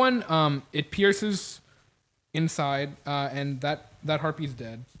 That one, it pierces inside, and that harpy's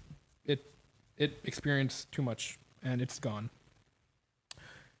dead. It experienced too much, and it's gone.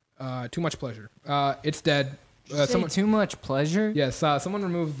 Too much pleasure. It's dead. Say too much pleasure. Yes. Someone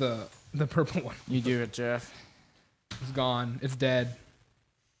remove the purple one. You do it, Jeff. It's gone. It's dead.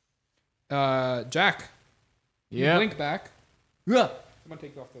 Jack. You Yeah. blink back. Yeah. Someone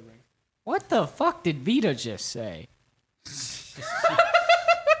take off the ring. What the fuck did Vita just say?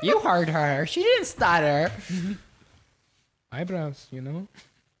 You heard her. She didn't stutter. Eyebrows, you know.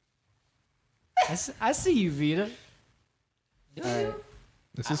 I see you, Vita. Alright.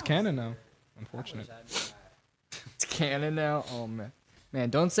 This is canon now. Unfortunate. It's canon now. Oh man,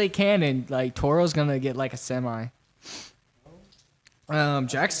 don't say canon. Like Toro's gonna get like a semi.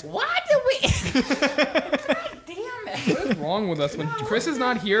 Jax. What did we? Damn it. What is wrong with us when Chris is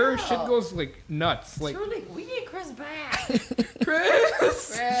not here? Shit goes like nuts. Like Truly, we need Chris back.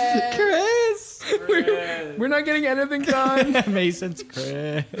 Chris. Chris. We're not getting anything done. Mason's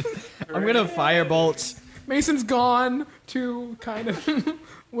Chris. I'm gonna firebolt. Mason's gone too. Kind of.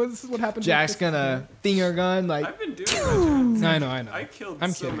 What happened? Jack's to Chris? gonna finger gun like. I've been doing that. I know. I killed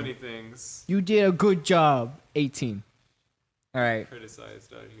I'm so kidding. many things. You did a good job. 18. All right.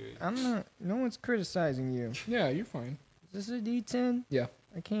 Criticized out here. I'm not. No one's criticizing you. Yeah, you're fine. Is this a D10? Yeah.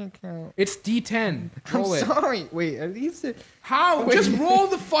 I can't count. It's D10. Roll I'm it. sorry. Wait, are these? How? Just roll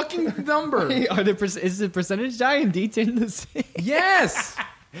the fucking number. Is the percentage die in D10 the same? Yes.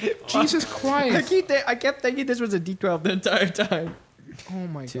 Jesus Christ. I kept thinking this was a D12 the entire time. Oh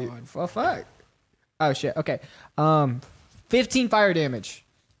my God. Oh fuck. Oh shit. Okay. 15 fire damage.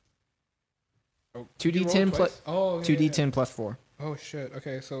 Oh, 2d10 you rolled plus twice? Oh, yeah, 2d10 plus 4. Oh shit.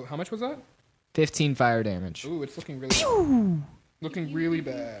 Okay, so how much was that? 15 fire damage. Ooh, it's looking really bad. Looking really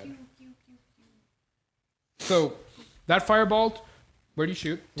bad. So, that firebolt, where do you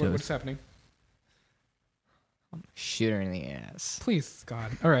shoot? What's happening? Shoot her in the ass. Please,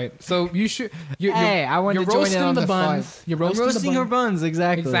 God. All right. So you shoot. Hey, I wanted you're to join roasting in on the the buns. fun. You're I'm roasting her buns,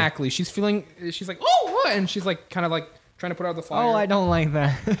 exactly. Exactly. She's like, oh, what? And she's like, kind of like trying to put out the fire. Oh, I don't like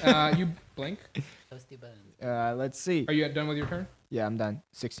that. You blink. Let's see. Are you done with your turn? Yeah, I'm done.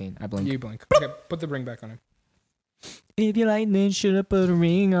 16. I blink. You blink. Okay, put the ring back on him. If you like, then should have put a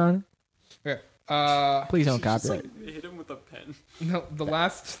ring on. Okay. Please don't Just copyright. like hit him with a pen. No, the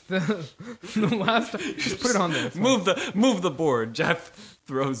last. Just put it on there. It's fine. Move the board. Jeff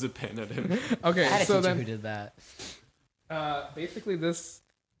throws a pen at him. Okay, I had a so teacher then who did that. basically this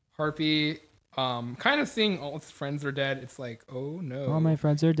harpy, kind of seeing all its friends are dead. It's like, oh no. All my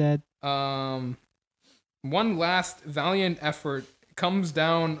friends are dead. One last valiant effort comes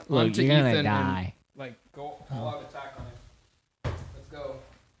down Look, onto you're gonna Ethan die. and like go all out attack on him. Let's go.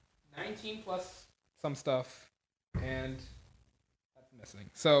 19 plus some stuff, and that's missing.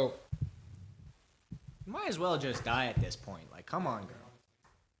 So Might as well just die at this point. Like, come on, girl.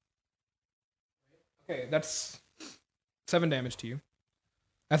 okay, that's 7 damage to you.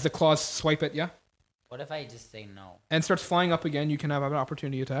 As the claws swipe it, yeah, What if I just say no? and starts flying up again. You can have an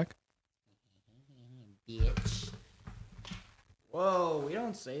opportunity attack. Bitch. Whoa, we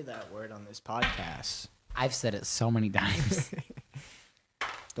don't say that word on this podcast. I've said it so many times.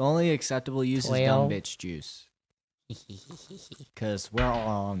 The only acceptable use is dumb 12. bitch juice. Because we're all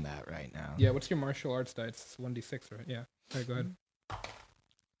on that right now. Yeah, what's your martial arts die? It's 1d6, right? Yeah. All right, go ahead.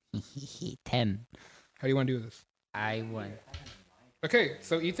 10. How do you want to do this? I want Okay,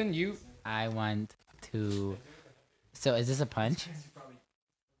 so Ethan, you. to. So is this a punch?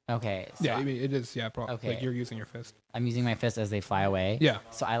 Okay. So Yeah, I mean, it is. Yeah, probably. Okay. Like you're using your fist. I'm using my fist as they fly away. Yeah.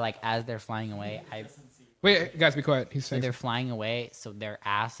 So I like as they're flying away, Wait, guys, be quiet. He's so saying. they're flying away, so their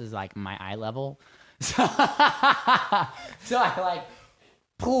ass is like my eye level. So, so I like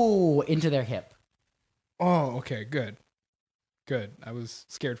pull into their hip. Oh, okay, good. Good. I was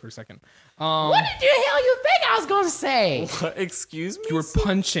scared for a second. What did you hell you think I was gonna say. What? Excuse me? You were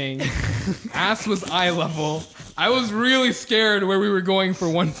punching. Ass was eye level. I was really scared where we were going for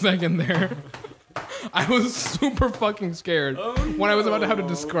 1 second there. I was super fucking scared when I was about to have to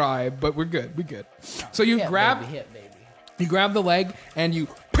describe, but we're good. We good. So you grab the leg and you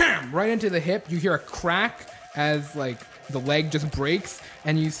bam right into the hip. You hear a crack as like the leg just breaks,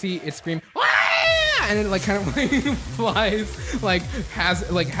 and you see it scream. "Ah!" And it like kind of like flies like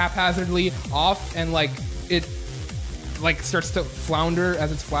haphazardly off, and like it like starts to flounder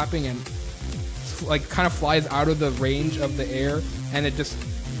as it's flapping, and like kind of flies out of the range of the air, and it just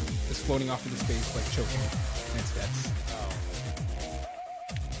is floating off into space like choking, and it's dead.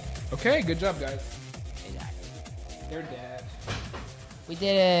 Okay, good job, guys. They're dead. We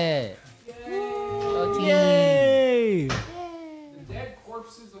did it. Yay! The dead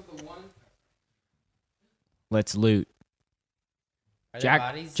corpses of the one. Let's loot. Are there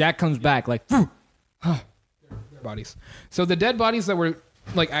bodies? Jack comes back like, Bodies. So the dead bodies that were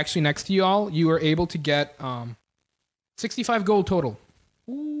like actually next to you all, you were able to get 65 gold total.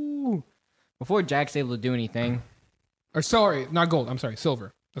 ooh. Before Jack's able to do anything, Or sorry, not gold. I'm sorry,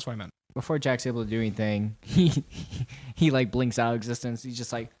 silver. That's what I meant. before Jack's able to do anything, he like blinks out of existence. He's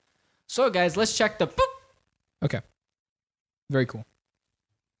just like, so guys, let's check the boop. Okay. Very cool.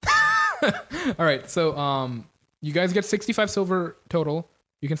 All right. So you guys get 65 silver total.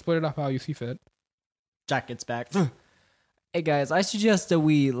 You can split it up how you see fit. Jack gets back. Hey guys, I suggest that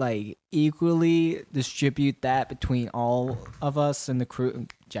we like equally distribute that between all of us and the crew.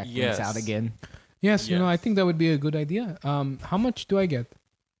 Jack blinks out again. Yes, you know, Yes. I think that would be a good idea. How much do I get?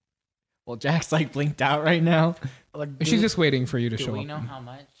 Well, Jack's like blinked out right now. She's just waiting for you to Do show we up. know how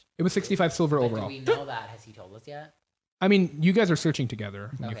much? It was 65 silver Like, overall. do we know that? Has he told us yet? I mean, you guys are searching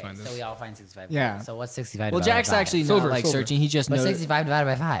together when you Okay, find so this. we all find 65. Yeah. So what's 65 Well, divided Jack's by 5? actually Silver, not like silver. searching. He just What's knows. 65 divided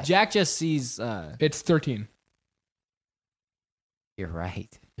by 5? Jack just sees. It's 13. You're right.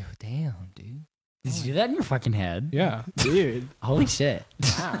 Yo, damn, dude. Did you do that in your fucking head? Yeah. Dude. Holy shit.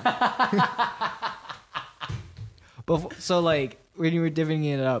 So like when you were divvying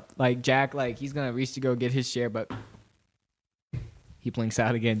it up, like Jack, like he's gonna reach to go get his share, but he blinks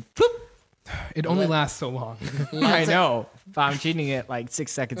out again. It only lasts so long. I know, but I'm cheating it like 6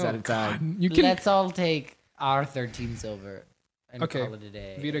 seconds at a time. You can. Let's all take our 13 silver and Okay. call it a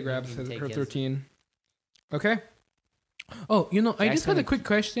day. Vita You grabs can take her his. 13. Okay. Oh, you know, I Jack's just had a gonna- quick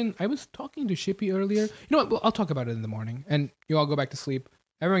question. I was talking to Shippy earlier. You know what? Well, I'll talk about it in the morning, and you all go back to sleep.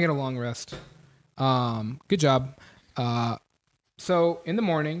 Everyone get a long rest. Good job. So in the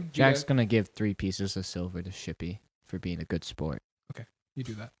morning, Jack's Vita, gonna give 3 pieces of silver to Shippy for being a good sport. you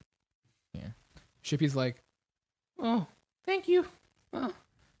do that. Yeah. Shippy's like, oh, thank you.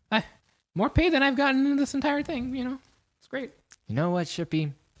 More pay than I've gotten in this entire thing. You know, it's great. You know what,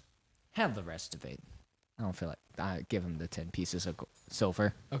 Shippy? Have the rest of it. I don't feel like I give him the 10 pieces of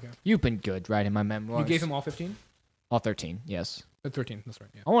silver. Okay. You've been good writing my memoirs. You gave him all 15? all 13. Yes. 13. That's right.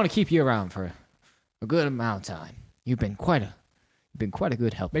 Yeah. I want to keep you around for a good amount of time. You've been quite a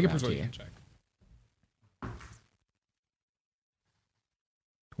good help. Make a around persuasion here. check.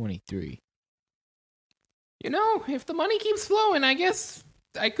 23. You know, if the money keeps flowing, I guess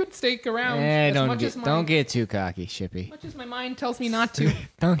I could stake around. as don't much get as my, don't get too cocky, Shippy. much as my mind tells me not to.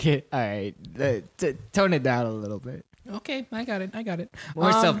 Don't get all right. Tone it down a little bit. Okay, I got it.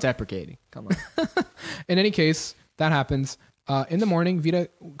 More self-deprecating. Come on. In any case, that happens. In the morning, Vita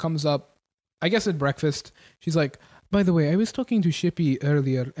comes up, I guess at breakfast. She's like, by the way, I was talking to Shippy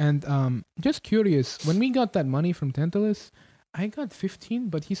earlier, and just curious, when we got that money from Tantalus, I got 15,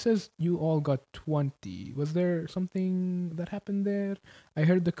 but he says you all got 20. Was there something that happened there? I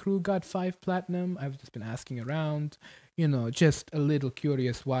heard the crew got 5 platinum. I've just been asking around. You know, just a little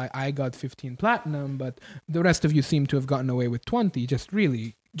curious why I got 15 platinum, but the rest of you seem to have gotten away with 20. Just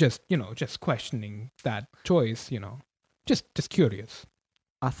really, just questioning that choice, Just curious.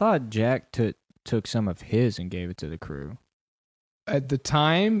 I thought Jack took some of his and gave it to the crew. At the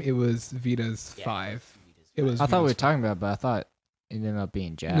time, it was Vita's 5. It was. I thought we were Vita's talking about, but I thought it ended up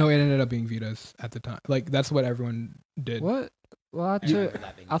being Jack. No, it ended up being Vita's at the time. Like that's what everyone did. What? Well, I You- took.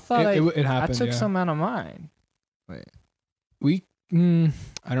 I thought It I happened. took yeah. some out of mine. Wait.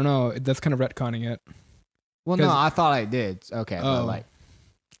 I don't know. That's kind of retconning it. Well, no, 'Cause- I thought I did. Okay, but Oh. like,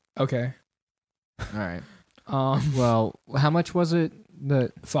 Okay. all right. Um, Well, how much was it?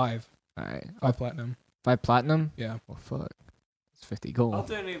 5 All right, 5 platinum. 5 platinum. Yeah. Well, fuck. It's 50 I'll gold.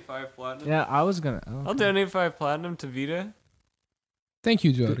 donate 5 platinum. Yeah, I was gonna. I'll donate 5 platinum to Vita. Thank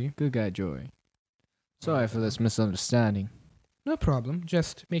you, Jody. Good guy, Joy. Sorry for this misunderstanding. No problem.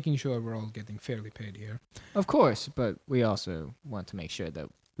 Just making sure we're all getting fairly paid here. Of course, but we also want to make sure that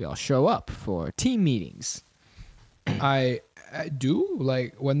we all show up for team meetings. I do.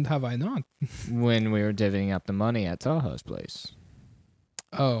 Like, when have I not? When we were divvying up the money at Tahoe's place.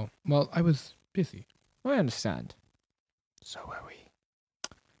 Oh, well, I was busy. I understand. So were we.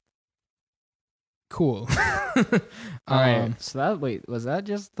 Cool. All right. So was that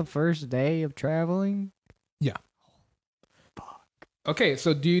just the first day of traveling? Okay,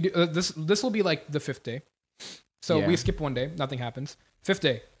 so do you this will be like the 5th day. So Yeah. we skip one day, nothing happens. 5th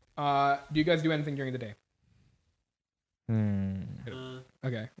day. Do you guys do anything during the day?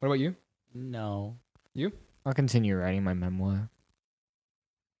 Okay. What about you? No. I'll continue writing my memoir.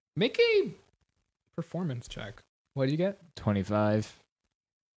 Make a performance check. What do you get? 25.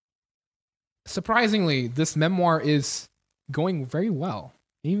 Surprisingly, this memoir is going very well.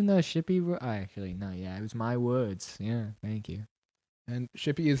 Even though Shippy actually no, yeah, it was my words. Yeah, thank you. And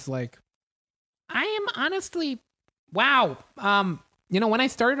Shippy is like, I am honestly, wow. When I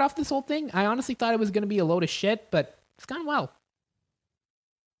started off this whole thing, I honestly thought it was going to be a load of shit, but it's gone well.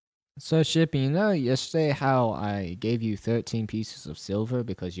 So Shippy, you know yesterday how I gave you 13 pieces of silver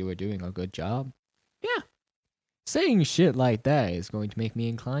because you were doing a good job? Yeah. Saying shit like that is going to make me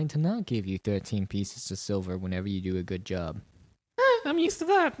inclined to not give you 13 pieces of silver whenever you do a good job. I'm used to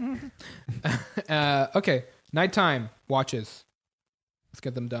that. Okay. Nighttime watches. Let's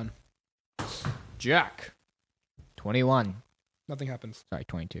get them done. Jack. 21. Nothing happens. Sorry,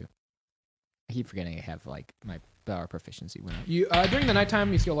 22. I keep forgetting I have like my power proficiency went up. You during the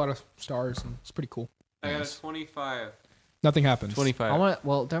nighttime you see a lot of stars and it's pretty cool. I got a 25. Nothing happens. 25.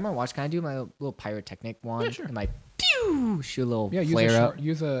 During my watch, can I do my little pyrotechnic one? Yeah, sure. And my pew shoot a little Yeah, flare up.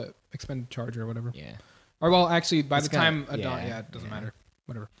 use a expended charge or whatever. Yeah. Or well, actually, by It's the time gonna- it doesn't matter.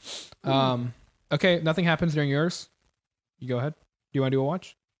 Whatever. Okay, nothing happens during yours. You go ahead. Do you want to do a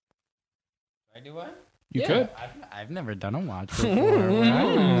watch? I do what? You could. I've never done a watch before.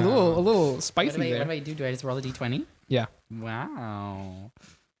 A little What spicy do, I, there. what do I do? Do I just roll a d20? Yeah. Wow.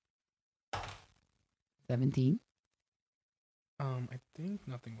 17. I think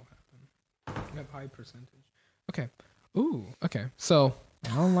nothing will happen. You have high percentage. Okay. Ooh. Okay. So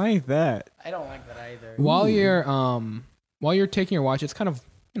I don't like that. I don't like that either. while you're taking your watch, it's kind of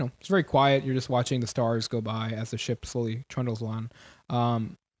it's very quiet. You're just watching the stars go by as the ship slowly trundles on.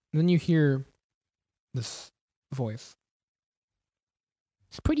 Then you hear this voice.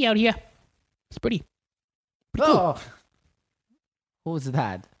 It's pretty out here. It's pretty. Pretty cool. Oh. Who was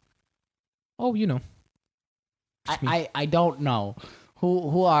that? Oh, you know. Just me. I don't know.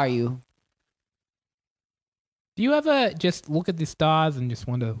 Who are you? Do you ever just look at the stars and just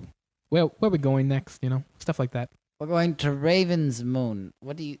wonder where we're going next? Stuff like that. We're going to Ravensmoon.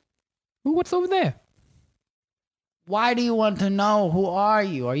 What do you? Ooh, what's over there? Why do you want to know? Who are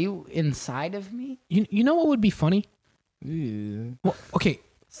you? Are you inside of me? You know what would be funny? Ooh. Well, okay.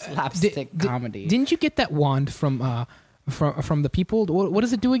 Slapstick comedy. Didn't you get that wand from the people? What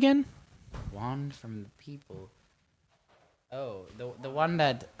does it do again? Wand from the people. Oh, the one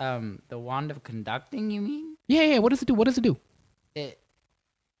that the wand of conducting. You mean? Yeah. What does it do? What does it do? It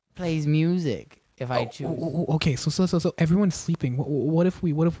plays music if I choose. Okay. So everyone's sleeping. What if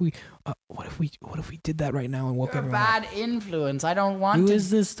we did that right now and woke You're a everyone up? bad influence. I don't want Who to. is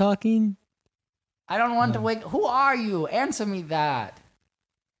this talking? I don't want to wake. Who are you? Answer me that.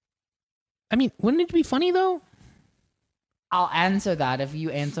 I mean, wouldn't it be funny though? I'll answer that if you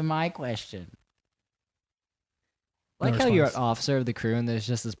answer my question. Like how you're an officer of the crew and there's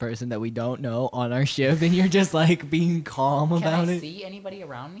just this person that we don't know on our ship and you're just like being calm about Can I it. see anybody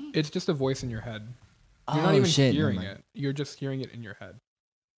around me? It's just a voice in your head. You're Oh, not even shit, hearing never mind. it. You're just hearing it in your head.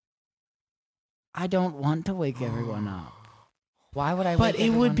 I don't want to wake everyone up. Why would I? But wake it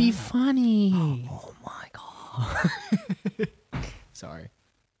would be everyone up? funny. Oh my god. Sorry.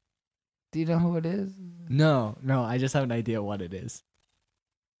 Do you know who it is? No, I just have an idea what it is.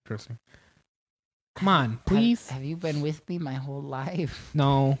 Interesting. Come on, please. Have you been with me my whole life?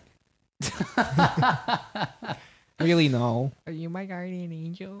 No. Really, no. Are you my guardian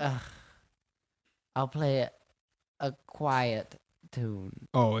angel? I'll play a quiet tune.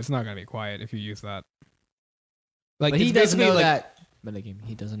 Oh, it's not gonna be quiet if you use that. Like But he it's doesn't basically know like, that. But like,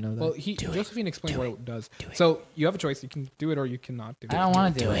 he doesn't know that. Well, Josephine explained what it does. So you have a choice. You can do it or you cannot do it. I don't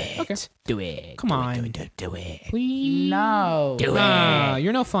want to do it. Okay. Do it. Come on. Do it. Please. No. Nah,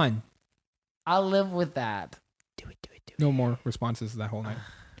 you're no fun. I'll live with that. Do it. No more responses that whole night.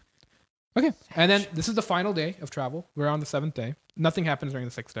 Okay. And then this is the final day of travel. We're on the 7th day. Nothing happens during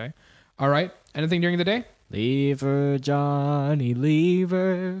the 6th day. All right. Anything during the day? Leave her, Johnny, leave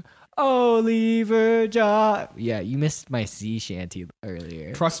her. Oh, leave her, John. Yeah, you missed my sea shanty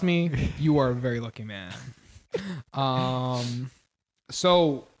earlier. Trust me, you are a very lucky man.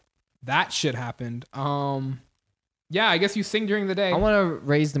 So that shit happened. Yeah, I guess you sing during the day. I want to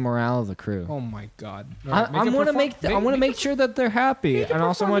raise the morale of the crew. Oh my god. I want to make sure that they're happy, and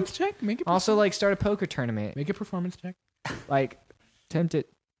also want check. Make it also like start a poker tournament. make a performance check. Like, attempt at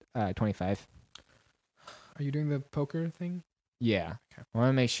 25. Are you doing the poker thing? Yeah, Okay. I want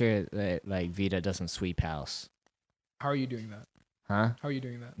to make sure that like Vita doesn't sweep house. How are you doing that? Huh? How are you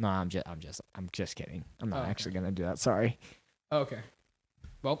doing that? No, I'm just kidding. I'm not Oh, okay. actually gonna do that. Sorry. Oh, okay.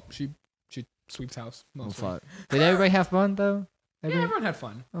 Well, she sweeps house Oh, mostly. fuck. Did everybody have fun though? Yeah, everyone had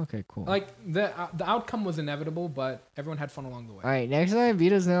fun. Okay, cool. Like the outcome was inevitable, but everyone had fun along the way. All right, next time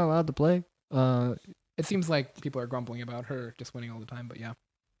Vita's not allowed to play. It seems like people are grumbling about her just winning all the time, but yeah.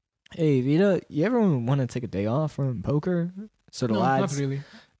 Hey Vita, you ever want to take a day off from poker? So the No, lads. not really.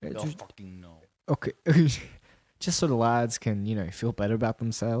 fucking no. Okay. Just so the lads can, feel better about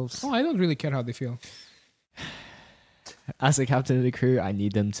themselves. Oh, I don't really care how they feel. As the captain of the crew, I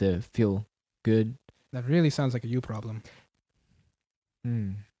need them to feel good. That really sounds like a you problem.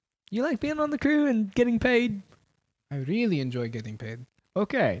 You like being on the crew and getting paid? I really enjoy getting paid,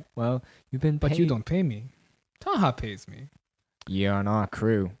 Okay. Well, you've been but paid. you don't pay me. Taha pays me. You're on our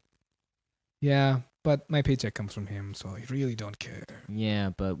crew. Yeah, but my paycheck comes from him, so I really don't care. Yeah,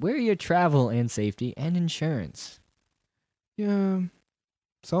 but we're your travel and safety and insurance. Yeah.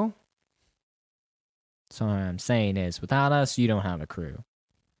 So? So what I'm saying is, without us, you don't have a crew.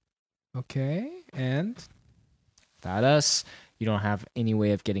 Okay, and? Without us, you don't have any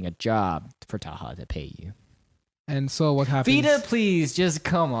way of getting a job for Taha to pay you. And so what happens? Vita, please, just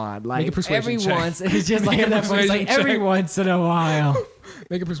come on. Like, Make a persuasion every check. once, it's just like Make a that voice, like persuasion every check. once in a while.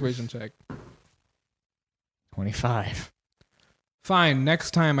 Make a persuasion check. 25. Fine,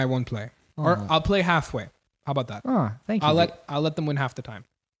 next time I won't play. Or Oh. I'll play halfway. How about that? Oh, thank you. I'll let them win half the time.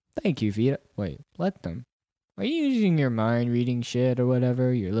 Thank you, Vita. Wait, let them. Are you using your mind reading shit or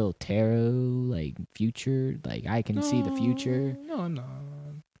whatever? Your little tarot, like, future? Like, I can see the future? No, I'm not.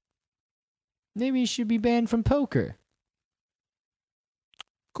 Maybe you should be banned from poker.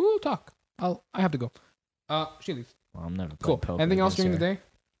 Cool talk. I have to go. She leaves. Well, I'm never Cool. playing poker. Anything else during against the her. day?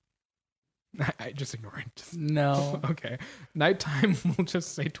 I just ignore it. Just, No. okay. Nighttime, we'll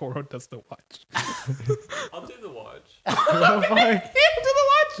just say Toro does the watch. I'll do the watch. Oh, fuck. Yeah, do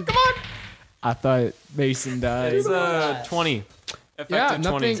the watch. Come on. I thought Mason died. It's 20. Effective Yeah, 20.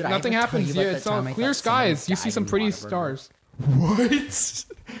 nothing. Did I Nothing ever tell happens. you about Yeah, that it's all time I clear thought someone skies. You see died some in pretty Whataburger? stars. What?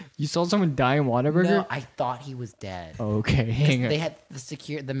 You saw someone die in Whataburger? No, I thought he was dead. Okay, hang on. They had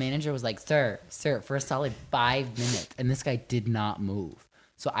the manager was like, sir, for a solid 5 minutes, and this guy did not move.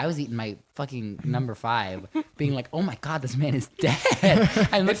 So I was eating my fucking number 5, being like, "Oh my god, this man is dead!"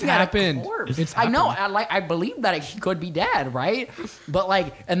 And looking at happened. a corpse. It's I know, happened. I believe that he could be dead, right? But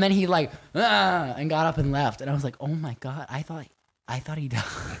like, and then he like, and got up and left, and I was like, "Oh my god, I thought he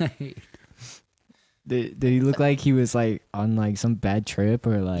died." Did he look like he was like on like some bad trip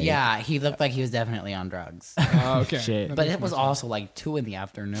or like? Yeah, he looked like he was definitely on drugs. Okay. Shit. That But makes it was more sense. also like 2 in the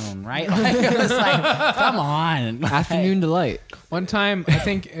afternoon, right? Like, it was like, come on. Afternoon delight. One time, I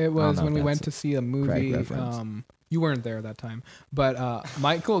think it was know when if we that's went to see a movie. reference. You weren't there that time, but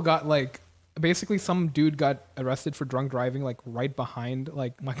Michael got like basically some dude got arrested for drunk driving like right behind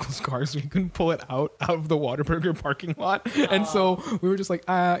like Michael's car, so he couldn't pull it out of the Whataburger parking lot. And so we were just like,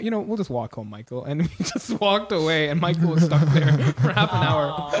 we'll just walk home, Michael. And we just walked away, and Michael was stuck there for half an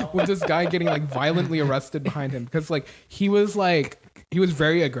hour with this guy getting like violently arrested behind him because like he was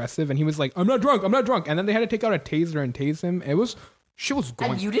very aggressive, and he was like, I'm not drunk. And then they had to take out a taser and tase him. Shit was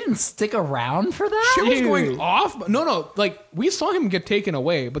going. And you didn't stick around for that? Shit was going off. But no. Like we saw him get taken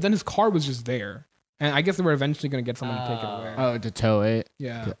away, but then his car was just there, and I guess they were eventually gonna get someone to take it away. Oh, to tow it.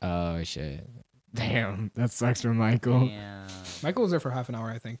 Yeah, Oh shit. Damn, that sucks for Michael. Yeah. Michael was there for half an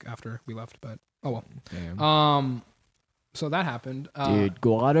hour, I think, after we left. But oh well. Damn. So that happened. Dude,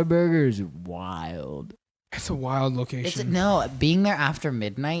 Whataburger is wild. It's a wild location. Being there after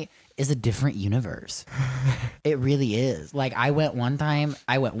midnight is a different universe. It really is. Like I went once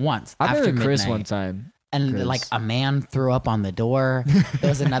I've after been with Chris midnight, one time. and Chris. like a man threw up on the door. There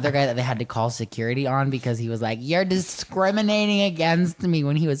was another guy that they had to call security on because he was like, "You're discriminating against me,"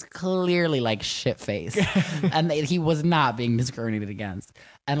 when he was clearly like shit faced, and he was not being discriminated against.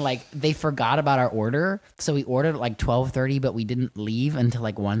 And like they forgot about our order, so we ordered at like 12:30, but we didn't leave until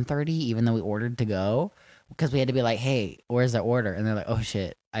like 1:30, even though we ordered to go. Because we had to be like, hey, where's the order? And they're like, oh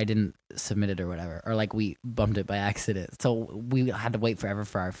shit, I didn't submit it or whatever. Or like we bumped it by accident. So we had to wait forever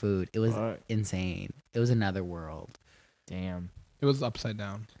for our food. It was insane. It was another world. Damn. It was upside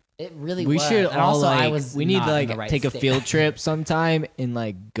down. It really We was. should And all also, I like was we need not to in like the right take a state. field trip sometime and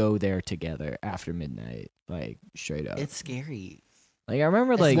like go there together after midnight, like straight up. It's scary. Like I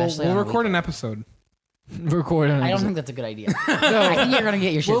remember like Especially We'll on a record an weekend. episode. Record it. I don't think that's a good idea. I think you're gonna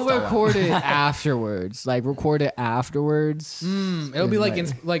get your shit We'll stolen. record it afterwards. Like record it afterwards. It'll be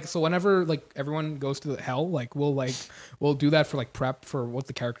like so whenever like everyone goes to the hell, we'll do that for like prep for what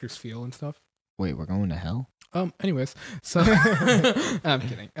the characters feel and stuff. Wait, we're going to hell? Anyways, so I'm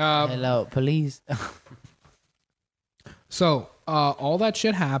kidding. Hello, police. So all that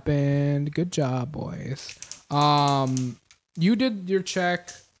shit happened. Good job, boys. You did your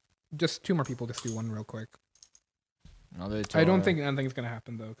check. Just 2 more people. Just do one real quick. I'll do I don't think anything's gonna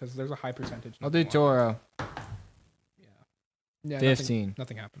happen though, because there's a high percentage. I'll do Toro. Yeah, 15.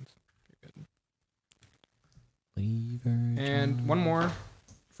 Nothing happens. You're good. Lever And one more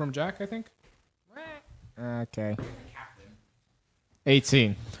from Jack, I think. Okay.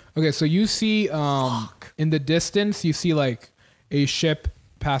 18. Okay, so you see in the distance, you see like a ship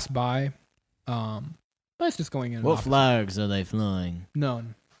pass by. But it's just going in. What flags are they flying?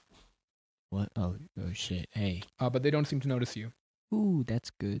 None. What? Oh shit. Hey. But they don't seem to notice you. Ooh, that's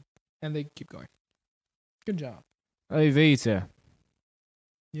good. And they keep going. Good job. Hey, Vita.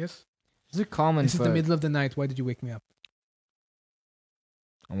 Yes? Is it common This for... is the middle of the night. Why did you wake me up?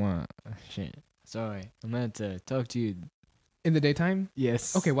 I want... shit. Sorry. I meant to talk to you. In the daytime?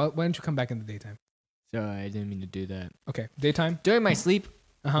 Yes. Okay, well, why don't you come back in the daytime? Sorry, I didn't mean to do that. Okay, daytime? During my sleep,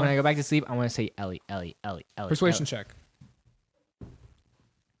 Uh-huh. when I go back to sleep, I want to say Ellie. Persuasion check.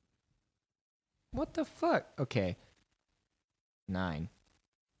 What the fuck? Okay. 9.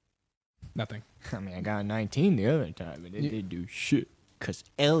 Nothing. I mean, I got a 19 the other time, but it didn't do shit. Because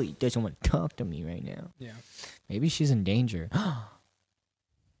Ellie doesn't want to talk to me right now. Yeah. Maybe she's in danger.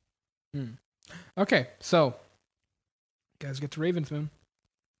 Okay, so you guys get to Ravensmoon.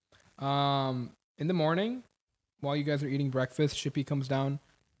 In the morning, while you guys are eating breakfast, Shippy comes down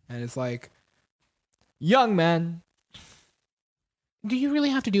and is like, Young man, "Do you really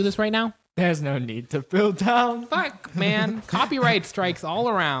have to do this right now?" there's no need to build down. Fuck, man. Copyright strikes all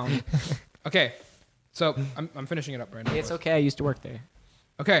around. Okay, so I'm finishing it up right now. It's okay. I used to work there.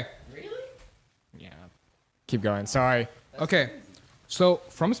 Okay. Yeah. Keep going. Sorry. Okay. So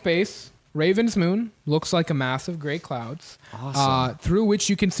from space, Ravensmoon looks like a massive gray clouds, Awesome. through which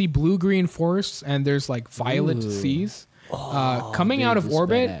you can see blue-green forests, and there's like violet Ooh. seas. Coming out of This is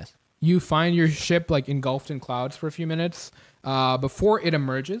orbit, badass. you find your ship like engulfed in clouds for a few minutes before it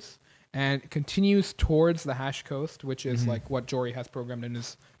emerges and continues towards the Hash Coast, which is like what Jory has programmed in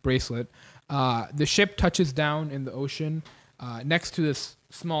his bracelet. The ship touches down in the ocean next to this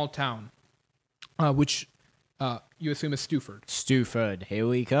small town, which you assume is Stuford. Stuford, here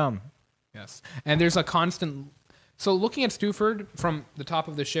we come. Yes. And there's a constant... So looking at Stuford from the top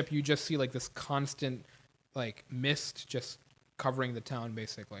of the ship, you just see like this constant like mist just covering the town,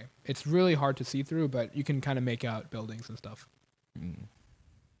 basically. It's really hard to see through, but you can kind of make out buildings and stuff.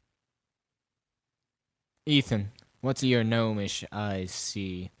 Ethan, what's your gnomish eyes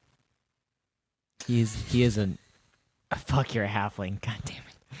see? He is a... Fuck, you're a halfling. God damn it.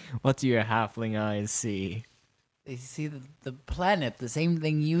 What's your halfling eyes see? They see the planet, the same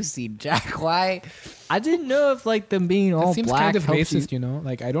thing you see, Jack. Why? I didn't know if like them being all It seems black kind of helps racist, you know?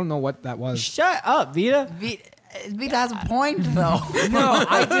 Like, I don't know what that was. Shut up, Vita. Vita has a point, though. No,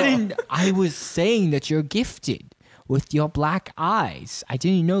 I didn't. I was saying that you're gifted with your black eyes. I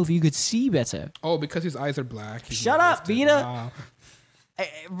didn't know if you could see better. Oh, because his eyes are black. he's Shut up, racist. Vita. Wow.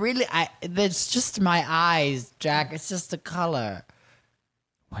 It's just my eyes, Jack. It's just a color.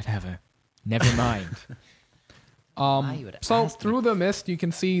 Whatever. Never mind. You would So ask me. through the mist, you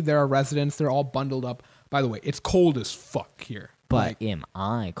can see there are residents. They're all bundled up. By the way, it's cold as fuck here. But am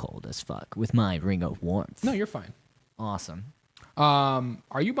I cold as fuck with my ring of warmth? No, you're fine. Awesome.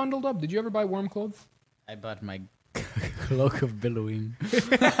 Are you bundled up? Did you ever buy warm clothes? I bought my cloak of billowing.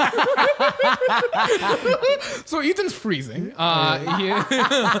 So Ethan's freezing.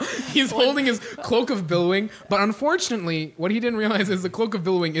 He's holding his cloak of billowing, but unfortunately, what he didn't realize is the cloak of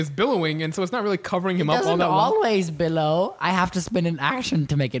billowing is billowing, and so it's not really covering him up all Doesn't that well. always billow. I have to spend an action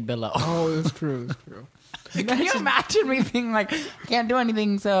to make it billow. Oh, it's true. It's true. Can you imagine me being like, can't do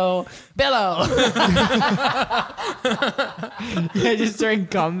anything, so billow? Yeah, just during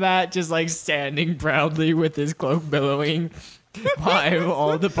combat, just like standing proudly with his cloak billowing while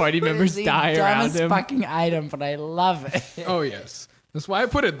all the party members It's the die around dumbest him. fucking item, but I love it. Oh yes, that's why I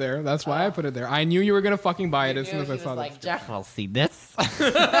put it there. I knew you were gonna fucking buy it as soon as I saw that. like, Jeff, I'll see this.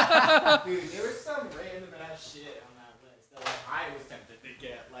 Dude, there was some random ass shit on that list that like, I was tempted to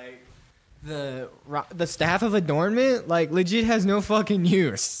get. Like the staff of adornment, like legit has no fucking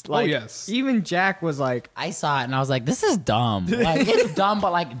use. Like, yes. Even Jack was like, I saw it and I was like, this is dumb. Like, it's dumb,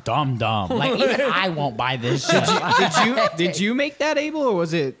 but like dumb. Like, even I won't buy this shit. did you make that, Abel, or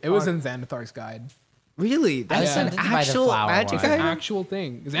was it? It was in Xanathar's guide. Really? I was That's an tempted to buy the actual flower magic one. It's an item? actual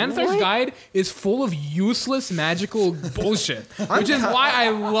thing. Xanathar's guide is full of useless magical bullshit, which is why I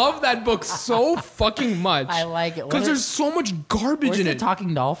love that book so fucking much. I like it. Because there's so much garbage Where's in the it.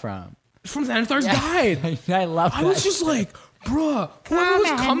 talking doll from? From Xanathar's guide. I love I that. was just like, bruh, whoever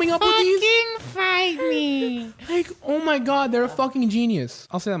was coming up with these, fight me. like, oh my god, they're a fucking genius.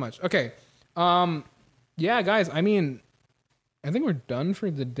 I'll say that much. Okay. Yeah, guys, I mean, I think we're done for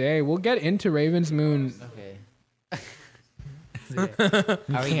the day. We'll get into Ravensmoon. Okay.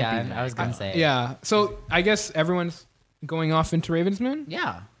 Are we done? I was gonna say. Yeah. So I guess everyone's going off into Ravensmoon?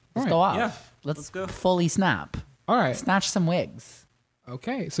 Yeah. Let's Alright. go off. Yeah, Let's go. fully snap. All right. Snatch some wigs.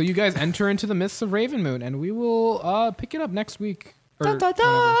 Okay. So you guys enter into the mists of Ravenmoon, and we will pick it up next week. Or whenever.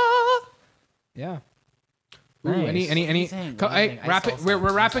 Yeah. Ooh, Nice. any What do you think? What do you hey, think? I wrap saw it. We're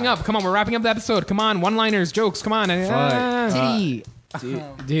something. wrapping up. Come on, we're wrapping up the episode. Come on, one-liners, jokes. Come on. Titty.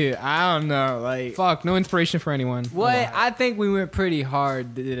 Dude, I don't know. Like, Fuck, no inspiration for anyone. what? I think we went pretty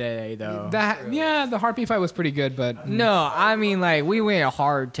hard today, though. The Harpy fight was pretty good, but No, I mean, like, we went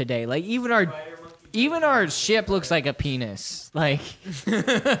hard today. Like, even our ship looks like a penis. Like,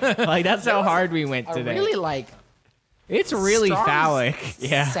 like that's how hard we went I today. really like It's really strong phallic.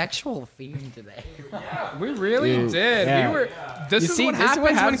 Yeah. sexual theme today. we really Dude, did. yeah. We were. This You is see, what this is happens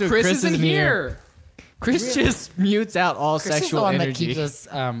what happens when when Chris Chris isn't isn't here. here. Chris just mutes out all Chris is the sexual one that energy. keeps us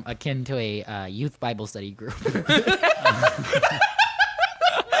akin to a youth Bible study group. You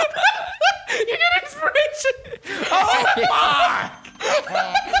get inspiration.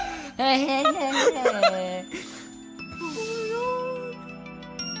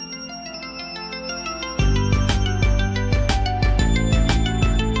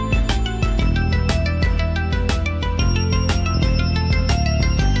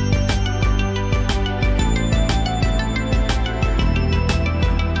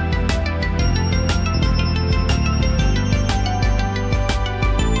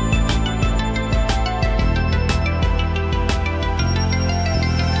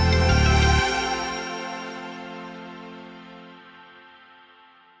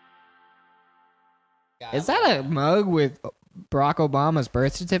 Is that a mug with Barack Obama's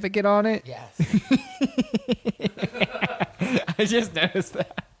birth certificate on it? Yes. I just noticed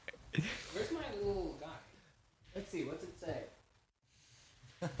that. Where's my little guy? Let's see, what's it say?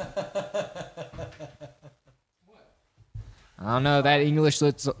 I don't know. That English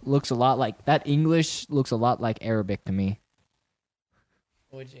looks a lot like Arabic to me.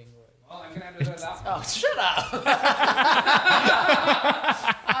 Which English? Well, I can edit it out. Oh, shut up!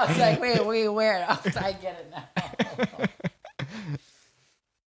 I was like, wait, where? I get it now.